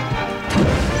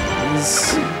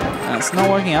 It's not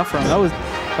working out for him. That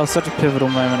was such a pivotal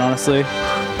moment, honestly.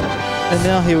 And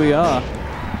now here we are.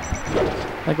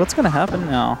 Like, what's going to happen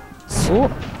now? Ooh.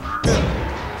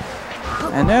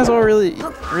 And there's really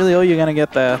all you're going to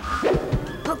get there.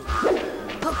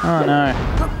 Oh no.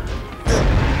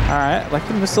 Alright, like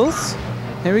the missiles.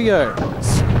 Here we go.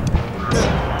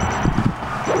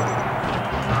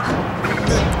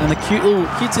 And the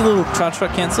cutesy little charge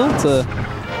shot cancel to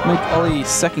make Ollie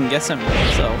second guess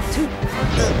himself.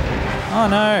 Oh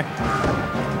no.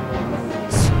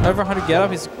 Over 100 get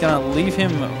up is going to leave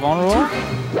him vulnerable.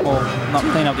 Or not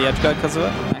clean up the edge guard because of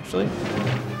it, actually.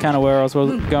 Kind of where I was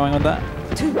going with that.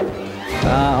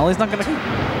 Ollie's not going to...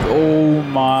 Oh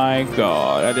my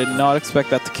god. I did not expect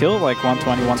that to kill, like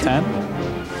 120, 110.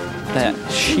 That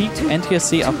cheap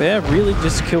NTSC up air really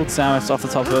just killed Samus off the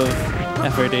top of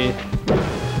FOD.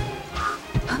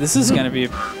 This is going to be a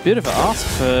bit of an ask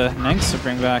for Nangs to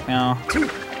bring back now.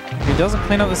 If he doesn't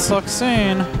clean up the stock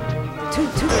soon,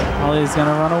 Ollie's going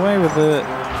to run away with it.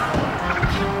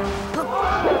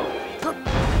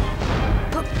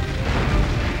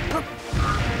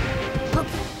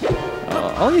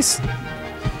 Ollie's...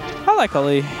 I like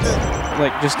Ollie,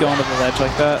 like, just going to the ledge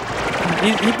like that.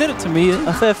 He did it to me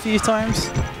a fair few times.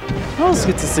 That was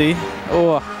good to see.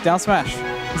 Oh, down smash.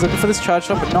 He's looking for this charge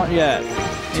shot, but not yet.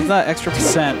 Needs that extra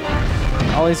percent.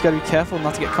 Ollie's got to be careful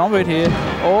not to get comboed here.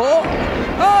 Oh!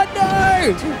 Oh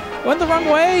no! Went the wrong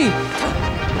way!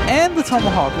 And the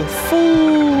tomahawk, the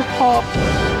full hop.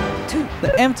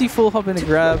 The empty full hop into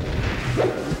grab.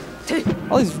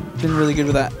 Ollie's been really good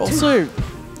with that. Also,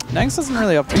 Nangs doesn't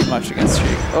really up too much against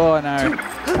you. Oh no.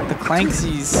 The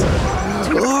Clanksies.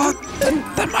 Oh,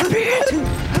 that might be it.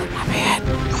 That might be it.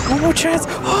 One more chance.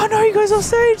 Oh no, he goes off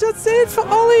stage. That's it for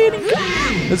Ollie.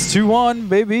 It's 2-1,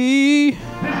 baby.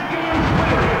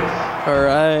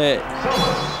 Alright.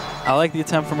 I like the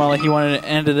attempt from Ollie. He wanted to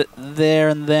end it there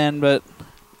and then, but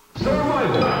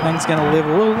Nangs gonna live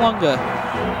a little longer.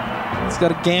 He's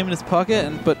got a game in his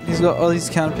pocket, but he's got Ollie's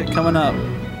counter pick coming up.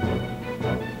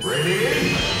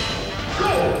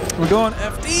 We're going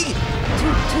FD!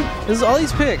 This is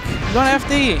Ollie's pick. We're going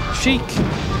FD. Chic.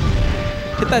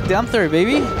 Hit that down throw,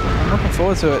 baby. I'm looking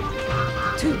forward to it.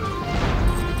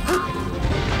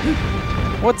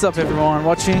 What's up, everyone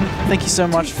watching? Thank you so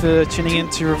much for tuning in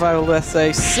to Revival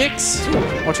Birthday 6.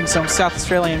 Watching some South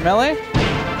Australian Melee.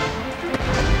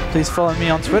 Please follow me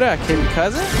on Twitter at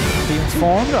KBKaiser. Be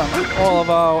informed on all of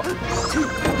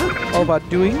our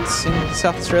doings in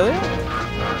South Australia.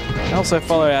 And also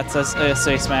follow at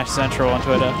ASA Smash Central on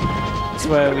Twitter. It's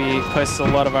where we post a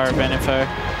lot of our event info.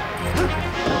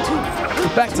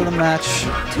 Back to the match.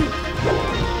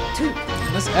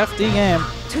 This FD game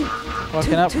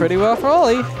working out pretty well for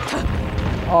Ollie.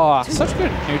 Oh, such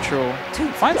good neutral.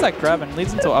 Finds that grab and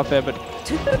leads into up air, but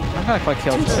I'm not quite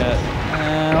killed just yet.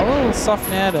 And a little soft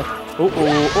nair to...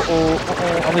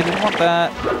 Ollie didn't want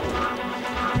that.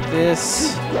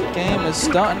 This game is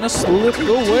starting to slip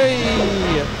away.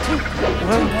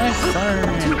 Where's my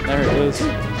phone? There it is.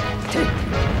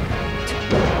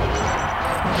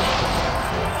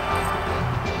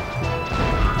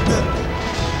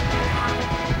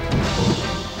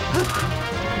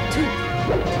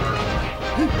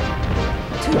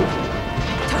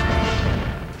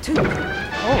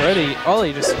 Already,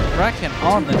 Ollie just racking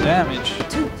on the damage.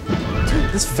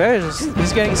 This fair is just,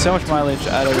 he's getting so much mileage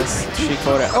out of this Sheik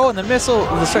photo. Oh, and the missile,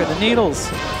 sorry, the needles.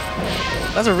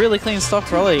 That's a really clean stock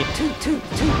for Ollie. He's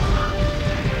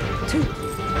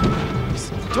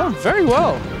doing very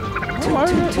well.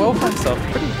 Well for himself.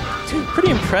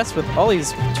 pretty impressed with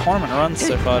Ollie's tournament runs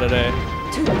so far today.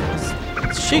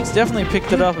 Sheik's definitely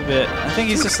picked it up a bit. I think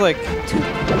he's just like,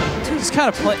 he's kind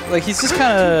of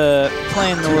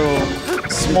playing the little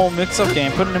small mix-up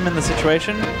game, putting him in the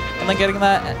situation, and then getting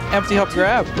that empty hop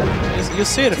grab. You'll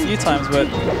see it a few times, but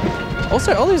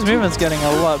also Ollie's movement's getting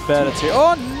a lot better too.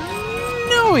 Oh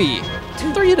no!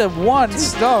 3-1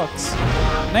 stocks.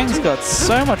 Nang's got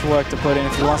so much work to put in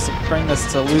if he wants to bring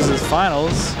this to losers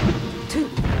finals.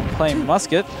 Playing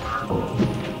musket.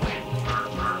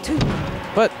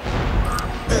 But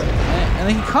and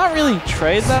he can't really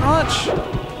trade that much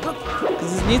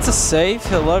because he needs to save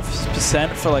a lot of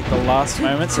percent for like the last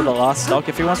moments of the last stock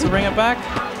if he wants to bring it back.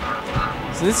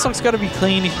 So this stock's got to be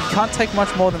clean. He can't take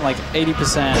much more than like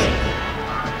 80%.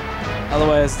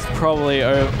 Otherwise, it's probably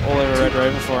all over Red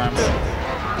Rover for him.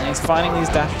 And he's finding these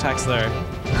dash attacks though.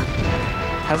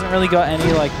 Hasn't really got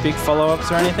any like big follow-ups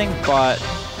or anything, but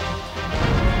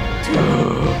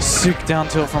sick down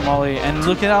tilt from Ollie. And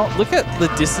look at the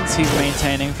distance he's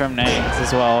maintaining from Nangs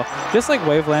as well. Just like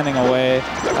wave landing away.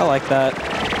 I like that.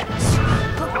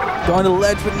 Going to the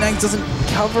ledge, but Nangs doesn't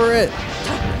cover it.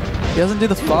 He doesn't do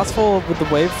the fast forward with the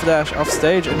wave dash off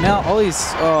stage. And now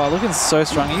Ollie's looking so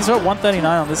strong. He's got 139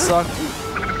 on this stock,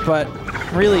 but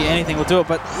really anything will do it.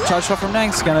 But charge shot from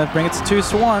Nangs is going to bring it to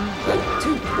 2-1.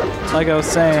 Like I was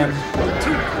saying,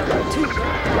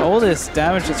 all this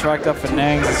damage that's racked up for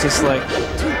Nangs is just like,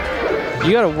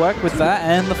 you got to work with that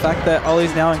and the fact that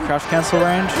Ollie's now in crouch cancel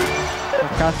range, or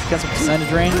crouch cancel percentage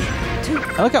range.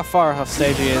 And look how far off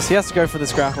stage he is. He has to go for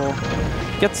this grapple.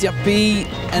 Gets the up B,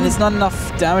 and there's not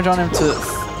enough damage on him to...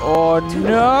 Oh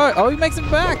no! Oh, he makes it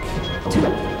back!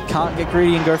 Can't get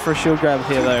greedy and go for a shield grab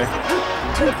here though.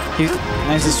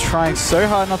 Nangs is trying so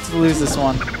hard not to lose this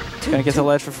one. Gonna get the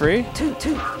ledge for free.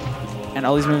 And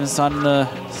Ollie's moving starting to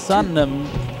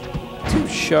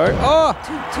show. Oh!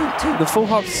 The full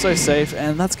hop's so safe,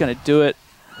 and that's gonna do it.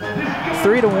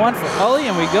 3-1 for Ollie,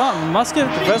 and we got Musket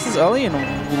versus Ollie in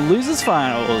losers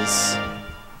finals.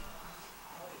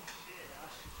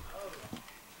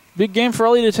 Big game for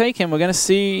Ollie to take him. We're gonna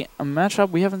see a matchup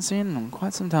we haven't seen in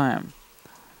quite some time.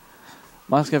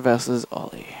 Musket versus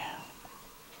Ollie.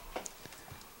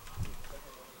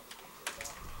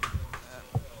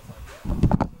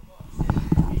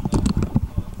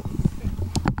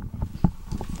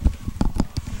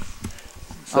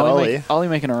 So Ollie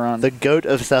making a run. The GOAT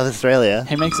of South Australia.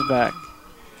 He makes it back.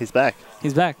 He's back.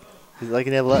 He's back. He's like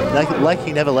he never left. Like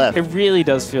he never left. It really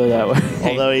does feel that way.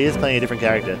 Although he is playing a different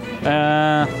character.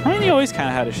 I mean, he always kind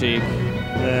of had a Sheik.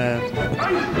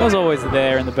 He was always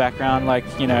there in the background, like,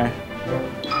 you know,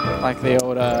 like the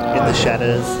old... in the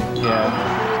shadows. Yeah.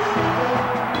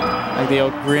 Like the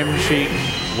old grim Sheik.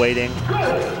 Waiting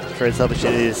for its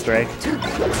opportunity to strike.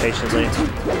 Patiently.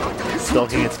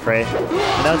 Stalking its prey.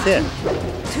 And now it's here.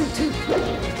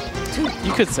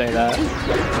 You could say that.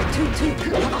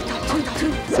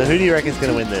 So who do you reckon is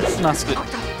going to win this? Musket.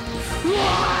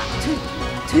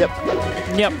 Yep.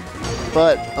 Yep.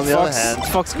 But on the other hand...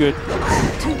 Fox good.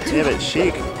 Yeah, but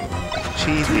Sheik.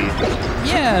 Cheesy.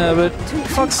 Yeah, but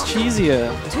Fox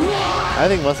cheesier. I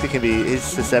think Musket can be... He's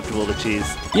susceptible to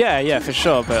cheese. Yeah, for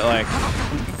sure, but like...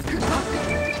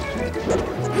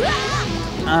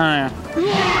 I don't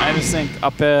know. I just think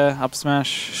up air, up smash,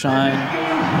 shine,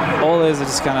 all those are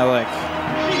just kind of like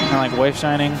wave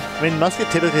shining. I mean, Musket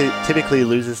typically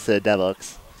loses to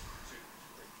Devox.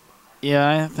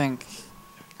 Yeah, I think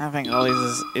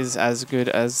Ollie's is as good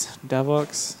as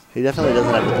Devox. He definitely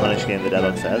doesn't have the punish game that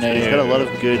Devox has, but he's got a lot of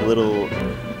good little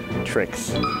tricks.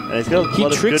 And he's got a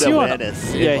lot of good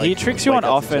awareness. Yeah, he tricks you on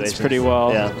offense pretty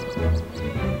well. Yeah.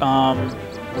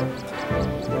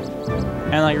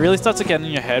 And like really starts to get in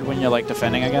your head when you're like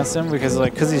defending against him because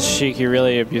he's Sheik, he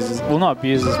really abuses, well not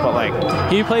abuses, but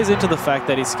like he plays into the fact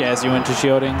that he scares you into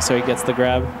shielding, so he gets the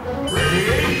grab.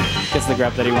 Gets the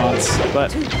grab that he wants.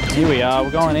 But here we are,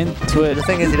 we're going into it. The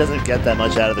thing is he doesn't get that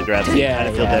much out of the grab, so you kind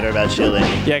of feel better about shielding.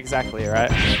 Yeah, exactly, right?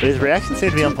 But his reaction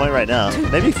seems to be on point right now.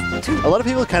 Maybe a lot of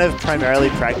people kind of primarily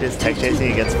practice tech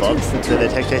chasing against Fox, and so their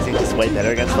tech chasing is way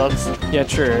better against Fox. Yeah,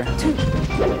 true.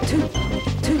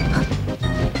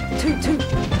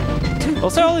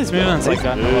 Also, all these movements like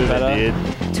gotten a lot better,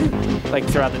 like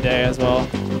throughout the day as well.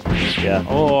 Yeah.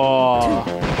 Oh,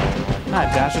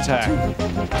 that dash attack!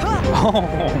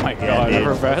 Oh my god, the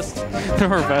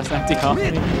reverse empty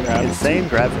harmony grab. Insane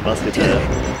grab from Musket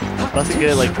there. Musket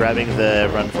good at like grabbing the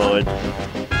run forward,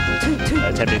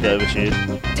 attempting to overshoot.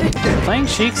 Playing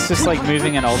Sheik's just like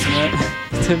moving an ultimate.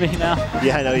 to me now.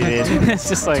 Yeah, I know what you mean. It's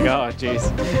just like, oh,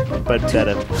 jeez. But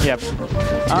better. Yep.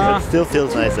 But it still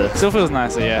feels nicer. Still feels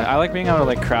nicer, yeah. I like being able to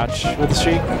like crouch with the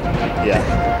streak. Yeah.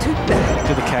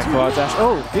 Do the cat quad dash.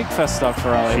 Oh, big first stop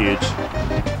for Ollie. Huge.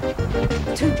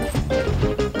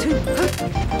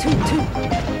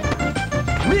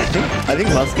 I think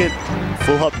Musket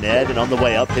full hop Ned and on the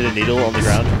way up hit a needle on the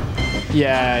ground.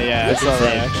 Yeah, I saw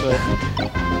that actually.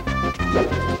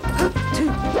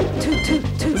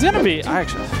 It's gonna be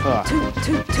actually.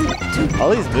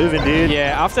 Ollie's moving, dude.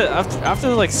 Yeah,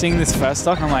 after like seeing this first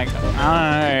stock, I'm like,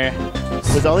 I don't know.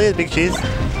 Was Ollie a big cheese?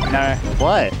 No.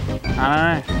 Why?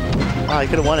 I don't know. Oh, he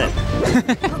could have won it.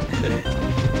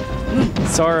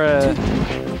 Sora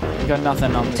got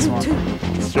nothing on this one.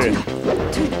 It's true.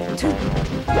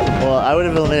 Well, I would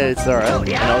have eliminated Sora, and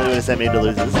Ollie would have sent me to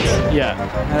losers. Yeah,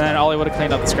 and then Ollie would have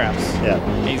cleaned up the scraps. Yeah.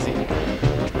 Easy.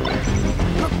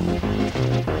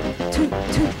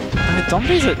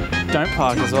 Domby's at Don't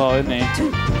Park as well, isn't he?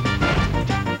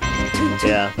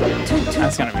 Yeah.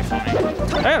 That's gonna be funny.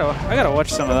 I gotta watch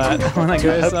some of that when I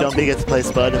go. I hope Dombey gets to play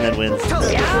Spud and then wins.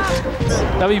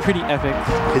 That'd be pretty epic.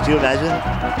 Could you imagine?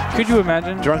 Could you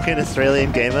imagine? Drunken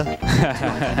Australian gamer.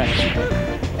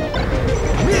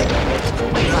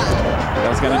 That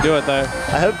was gonna do it though.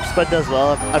 I hope Spud does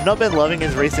well. I've not been loving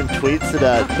his recent tweets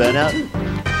about Burnout.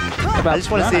 I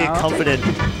just want to see a confident,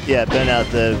 Burnout,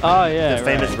 the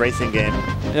famous racing game,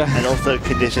 and also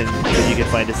condition that you can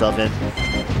find yourself in.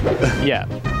 Yeah.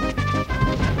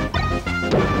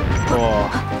 Oh.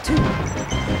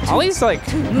 Ollie's like,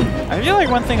 I feel like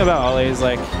one thing about Ollie is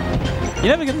like, you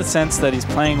never get the sense that he's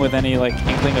playing with any like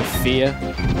inkling of fear.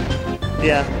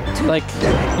 Yeah. Like,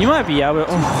 you might be able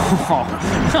to,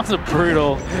 that was a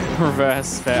brutal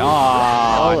reverse fair.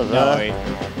 Oh, no.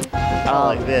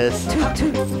 Like this.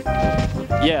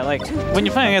 Yeah, like when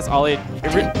you're playing against Ollie,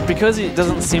 because it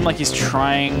doesn't seem like he's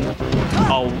trying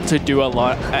to do a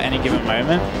lot at any given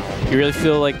moment, you really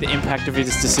feel like the impact of his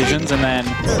decisions, and then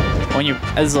when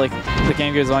as like the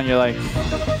game goes on, you're like,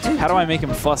 how do I make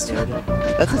him flustered?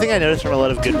 That's the thing I noticed from a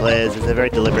lot of good players, is they're very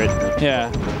deliberate. Yeah.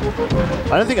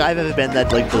 I don't think I've ever been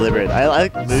that like deliberate. I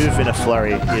like move in a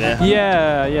flurry, you know?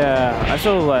 Yeah. I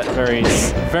feel that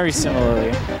very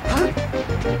similarly.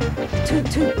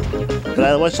 But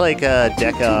I watch like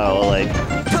Deca or like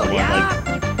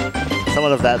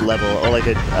someone of that level, or like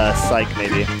a Psych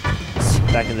maybe,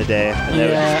 back in the day. And they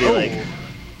would just be like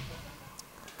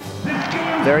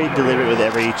very deliberate with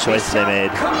every choice they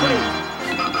made.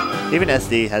 Even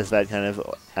SD has that kind of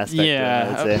aspect.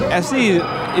 Yeah, I would say.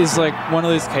 SD is like one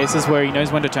of those cases where he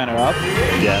knows when to turn her up.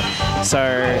 Yeah. So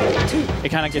it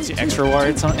kind of gets you extra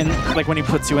worried, like when he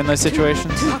puts you in those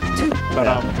situations.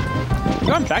 But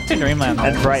going back to Dreamland.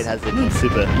 And Bright has it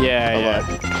super. Yeah. Lot.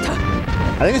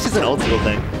 I think it's just an old school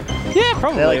thing. Yeah,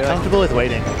 probably. They're like comfortable with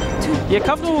waiting. Yeah,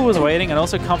 comfortable with waiting, and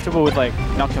also comfortable with like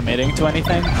not committing to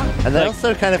anything. And they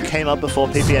also kind of came up before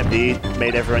PPMD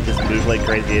made everyone just move like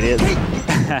crazy idiots.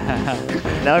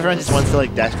 Now everyone just wants to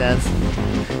like dash dance.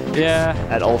 Yeah.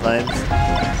 At all times.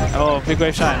 Oh, big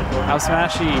wave shine. How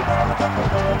smashy.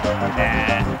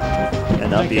 Nah.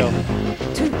 And up kill.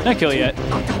 No kill yet.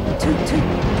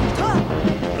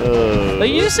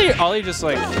 Like you just see Ollie just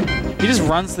like, he just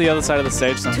runs to the other side of the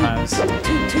stage sometimes.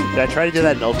 Yeah, I try to do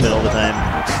that in Ultimate all the time.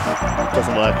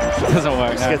 Doesn't work. Doesn't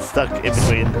work. Just get stuck in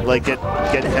between. Like get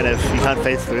kind of, you can't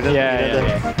face through them.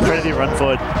 Yeah. Try to do run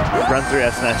forward, run through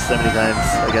F smash so many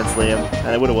times against Liam,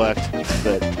 and it would have worked.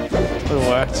 But would have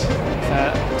worked.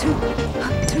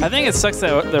 I think it sucks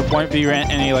that there won't be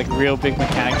any like real big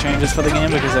mechanic changes for the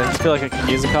game, because I just feel like I could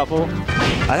use a couple.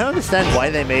 I don't understand why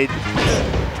they made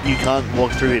you can't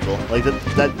walk through people. Like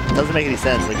that doesn't make any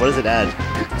sense. Like what does it add?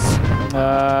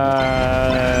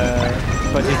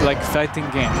 But it's like fighting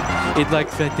game. It's like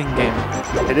fighting game.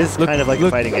 It is kind of like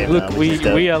a fighting game. Look,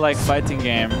 now, we are like fighting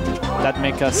game. That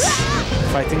make us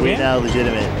fighting game. We're now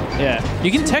legitimate. Yeah,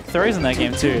 you can tech throws in that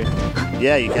game too.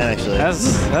 Yeah, you can actually.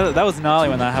 That was gnarly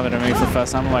when that happened to me for the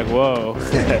first time. I'm like, whoa.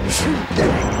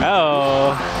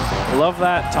 Oh, love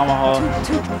that tomahawk.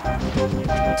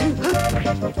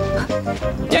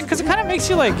 Yeah, because it kind of makes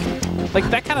you like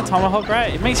that kind of tomahawk,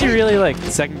 right? It makes you really like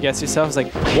second guess yourself. It's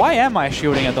like, why am I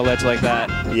shielding at the ledge like that?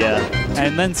 Yeah.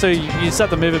 And then so you start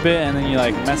to move a bit, and then you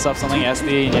like mess up something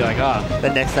SD, and you're like, ah.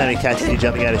 The next time he catches you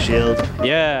jumping out of shield.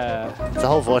 Yeah. It's a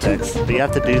whole vortex, but you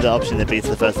have to do the option that beats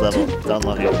the first level to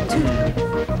unlock it.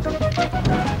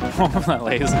 That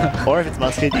laser. Or if it's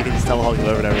musket, you can just tomahawk him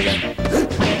over and over again.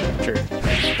 True.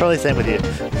 Probably the same with you.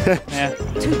 Yeah.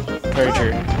 Very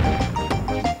true.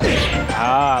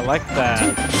 Ah, I like that.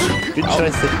 Good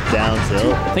choice to down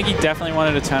tilt. I think he definitely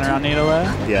wanted a turnaround needle there.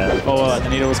 Yeah. Oh, the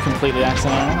needle was completely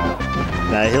accidental.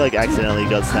 No, he like accidentally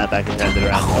got snapped back and turned it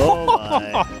around. Oh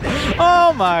my.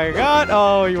 Oh my god.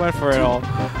 Oh, you went for it all.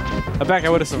 I bet I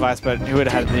would have survived, but he would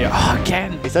have had the... Oh,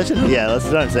 again. He's such a... Yeah, that's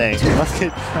what I'm saying.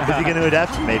 Musket, is he going to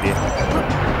adapt? Maybe.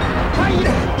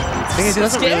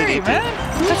 That's scary, man.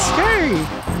 That's scary.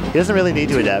 He doesn't really need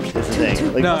to adapt, is the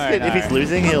thing. Like, No, Musket, no. if he's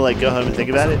losing, he'll like go home and think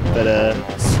about it, but I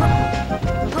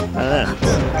don't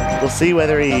know. We'll see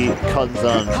whether he cottons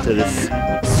on to this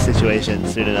situation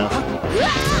soon enough.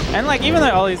 And like, even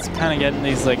though Ollie's kind of getting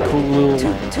these like cool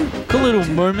little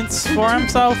moments for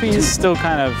himself, he's still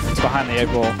kind of behind the 8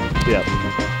 ball. Yep.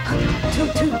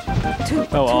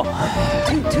 Oh well.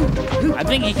 I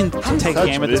think he can take a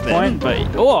game at this point, but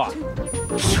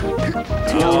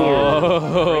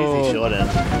Crazy short end.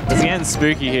 It's getting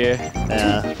spooky here.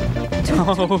 Yeah.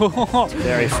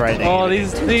 Very frightening. Oh,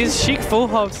 these chic full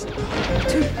hops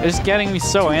are just getting me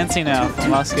so antsy now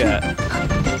from Muscat.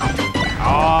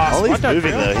 Oh, Ollie's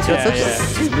moving though. He's got such a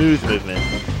smooth movement.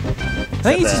 I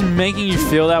think he's just making you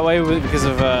feel that way because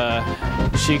of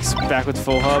Sheik's backwards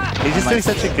full hop. He's just doing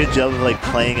such a good job of like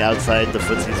playing outside the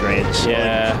footsie's range.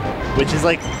 Yeah. Like, which is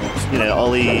like, you know,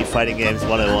 Ollie fighting games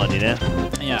 101, you know?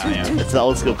 Yeah. It's the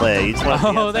old school player. You just want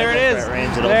to be outside there it that is.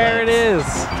 range at all There times. it is.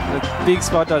 The big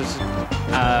spot dodge.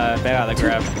 Bait out of the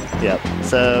grab. Yep.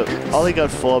 So Ollie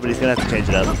got 4, but he's gonna have to change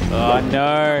it up. Oh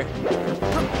no.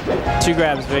 2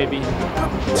 grabs, baby.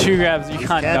 2 grabs. You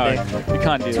can't You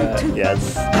can't do that. Yeah,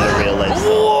 it's a real ledge.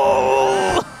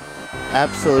 Whoa!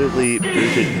 Absolutely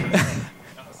booted.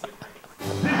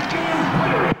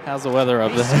 How's the weather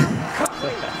up there?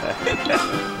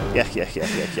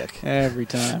 Yuck. Every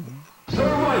time.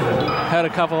 Had a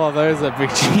couple of those at Big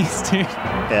Cheese, dude.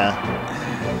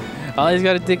 Yeah. Oh, he's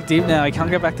got to dig deep now. He can't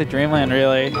go back to Dreamland,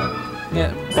 really.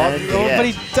 Yeah, but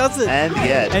he does it. And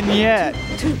yet.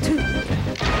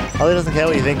 Ollie doesn't care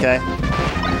what you think, eh?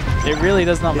 It really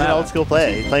does not He's matter. an old school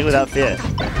player. He's playing without fear.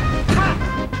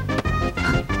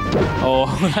 Oh,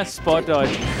 that spot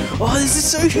dodge. Oh, this is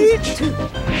so huge.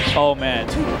 Oh, man.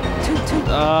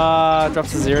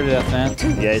 Drops to 0 to death, man.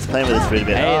 Yeah, he's playing with his foot a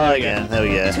bit. Hey, oh, there we again. go. There we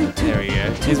go. There we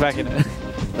go. He's back in it.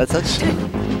 It's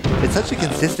such a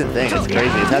consistent thing. It's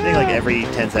crazy. It's happening like every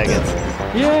 10 seconds.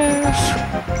 Yeah.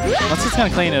 Once he's going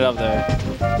to clean it up, though.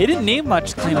 He didn't need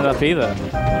much to clean it up, either.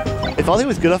 If Ollie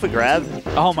was good off a grab,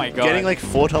 Oh, my God. getting like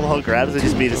 4 tomahawk grabs would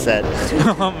just be the set.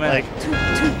 Oh, man. Like,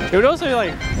 it would also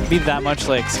like be that much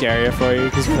like scarier for you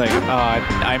because like, oh,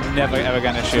 I'm never ever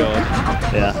gonna shield.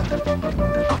 yeah.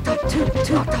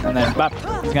 And then bop,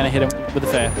 he's gonna hit him with a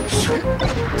fair.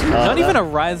 Not even a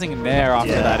rising nair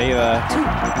after Yeah. that either.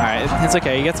 Alright, it's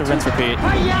okay, he gets a rinse repeat.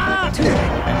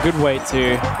 And good weight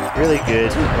too. Really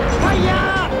good.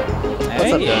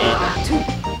 What's up, Hey.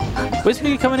 Donut?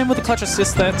 Whispy coming in with a clutch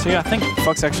assist there too. I think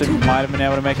Fox actually might have been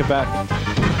able to make it back.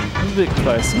 A bit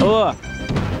close. Oh,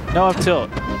 no up tilt.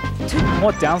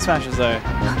 More down smashes though.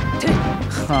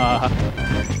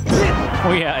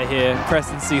 We out here. Press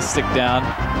and C stick down.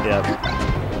 Yep.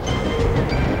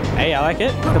 Hey, I like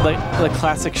it. The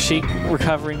classic chic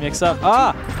recovery mix up.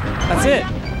 Ah, that's it.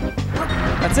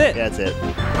 That's it. Yeah, that's it.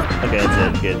 Okay, that's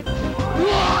it. Good.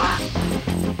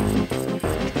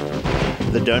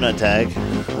 The donut tag.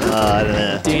 I don't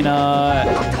know. Dina.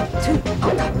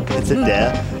 It's a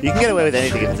dare. You can get away with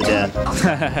anything if it's a dare.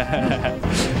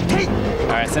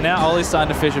 Alright, so now Ollie's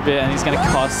starting to fish a bit and he's gonna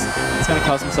cost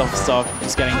himself a stock,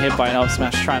 just getting hit by an up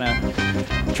smash, trying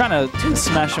to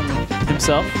smash him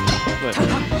himself. But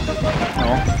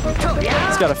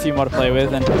he's got a few more to play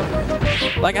with, and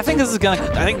like I think this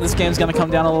game's gonna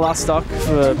come down to the last stock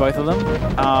for both of them.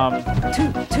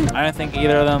 I don't think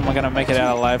either of them are gonna make it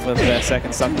out alive with their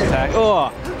second stock attack.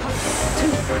 Oh!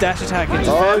 Dash attack into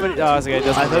fair, but it's okay. It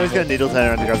doesn't I thought he was going to needle turn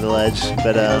around to grab the ledge,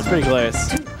 but That's pretty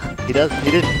close. he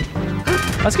didn't.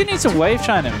 Musket needs to wave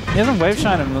shine him. He hasn't wave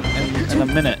shined him in a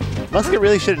minute. Musket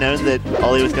really should have known that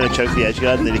Ollie was going to choke the edge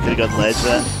guard and that he could have gotten the ledge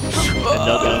there. And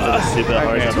not gone for the super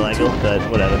horizontal angle, but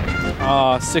whatever.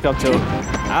 Oh, stick up tilt.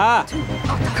 Ah!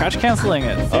 Crouch cancelling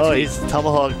it. Oh, he's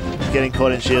Tomahawk getting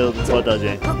caught in shield and spot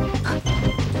dodging.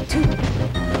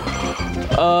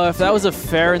 If that was a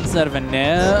fair instead of a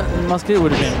nair, Musket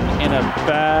would have been in a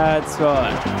bad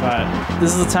spot. But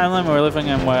this is the timeline we're living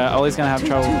in where Ollie's going to have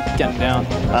trouble getting down.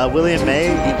 William May,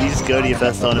 you just go to your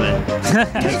first tournament.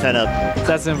 You turn up. It's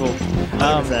that simple.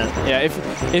 100%. Yeah,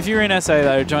 if you're in SA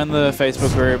though, join the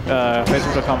Facebook group,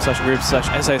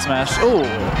 facebook.com/groups/SA Smash. Oh,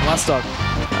 last stock.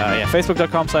 Yeah,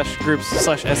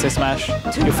 facebook.com/groups/SA Smash.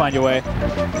 You'll find your way.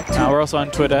 We're also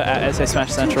on Twitter at SA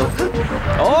Smash Central.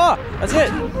 Oh, that's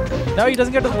it. No, he doesn't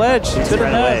doesn't go to the ledge. It's He bit of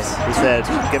ran away. nerves. He said,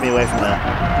 "Get me away from that."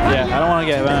 Yeah, I don't want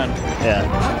to get burned.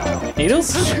 Yeah.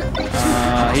 Needles?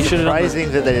 He should have.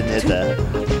 Surprising that they didn't hit that.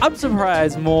 I'm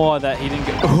surprised more that he didn't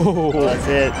go. Oh. That's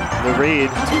it. The read.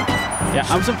 Yeah,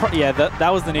 I'm surprised. Yeah,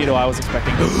 that was the needle I was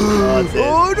expecting. Oh, that's it.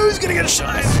 Oh, no, he's gonna get a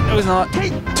shine. No, he's not.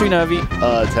 Too nervy.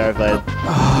 Oh, terrified.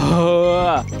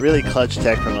 Oh. Really clutch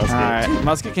tech from Musket. Alright,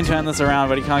 Musket can turn this around,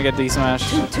 but he can't get D-smash.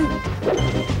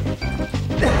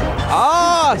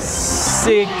 Ah,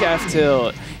 sick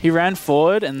F-tilt. He ran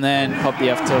forward and then popped the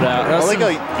F-tilt out. I like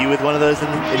how you with one of those in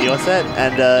your set,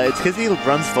 and it's because he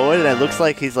runs forward and it looks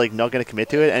like he's like not going to commit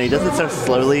to it, and he does it so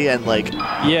slowly and like...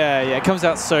 Yeah, it comes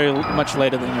out so much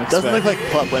later than you expect. Doesn't look like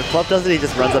Plop. When Plop does it, he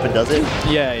just runs up and does it.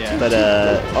 Yeah. But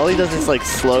all he does is like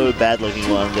slow, bad-looking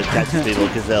one that catches people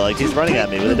because they're like, he's running at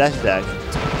me with a dash attack.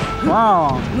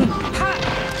 Wow.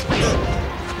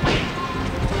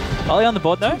 Ollie on the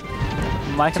board though.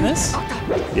 I'm liking this.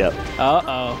 Yep.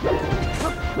 Uh-oh.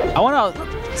 I want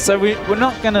to. So we're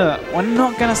not gonna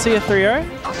see a 3-0.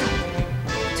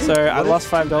 So I lost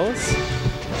 $5.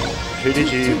 Who did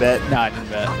you bet? No, I didn't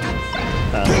bet.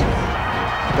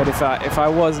 But if I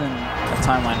was in a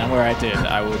timeline where I did,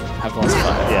 I would have lost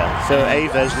 5. Yeah. So a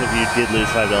version of you did lose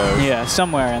 $5. Yeah,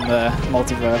 somewhere in the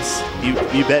multiverse.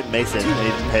 You bet Mason and he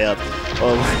didn't pay up.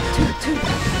 Oh.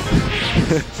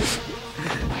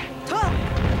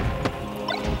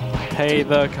 Pay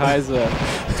the Kaiser.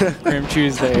 Grim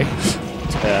Tuesday.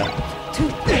 Yeah.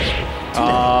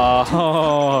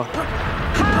 Oh.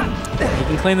 You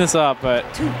can clean this up, but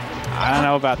I don't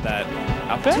know about that.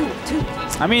 Up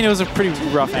it? I mean, it was a pretty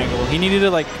rough angle. He needed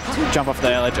to like jump off the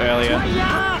ledge earlier.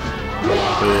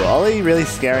 Ooh, Ollie really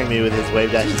scaring me with his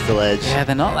wave dashes to ledge. Yeah,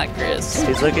 they're not that crisp.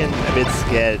 He's looking a bit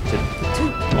scared to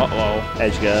Uh-oh.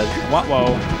 edge guard.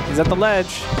 What-whoa. He's at the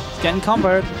ledge. He's getting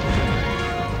comboed.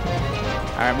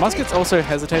 Alright, Musket's also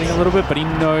hesitating a little bit, but he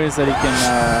knows that he can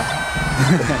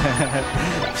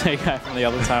take out from the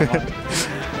other timeline.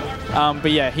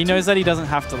 But yeah, he knows that he doesn't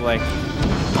have to like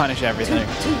punish everything.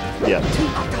 Yeah.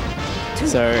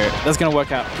 So that's going to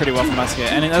work out pretty well for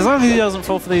Musket. And as long as he doesn't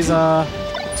fall for these... Oh,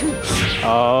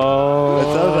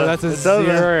 It's over. that's a It's 0.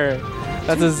 over.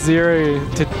 That's a 0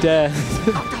 to death.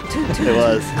 It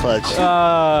was clutch.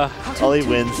 Ollie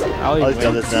wins. Ollie's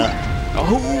got this now.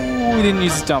 Oh, he didn't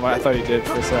use his jump. I thought he did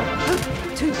for a sec.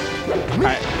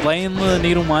 Alright, laying the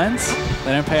needle mines.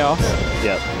 They don't pay off.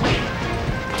 Yep.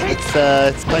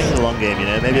 It's playing the long game, you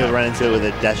know. Maybe he'll run into it with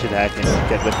a dash attack and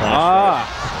get whip punish.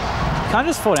 Can't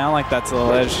just fall down like that to the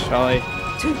ledge, Ollie.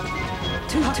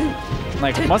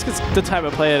 Like, Musket's the type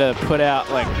of player to put out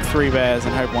like 3 bears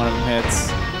and hope one of them hits.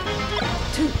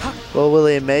 Well,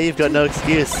 Willie and May, you've got no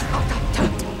excuse.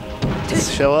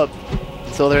 Just show up.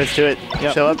 That's all there is to it.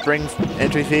 Yep. Show up, bring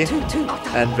entry fee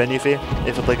and venue fee,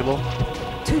 if applicable.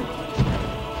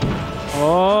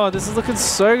 Oh, this is looking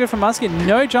so good for Musket.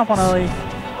 No jump on Ollie.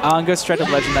 And go straight to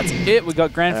legend. That's it. We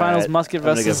got grand finals. Right, Musket I'm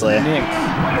gonna versus go play. Nick.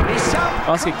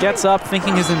 Musket gets up,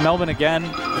 thinking he's in Melbourne again.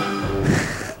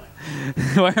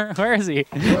 Where is he?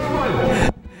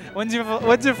 When's your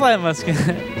flight, Musket?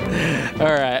 All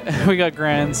right, we got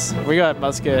grands. We got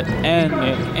Musket and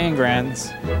Nick and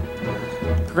grands.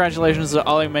 Congratulations to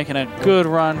Ollie making a good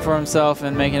run for himself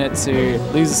and making it to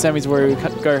lose the semis where we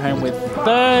go home with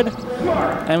 3rd.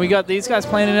 And we got these guys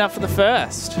playing it out for the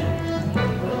 1st.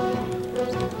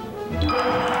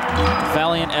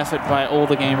 Valiant effort by all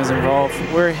the gamers involved.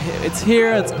 It's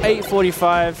here, it's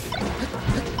 8:45.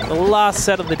 The last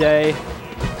set of the day.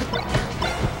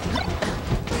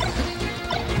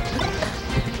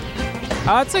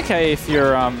 It's okay if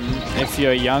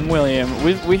you're young, William.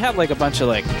 We had like a bunch of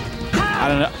like I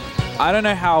don't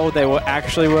know how they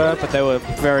actually were, but they were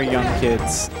very young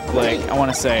kids. Like I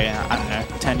want to say I don't know,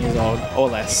 10 years old or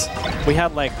less. We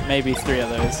had like maybe 3 of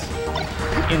those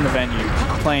in the venue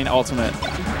playing Ultimate,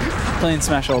 playing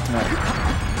Smash Ultimate.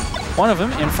 One of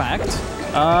them, in fact,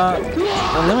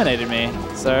 eliminated me.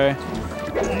 So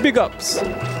big ups.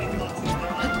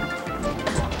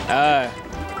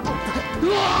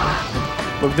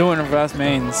 We're doing reverse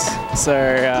mains. So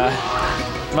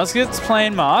Musket's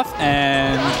playing Marth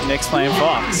and Nick's playing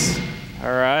Fox.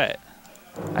 All right.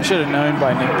 I should have known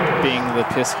by Nick being the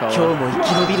piss color.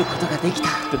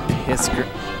 The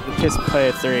piss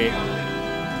player 3.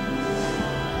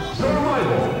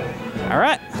 All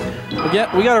right.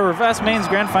 We got a reverse mains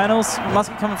grand finals.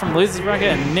 Musket coming from losers bracket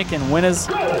and Nick in winners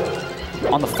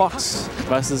on the Fox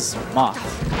versus Marth.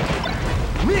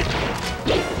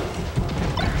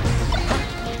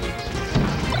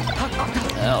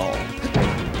 L.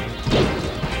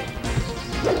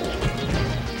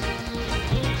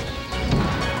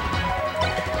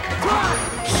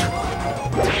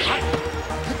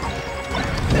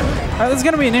 This is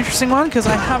going to be an interesting one because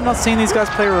I have not seen these guys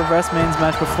play a reverse mains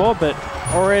match before, but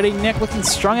already Nick looking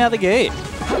strong out of the gate.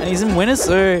 And he's in winners,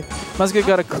 so Musket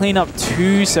got to clean up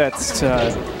 2 sets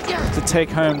to take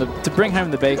home, to bring home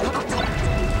the bacon.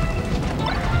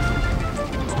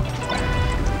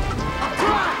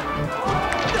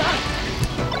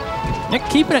 Nick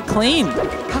keeping it clean.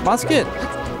 Musket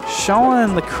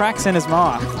showing the cracks in his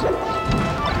mouth.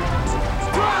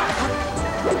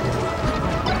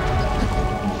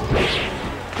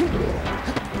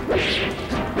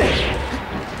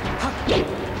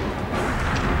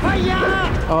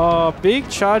 Oh, big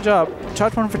charge up.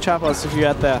 Charge one for Chapas if you're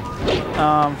out there.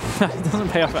 It doesn't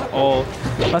pay off at all.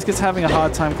 Musket's having a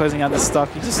hard time closing out this stock.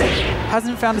 He just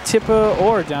hasn't found a tipper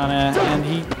or a down air, and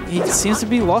he seems to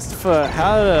be lost for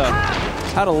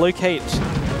how to locate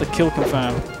the kill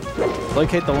confirm.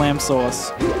 Locate the lamb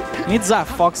sauce. He needs that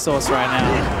fox sauce right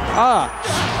now.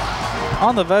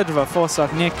 On the verge of a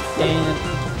 4-stock Nick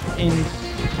in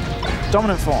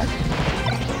dominant form.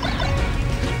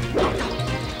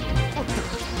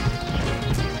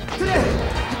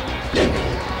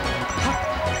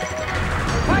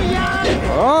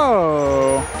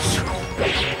 Oh!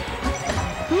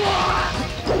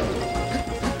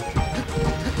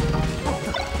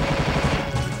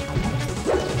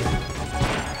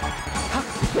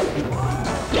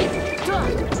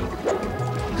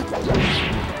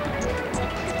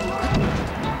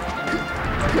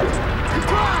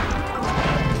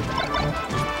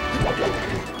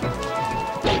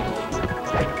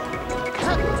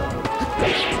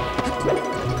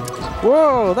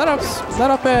 Whoa, that up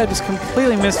air just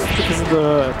completely missed because of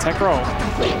the tech roll.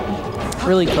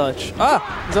 Really clutch.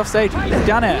 Ah, he's off stage. He's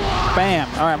down it. Bam.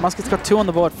 All right, Musket's got 2 on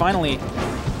the board finally.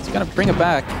 He's going to bring it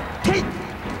back.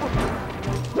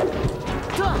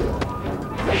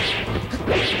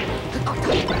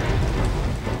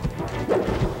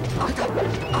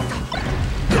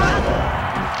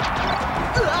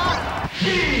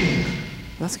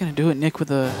 That's going to do it, Nick,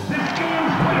 with a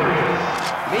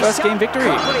first game victory.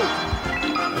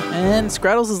 And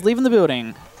Scraddles is leaving the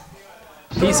building.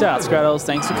 Peace out, Scraddles.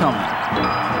 Thanks for coming.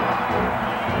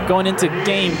 Going into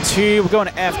game 2. We're going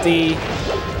to FD.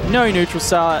 No neutral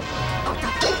start.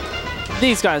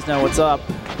 These guys know what's up.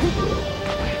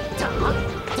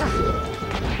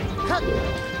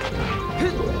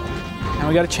 And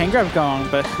we got a chain grab going,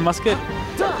 but Musket,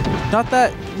 not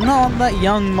that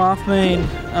young Mothman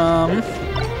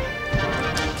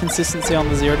consistency on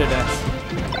the 0 to death.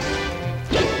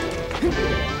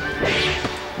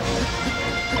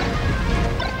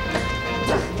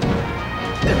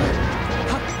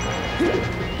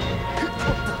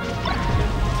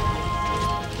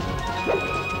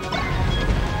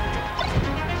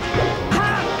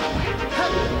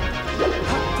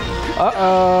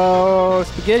 Uh-oh,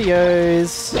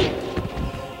 SpaghettiOs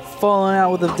falling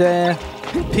out with a dare.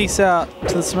 Peace out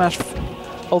to the Smash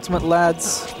Ultimate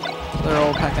lads. They're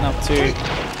all packing up too.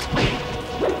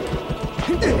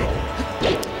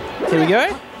 Here we go.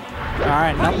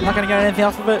 Alright, not going to get anything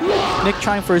off of it. Nick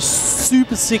trying for a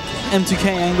super sick M2K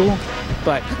angle,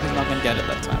 but he's not going to get it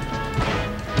that time.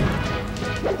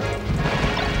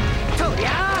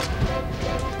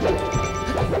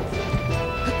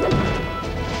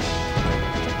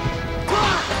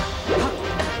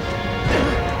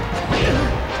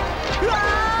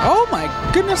 Oh my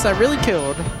goodness, that really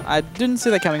killed. I didn't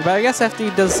see that coming, but I guess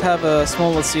FD does have a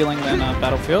smaller ceiling than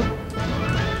Battlefield.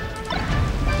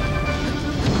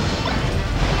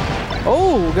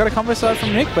 Oh, got a combo side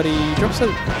from Nick, but he drops it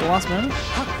at the last moment.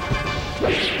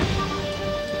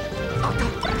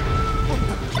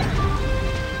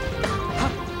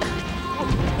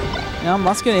 Now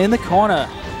Musket in the corner.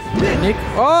 Nick,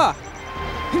 oh!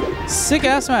 Sick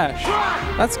ass smash.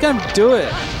 That's gonna do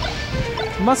it.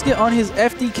 Musket on his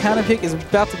FD counter pick is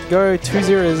about to go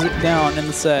 2-0 down in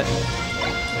the set.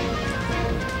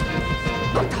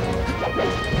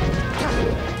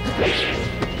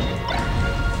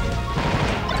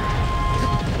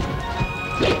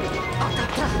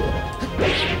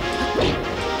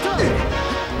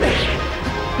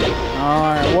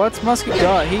 Alright, what's Musket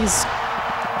got? He's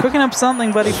cooking up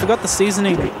something, but he forgot the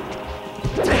seasoning.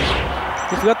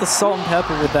 He forgot the salt and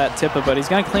pepper with that tipper, but he's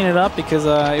going to clean it up because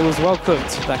it was well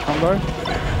cooked, that combo.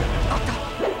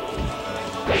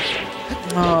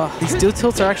 Oh, these steel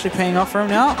tilts are actually paying off for him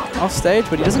now, off stage,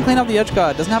 but he doesn't clean up the edge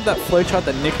guard. Doesn't have that flowchart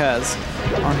that Nick has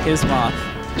on his mark.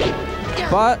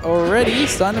 But already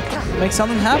starting to make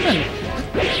something happen.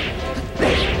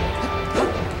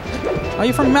 Oh,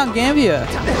 you're from Mount Gambier.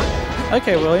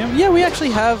 Okay, William. Yeah, we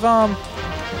actually have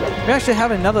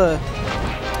another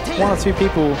 1 or 2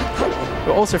 people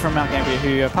who are also from Mount Gambier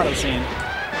who are part of the scene.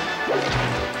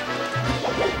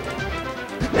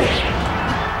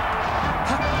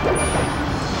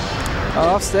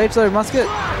 Off stage though, Musket.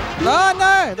 Oh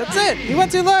no, that's it. He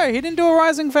went too low. He didn't do a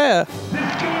rising fair.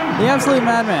 The absolute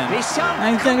madman.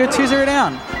 And he's gonna go 2-0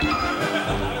 down.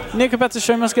 Nick about to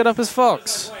show Musket up as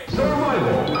Fox.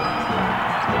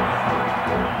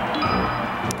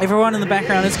 Everyone in the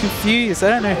background is confused. They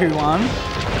don't know who won.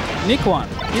 Nick won.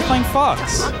 He's playing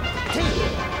Fox.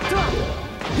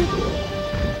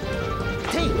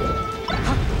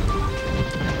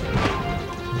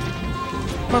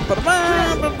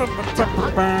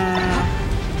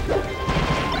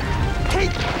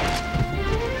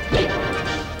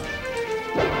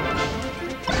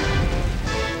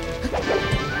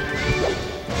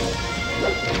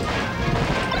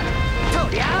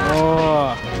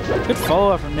 Oh, good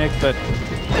follow-up from Nick, but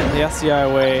the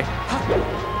SCI way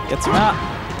gets him out.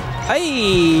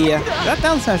 Hey, that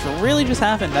down smash really just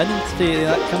happened. I didn't see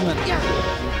that coming.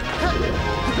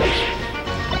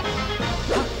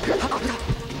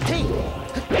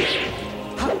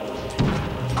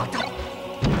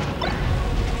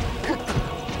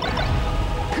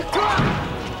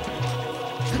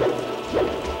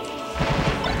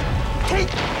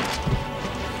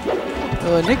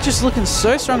 Nick just looking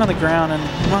so strong on the ground, and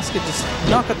Musket just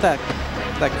not got that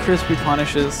crispy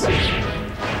punishes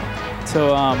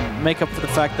to make up for the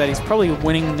fact that he's probably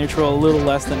winning neutral a little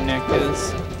less than Nick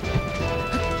is.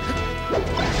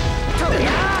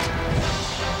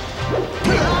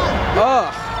 Oh,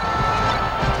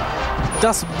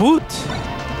 das Boot,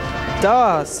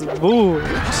 das Boot.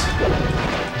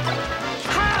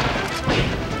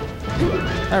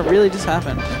 That really just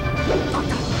happened.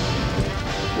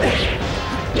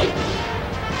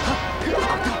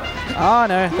 Oh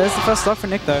no, there's the first stock for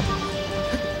Nick though.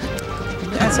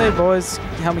 I say, boys,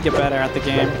 help me get better at the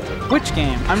game. Which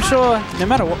game? I'm sure no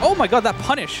matter what. Oh my god, that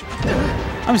punish!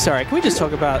 I'm sorry, can we just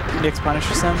talk about Nick's punish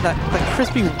just then? That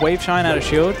crispy wave shine out of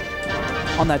shield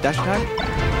on that dash attack?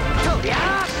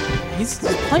 He's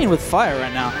playing with fire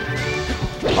right now.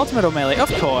 Ultimate or melee,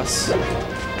 of course.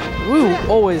 We're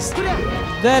always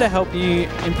there to help you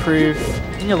improve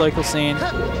in your local scene.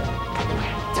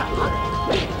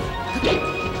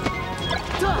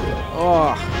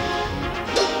 Oh.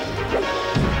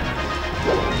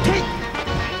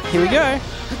 Here we go.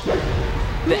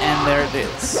 And there it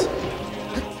is.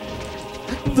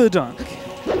 The dunk.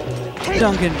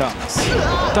 Dunkin' Dunks.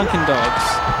 Dunkin' Dogs.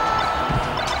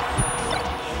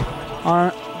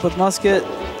 But Musket,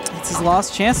 it's his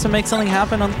last chance to make something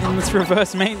happen in this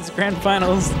reverse mains grand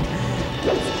finals.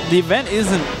 The event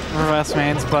isn't reverse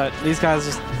mains, but these guys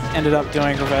just ended up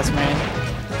doing reverse main.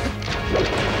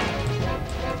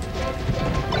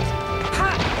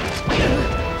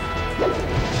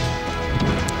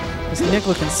 This Nick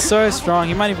looking so strong.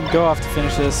 He might even go off to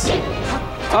finish this.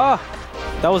 Oh,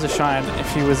 that was a shine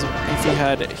if he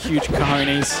had huge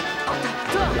cojones.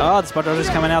 Oh, the spot dodger's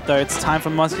coming out though. It's time for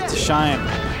Musket to shine.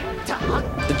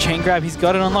 The chain grab, he's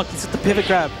got it unlocked. He's got the pivot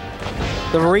grab.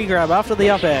 The re-grab after the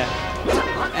up air.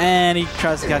 And he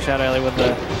tries to cash out early with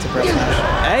the press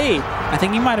smash. Hey, I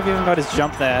think he might have even got his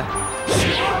jump there.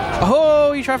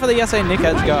 Oh, he tried for the SA Nick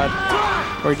edge guard.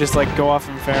 Or he just like go off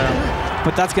and fair him.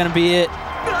 But that's going to be it.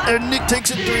 And Nick takes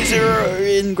it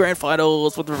 3-0 in grand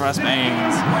finals with reverse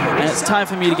mains. And it's time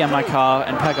for me to get in my car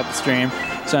and pack up the stream.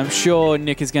 So I'm sure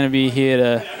Nick is going to be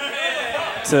here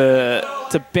to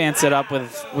bounce it up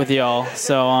with y'all.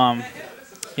 So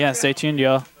yeah, stay tuned,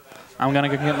 y'all. I'm gonna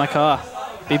go get my car.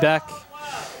 Be back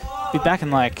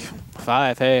in like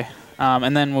 5, hey.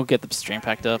 And then we'll get the stream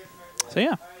packed up. So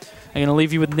yeah, I'm gonna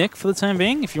leave you with Nick for the time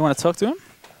being if you want to talk to him.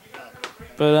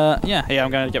 But yeah,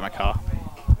 I'm gonna get my car.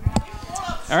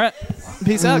 All right,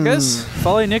 peace out, guys.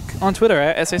 Follow Nick on Twitter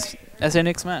at SA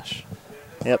Nick Smash.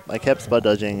 Yep, I kept spot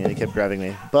dodging and he kept grabbing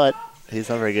me, but he's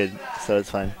not very good, so it's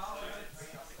fine.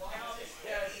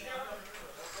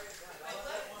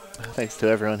 Thanks to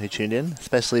everyone who tuned in,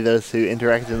 especially those who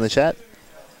interacted in the chat.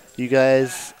 You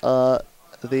guys are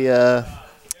the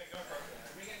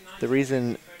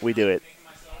reason we do it,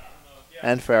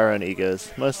 and for our own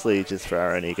egos, mostly just for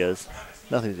our own egos.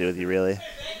 Nothing to do with you, really.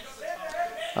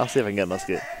 I'll see if I can get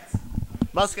Musket.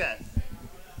 Musket!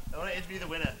 I want to interview the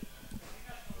winner.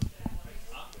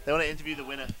 They want to interview the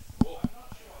winner.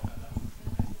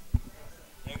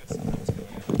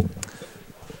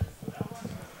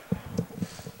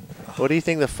 What do you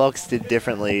think the Fox did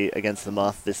differently against the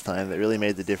Moth this time that really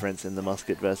made the difference in the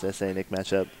Musket versus SA Nick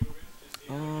matchup?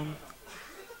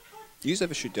 Use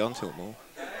overshoot down tilt more.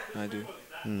 I do.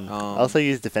 I also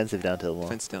use defensive down tilt more.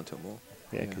 Defense down tilt more.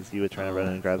 Yeah, because you were trying to run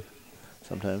and grab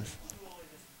sometimes.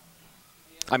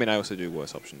 I mean, I also do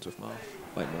worse options with Marth.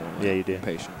 Like more yeah, you do.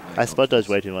 Patient. I spot dodge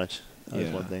way too much.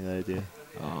 That's one thing that I do.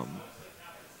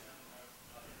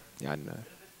 Yeah, I don't know.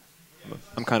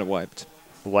 I'm kind of wiped.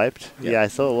 Wiped? Yeah. Yeah, I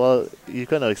saw. Well, you've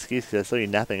got no excuse because I saw you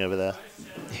napping over there.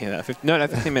 Yeah, that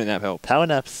 15-minute nap helped. Power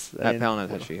naps. That power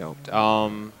nap actually helped. I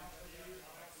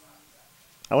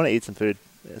want to eat some food.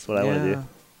 That's what I want to do.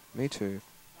 Me too.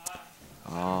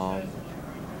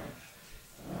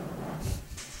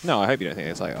 No, I hope you don't think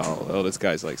it's like, oh, this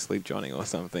guy's like sleep johnning or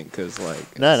something, because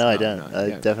like. No, I don't.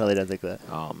 I definitely don't think that.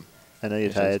 I know you're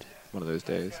it's tired. just one of those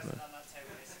days. But,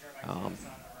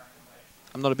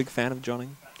 I'm not a big fan of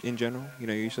johnning in general.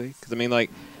 Usually, because I mean, like,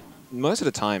 most of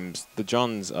the times the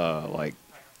johns are like,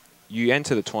 you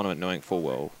enter the tournament knowing full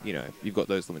well, you've got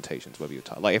those limitations whether you're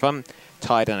tired. Like, if I'm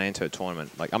tired and I enter a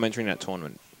tournament, like, I'm entering that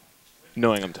tournament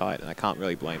knowing I'm tired, and I can't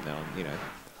really blame that on,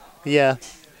 Yeah.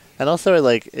 And also,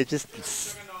 like, it just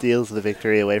steals the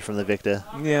victory away from the victor.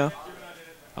 Yeah.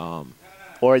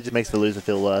 Or it just makes the loser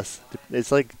feel worse.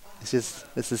 It's like, it's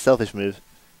a selfish move.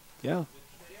 Yeah.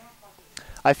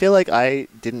 I feel like I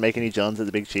didn't make any johns at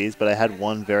the Big Cheese, but I had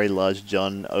one very large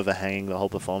john overhanging the whole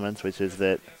performance, which is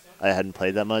that I hadn't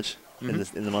played that much in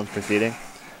the month preceding.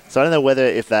 So I don't know whether,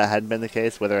 if that hadn't been the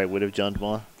case, whether I would have johned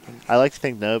more. I like to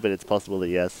think no, but it's possible that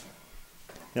yes.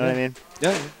 You know what I mean?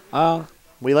 Yeah.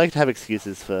 We like to have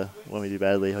excuses for when we do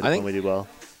badly or when we do well.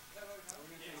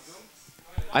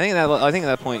 I think at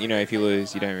that point, if you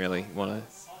lose, you don't really want to,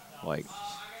 like.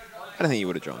 I don't think you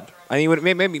would have joined. I think you would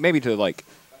maybe to like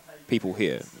people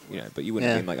here, but you wouldn't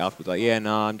have been like afterwards, like,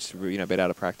 I'm just a bit out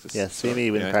of practice. Yeah, see me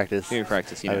in practice. See me in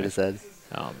practice. I would have said.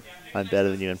 I'm better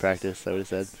than you in practice. I would have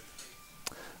said.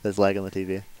 There's lag on the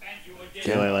TV. Give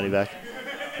me my money back.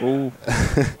 Ooh.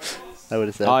 I would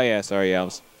have said. Oh yeah, sorry. Yeah,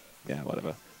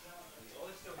 whatever.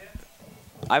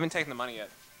 I haven't taken the money yet.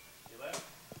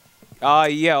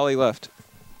 Yeah, Ollie left.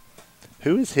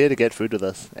 Who is here to get food with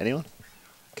us? Anyone?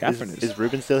 Catherine is. Is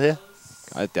Ruben still here?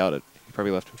 I doubt it. He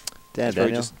probably left. Damn,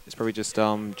 Daniel. It's probably just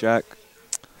Jack.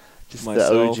 Just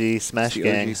myself, the OG Smash Gang.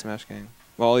 The OG Smash Gang.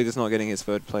 Well, Ollie just not getting his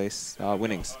third place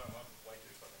winnings.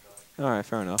 All right,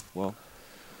 fair enough. Well.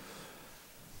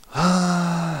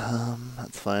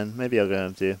 That's fine. Maybe I'll go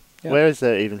home too. Yeah. Where is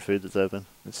there even food that's open?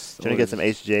 Do you want to get some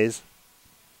HJs?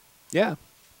 Yeah.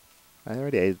 I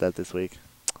already ate that this week.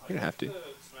 You don't have to.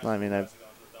 Well, I mean,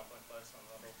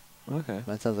 Okay.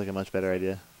 that sounds like a much better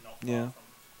idea. Yeah.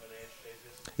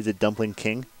 Is it Dumpling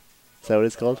King? Is that what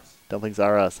it's called? Dumplings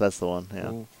Are Us. That's the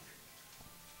one.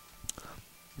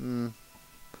 Yeah.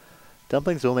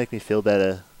 Dumplings will make me feel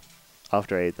better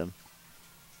after I ate them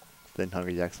than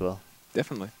Hungry Jack's will.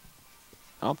 Definitely.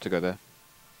 I hope to go there.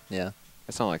 Yeah.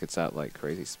 It's not like it's that like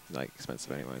crazy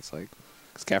expensive anyway. It's like,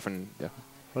 because Catherine, yeah.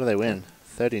 What do they win?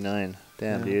 39.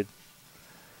 Damn, dude.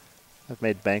 I've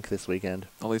made bank this weekend.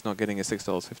 Ollie's not getting a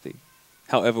 $6.50.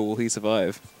 However, will he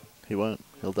survive? He won't.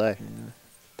 He'll die. Yeah.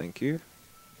 Thank you.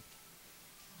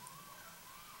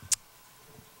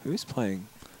 Who's playing?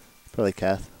 Probably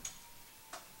Kath.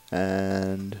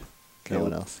 And no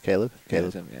one else. Caleb?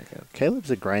 Caleb.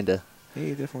 Caleb's a grinder.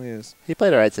 He definitely is. He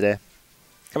played alright today.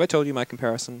 Have I told you my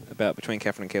comparison between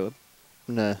Catherine and Caleb?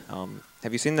 No.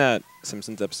 Have you seen that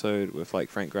Simpsons episode with like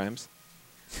Frank Grimes?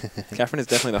 Catherine is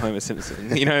definitely the Homer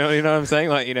Simpson. You know what I'm saying?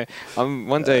 Like,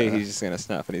 one day he's just gonna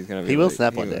snap, and he's gonna be. He will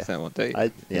snap one day. Snap one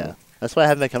day. Yeah. That's why I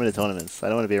haven't been coming to tournaments. I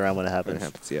don't want to be around when it happens. When it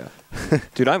happens, yeah.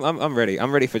 Dude, I'm ready.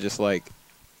 I'm ready for just like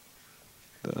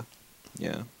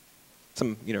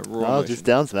some raw. I'll just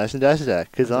down smash and dash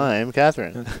attack because I'm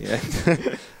Catherine. Yeah.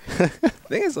 The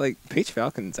thing is, like, Peach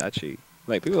Falcon's actually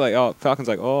like, people are like, oh, Falcon's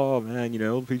like, oh man,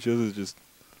 all the Peach is just.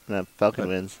 No, Falcon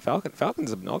wins.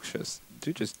 Falcon's obnoxious.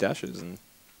 Dude just dashes and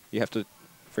you have to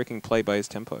freaking play by his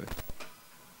tempo.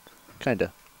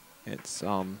 Kinda. It's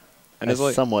and I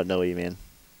somewhat know what you mean.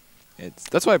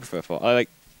 That's why I prefer Falcon.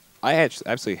 I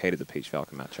absolutely hated the Peach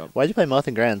Falcon matchup. Why'd you play Moth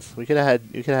and Grands? You could have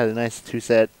had a nice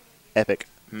 2-set epic.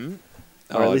 Or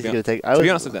at least you could have taken. To be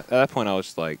honest, at that point, I was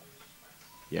just like,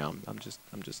 yeah, I'm just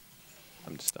done.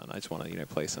 I just want to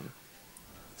play some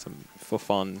for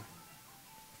fun.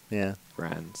 Yeah.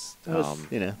 Grands.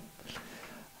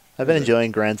 I've been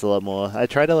enjoying Grands a lot more. I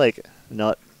try to I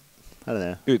don't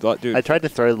know. Dude. I tried to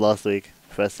throw last week,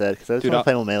 first set, because I just want to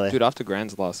play more melee. Dude, after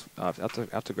Grands last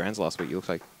week, you looked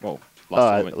like,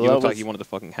 tournament, you looked like you wanted to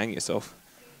fucking hang yourself.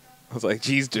 I was like,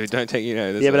 geez, dude, don't take,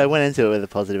 Yeah, but I went into it with a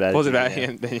positive attitude. Positive attitude,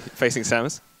 and then facing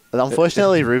Samus.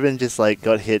 Unfortunately, Ruben just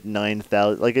got hit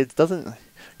 9,000. It doesn't.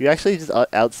 You actually just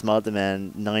outsmart the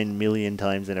man 9 million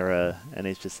times in a row, and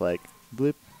it's just like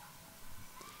bloop.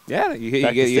 Yeah, you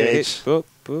get hit. Boop,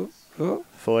 boop, boop.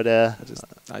 Forward air.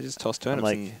 I just toss turnips.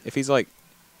 And if he's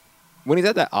when he's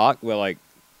at that arc where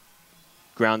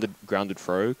grounded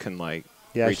throw can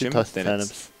reach him, toss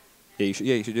turnips.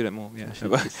 Yeah, you should do that more. Yeah.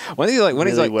 When he's like,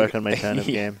 Really work on my turn-up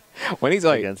game when he's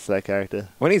like, against that character.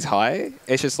 when he's high,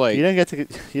 it's just like You don't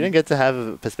get to have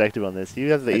a perspective on this.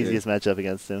 You have the easiest matchup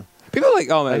against him. people are like,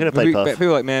 oh man, I could've played Puff. people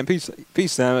are like, man, Peach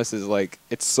Samus is like,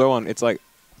 it's so on. It's like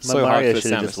My so hard Mario for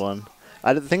should have Samus. just won.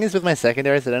 The thing is with my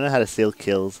secondaries, I don't know how to steal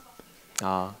kills.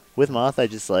 Ah, With Marth, I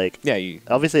just like... yeah, you.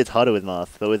 Obviously, it's harder with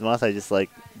Marth, but with Marth, I just like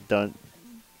don't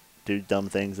do dumb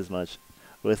things as much.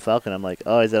 With Falcon, I'm like,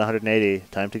 oh, he's at 180.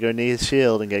 Time to go knee his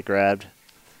shield and get grabbed.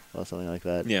 Or something like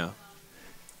that. Yeah.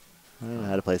 I don't know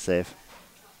how to play safe.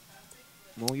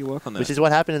 Well, you work on that. Which is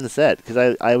what happened in the set,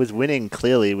 because I was winning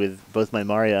clearly with both my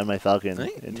Mario and my Falcon.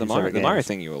 Right? In The Mario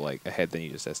thing, you were like ahead, then you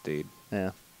just SD'd.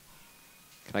 Yeah.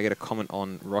 Can I get a comment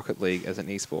on Rocket League as an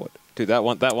esport? Dude, that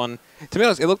one. To be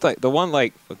honest, it looked like the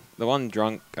one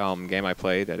drunk game I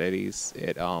played at Eddie's.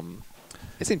 It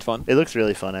seemed fun. It looks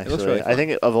really fun, actually. looks really fun. I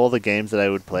think of all the games that I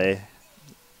would play,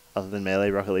 other than Melee,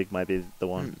 Rocket League might be the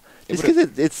one. It Just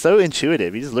because it's so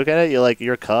intuitive. You just look at it,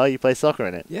 you're a car, you play soccer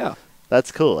in it. Yeah.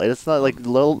 That's cool. It's not like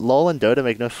LOL and Dota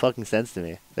make no fucking sense to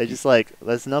me. They're just like,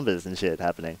 there's numbers and shit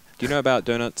happening. Do you know about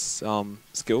Donut's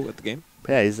skill at the game?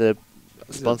 Yeah, he's a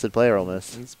sponsored player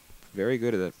almost. He's very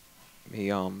good at it. He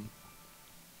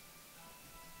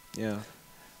yeah.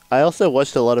 I also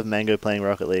watched a lot of Mango playing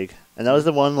Rocket League, and that was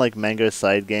the one like Mango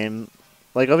side game.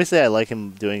 Like obviously, I like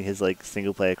him doing his like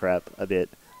single player crap a bit,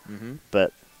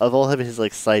 but of all of his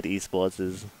like side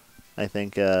esports, I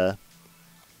think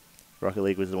Rocket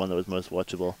League was the one that was most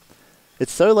watchable.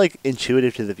 It's so like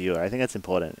intuitive to the viewer. I think that's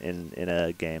important in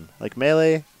a game. Like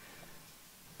Melee,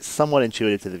 somewhat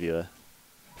intuitive to the viewer.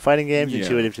 Fighting games,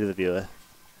 intuitive to the viewer.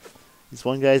 This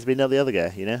one guy's beating up the other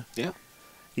guy, you know? Yeah.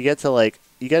 You get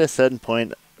a certain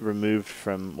point removed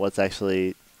from what's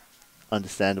actually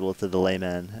understandable to the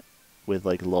layman with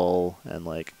like LOL and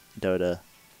like Dota.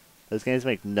 Those games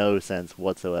make no sense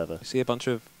whatsoever. You see a bunch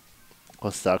of Or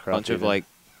StarCraft. like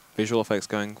visual effects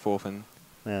going forth, and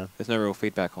yeah. there's no real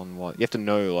feedback on what you have to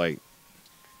know. Like,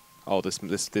 oh,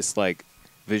 this like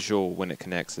visual when it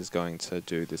connects is going to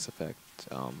do this effect.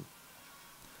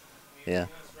 Yeah.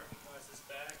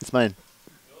 It's mine.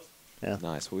 Yeah.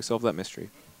 Nice. Well, we solved that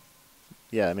mystery.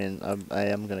 Yeah, I mean, I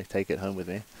am going to take it home with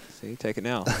me. See, take it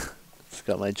now. It's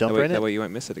got my jumper in it. That way you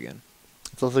won't miss it again.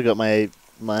 It's also got my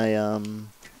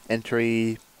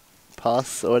entry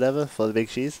pass or whatever for the big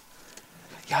cheese.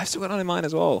 Yeah, I've still got it in mine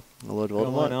as well. Lord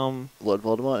Voldemort. Lord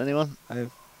Voldemort, anyone? I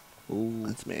have. Ooh.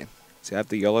 That's me. See, I have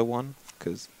the yellow one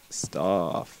because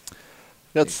stuff.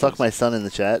 Got Suck My Son in the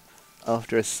chat.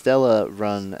 After a stellar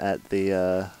run at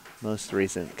the most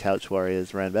recent Couch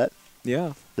Warriors Ranbat.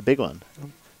 Yeah. The big one.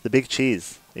 The big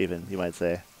cheese, even, you might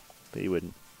say. But you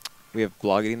wouldn't. We have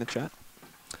Bloggity in the chat.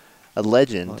 A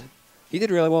legend. He did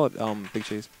really well at Big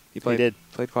Cheese. He played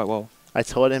quite well. I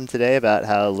taught him today about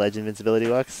how ledge invincibility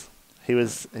works. He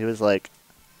was like,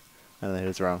 I don't know, he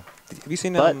was wrong. Have you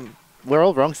seen... But we're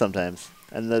all wrong sometimes.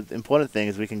 And the important thing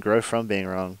is we can grow from being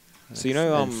wrong. So you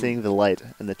know... and seeing the light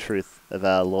and the truth of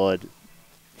our Lord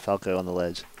Falco on the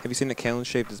ledge. Have you seen that Kalen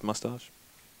shaved his mustache?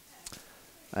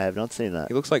 I have not seen that.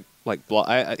 He looks like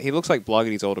he looks like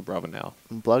Bloggity's older brother now.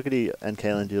 Bloggity and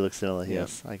Kalen do look similar. Yeah.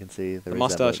 Yes, I can see the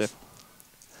mustache.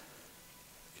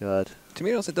 God. To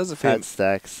me, it does a Fat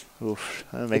stacks. Oof.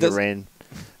 I'm gonna make it rain.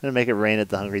 I'm gonna make it rain at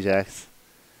the Hungry Jacks.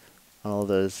 On all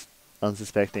those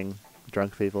unsuspecting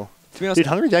drunk people. To be honest, dude,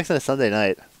 Hungry Jacks on a Sunday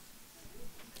night.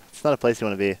 It's not a place you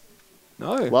want to be.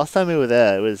 No. Last time we were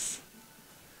there, it was.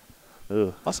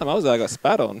 Ooh. Last time I was there, I got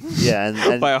spat on. Yeah,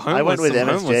 and by I went with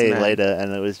MSJ man. later,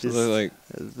 and it was just like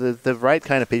the right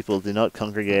kind of people do not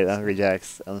congregate at Hungry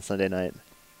Jacks on a Sunday night.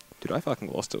 Dude, I fucking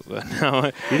lost it there. Now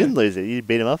you didn't lose it. You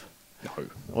beat him up. No.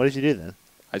 What did you do then?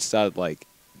 I started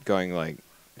going.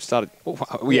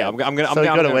 Oh, yeah, I'm gonna. So you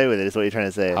got away with it, is what you're trying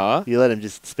to say. Huh? You let him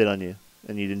just spit on you,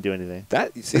 and you didn't do anything.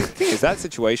 The thing is, that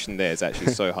situation there is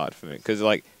actually so hard for me because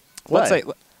Why? let's say.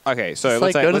 Okay, so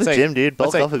let's say go to the gym, dude.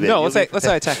 Bulk off a bit. No, let's say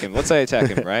I attack him. Let's say I attack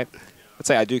him, right? Let's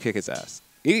say I do kick his ass.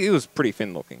 He was pretty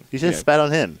thin looking. You should have spat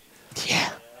on him.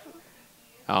 Yeah.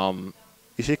 You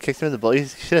should have kicked him in the ball. You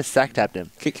should have sack tapped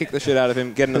him. Kick the shit out of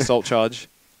him. Get an assault charge.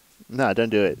 No, don't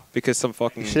do it. Because some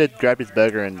fucking. You should have grabbed his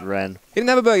burger and ran. He didn't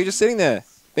have a burger. You're just sitting there.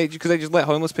 Because they just let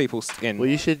homeless people in. Well,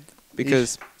 you should.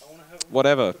 Because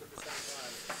whatever.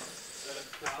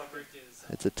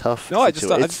 It's a tough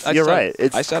situation. You're right.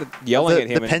 I started yelling at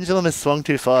him. The pendulum has swung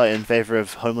too far in favor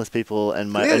of homeless people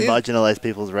and marginalized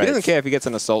people's rights. He doesn't care if he gets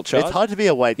an assault charge. It's hard to be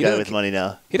a white guy with money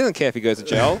now. He doesn't care if he goes to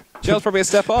jail. Jail's probably a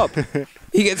step up.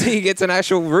 He gets an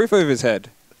actual roof over his head.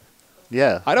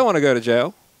 Yeah. I don't want to go to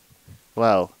jail.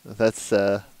 Wow. That's...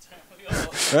 Don't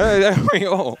we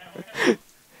all?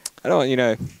 I don't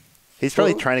want, He's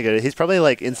probably trying to go. He's probably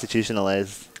like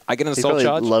institutionalized. I get an He assault probably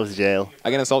charge. loves jail. I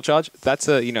get an assault charge. That's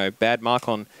a bad mark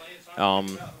on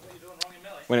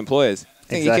when employers.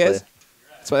 Think Exactly. he cares?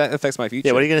 So that affects my future.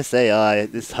 Yeah, what are you gonna say?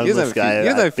 This homeless guy. He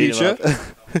has no I beat him future. up.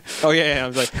 Oh yeah. I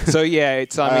was like, so yeah,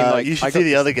 it's. I mean, like you should I see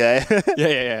the other guy.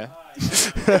 Yeah.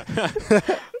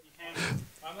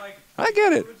 I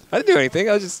get it. I didn't do anything.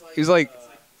 He was like,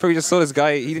 probably just saw this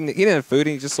guy. He didn't have food.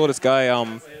 And he just saw this guy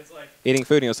eating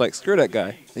food. And he was like, screw that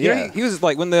guy. You know, he was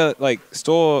like when the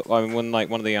store. I mean, when like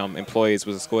one of the employees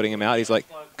was escorting him out. He's like,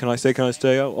 can I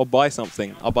stay? I'll buy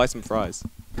something. I'll buy some fries.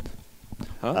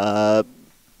 Huh?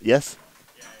 Yes.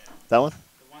 That one.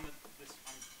 The one that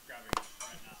I'm grabbing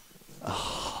right now.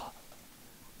 Oh,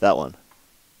 that one.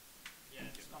 Yeah,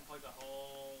 just unplug the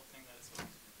whole thing that it's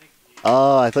thick.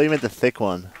 Oh, I thought you meant the thick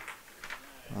one.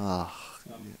 Oh,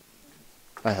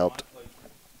 I helped.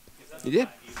 You did.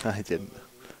 I didn't.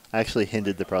 I actually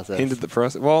hindered the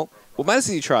process. Well, what matters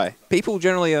is you try. People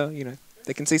generally are,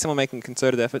 they can see someone making a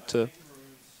concerted effort to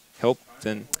help.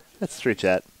 Then That's true,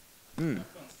 chat.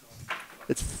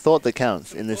 It's thought that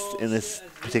counts in this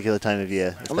particular time of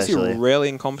year, unless especially. you're really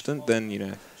incompetent,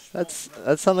 then That's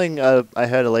something I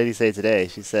heard a lady say today.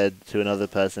 She said to another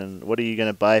person, "What are you going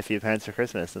to buy for your parents for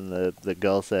Christmas?" And the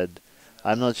girl said,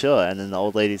 "I'm not sure." And then the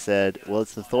old lady said, "Well,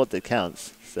 it's the thought that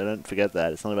counts. So don't forget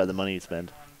that. It's not about the money you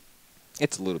spend."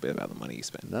 it's a little bit about the money you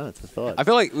spend. No, it's the thought. I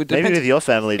feel like it Maybe depends. with your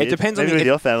family, dude. It depends on Maybe with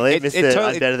your family, it Mr.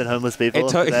 totally- I'm better than homeless people.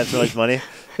 totally- They have so much money.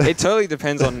 It totally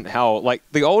depends on how. Like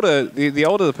the older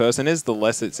the person is, the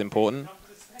less it's important.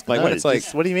 Like No, when it's like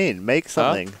what do you mean? Make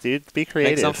something, dude. Be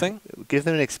creative. something? Give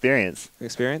them an experience.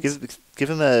 experience. Give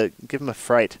them a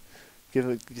fright.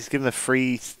 Just give them a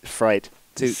free fright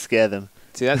to Dude. scare them.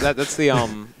 See that's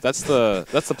the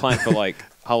that's the plan for like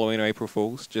Halloween or April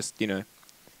Fools. Just Yeah,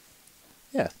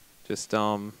 just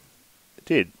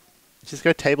dude. Just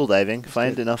go table diving.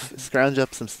 Find enough. Scrounge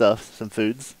up some stuff, some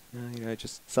foods,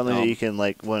 just something that you can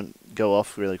won't go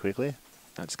off really quickly.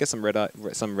 just get some red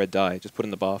dye. Just put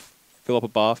in the bath. Fill up a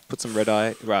bath. Put some red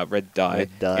dye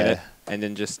in it, and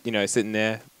then just sitting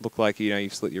there, look like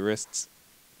you've slit your wrists.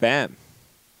 Bam.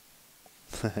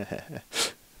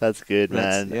 That's good,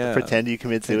 man. yeah. Pretend you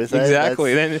commit suicide.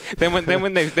 Exactly. Then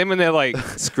when they're like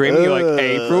screaming, you're like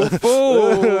April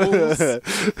Fools.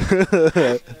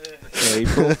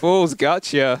 April Fools,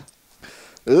 gotcha.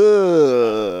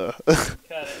 Ugh.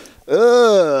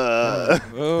 Ugh.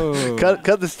 Oh.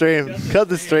 Cut the stream. Cut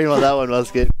the stream on that one,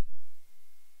 Musket.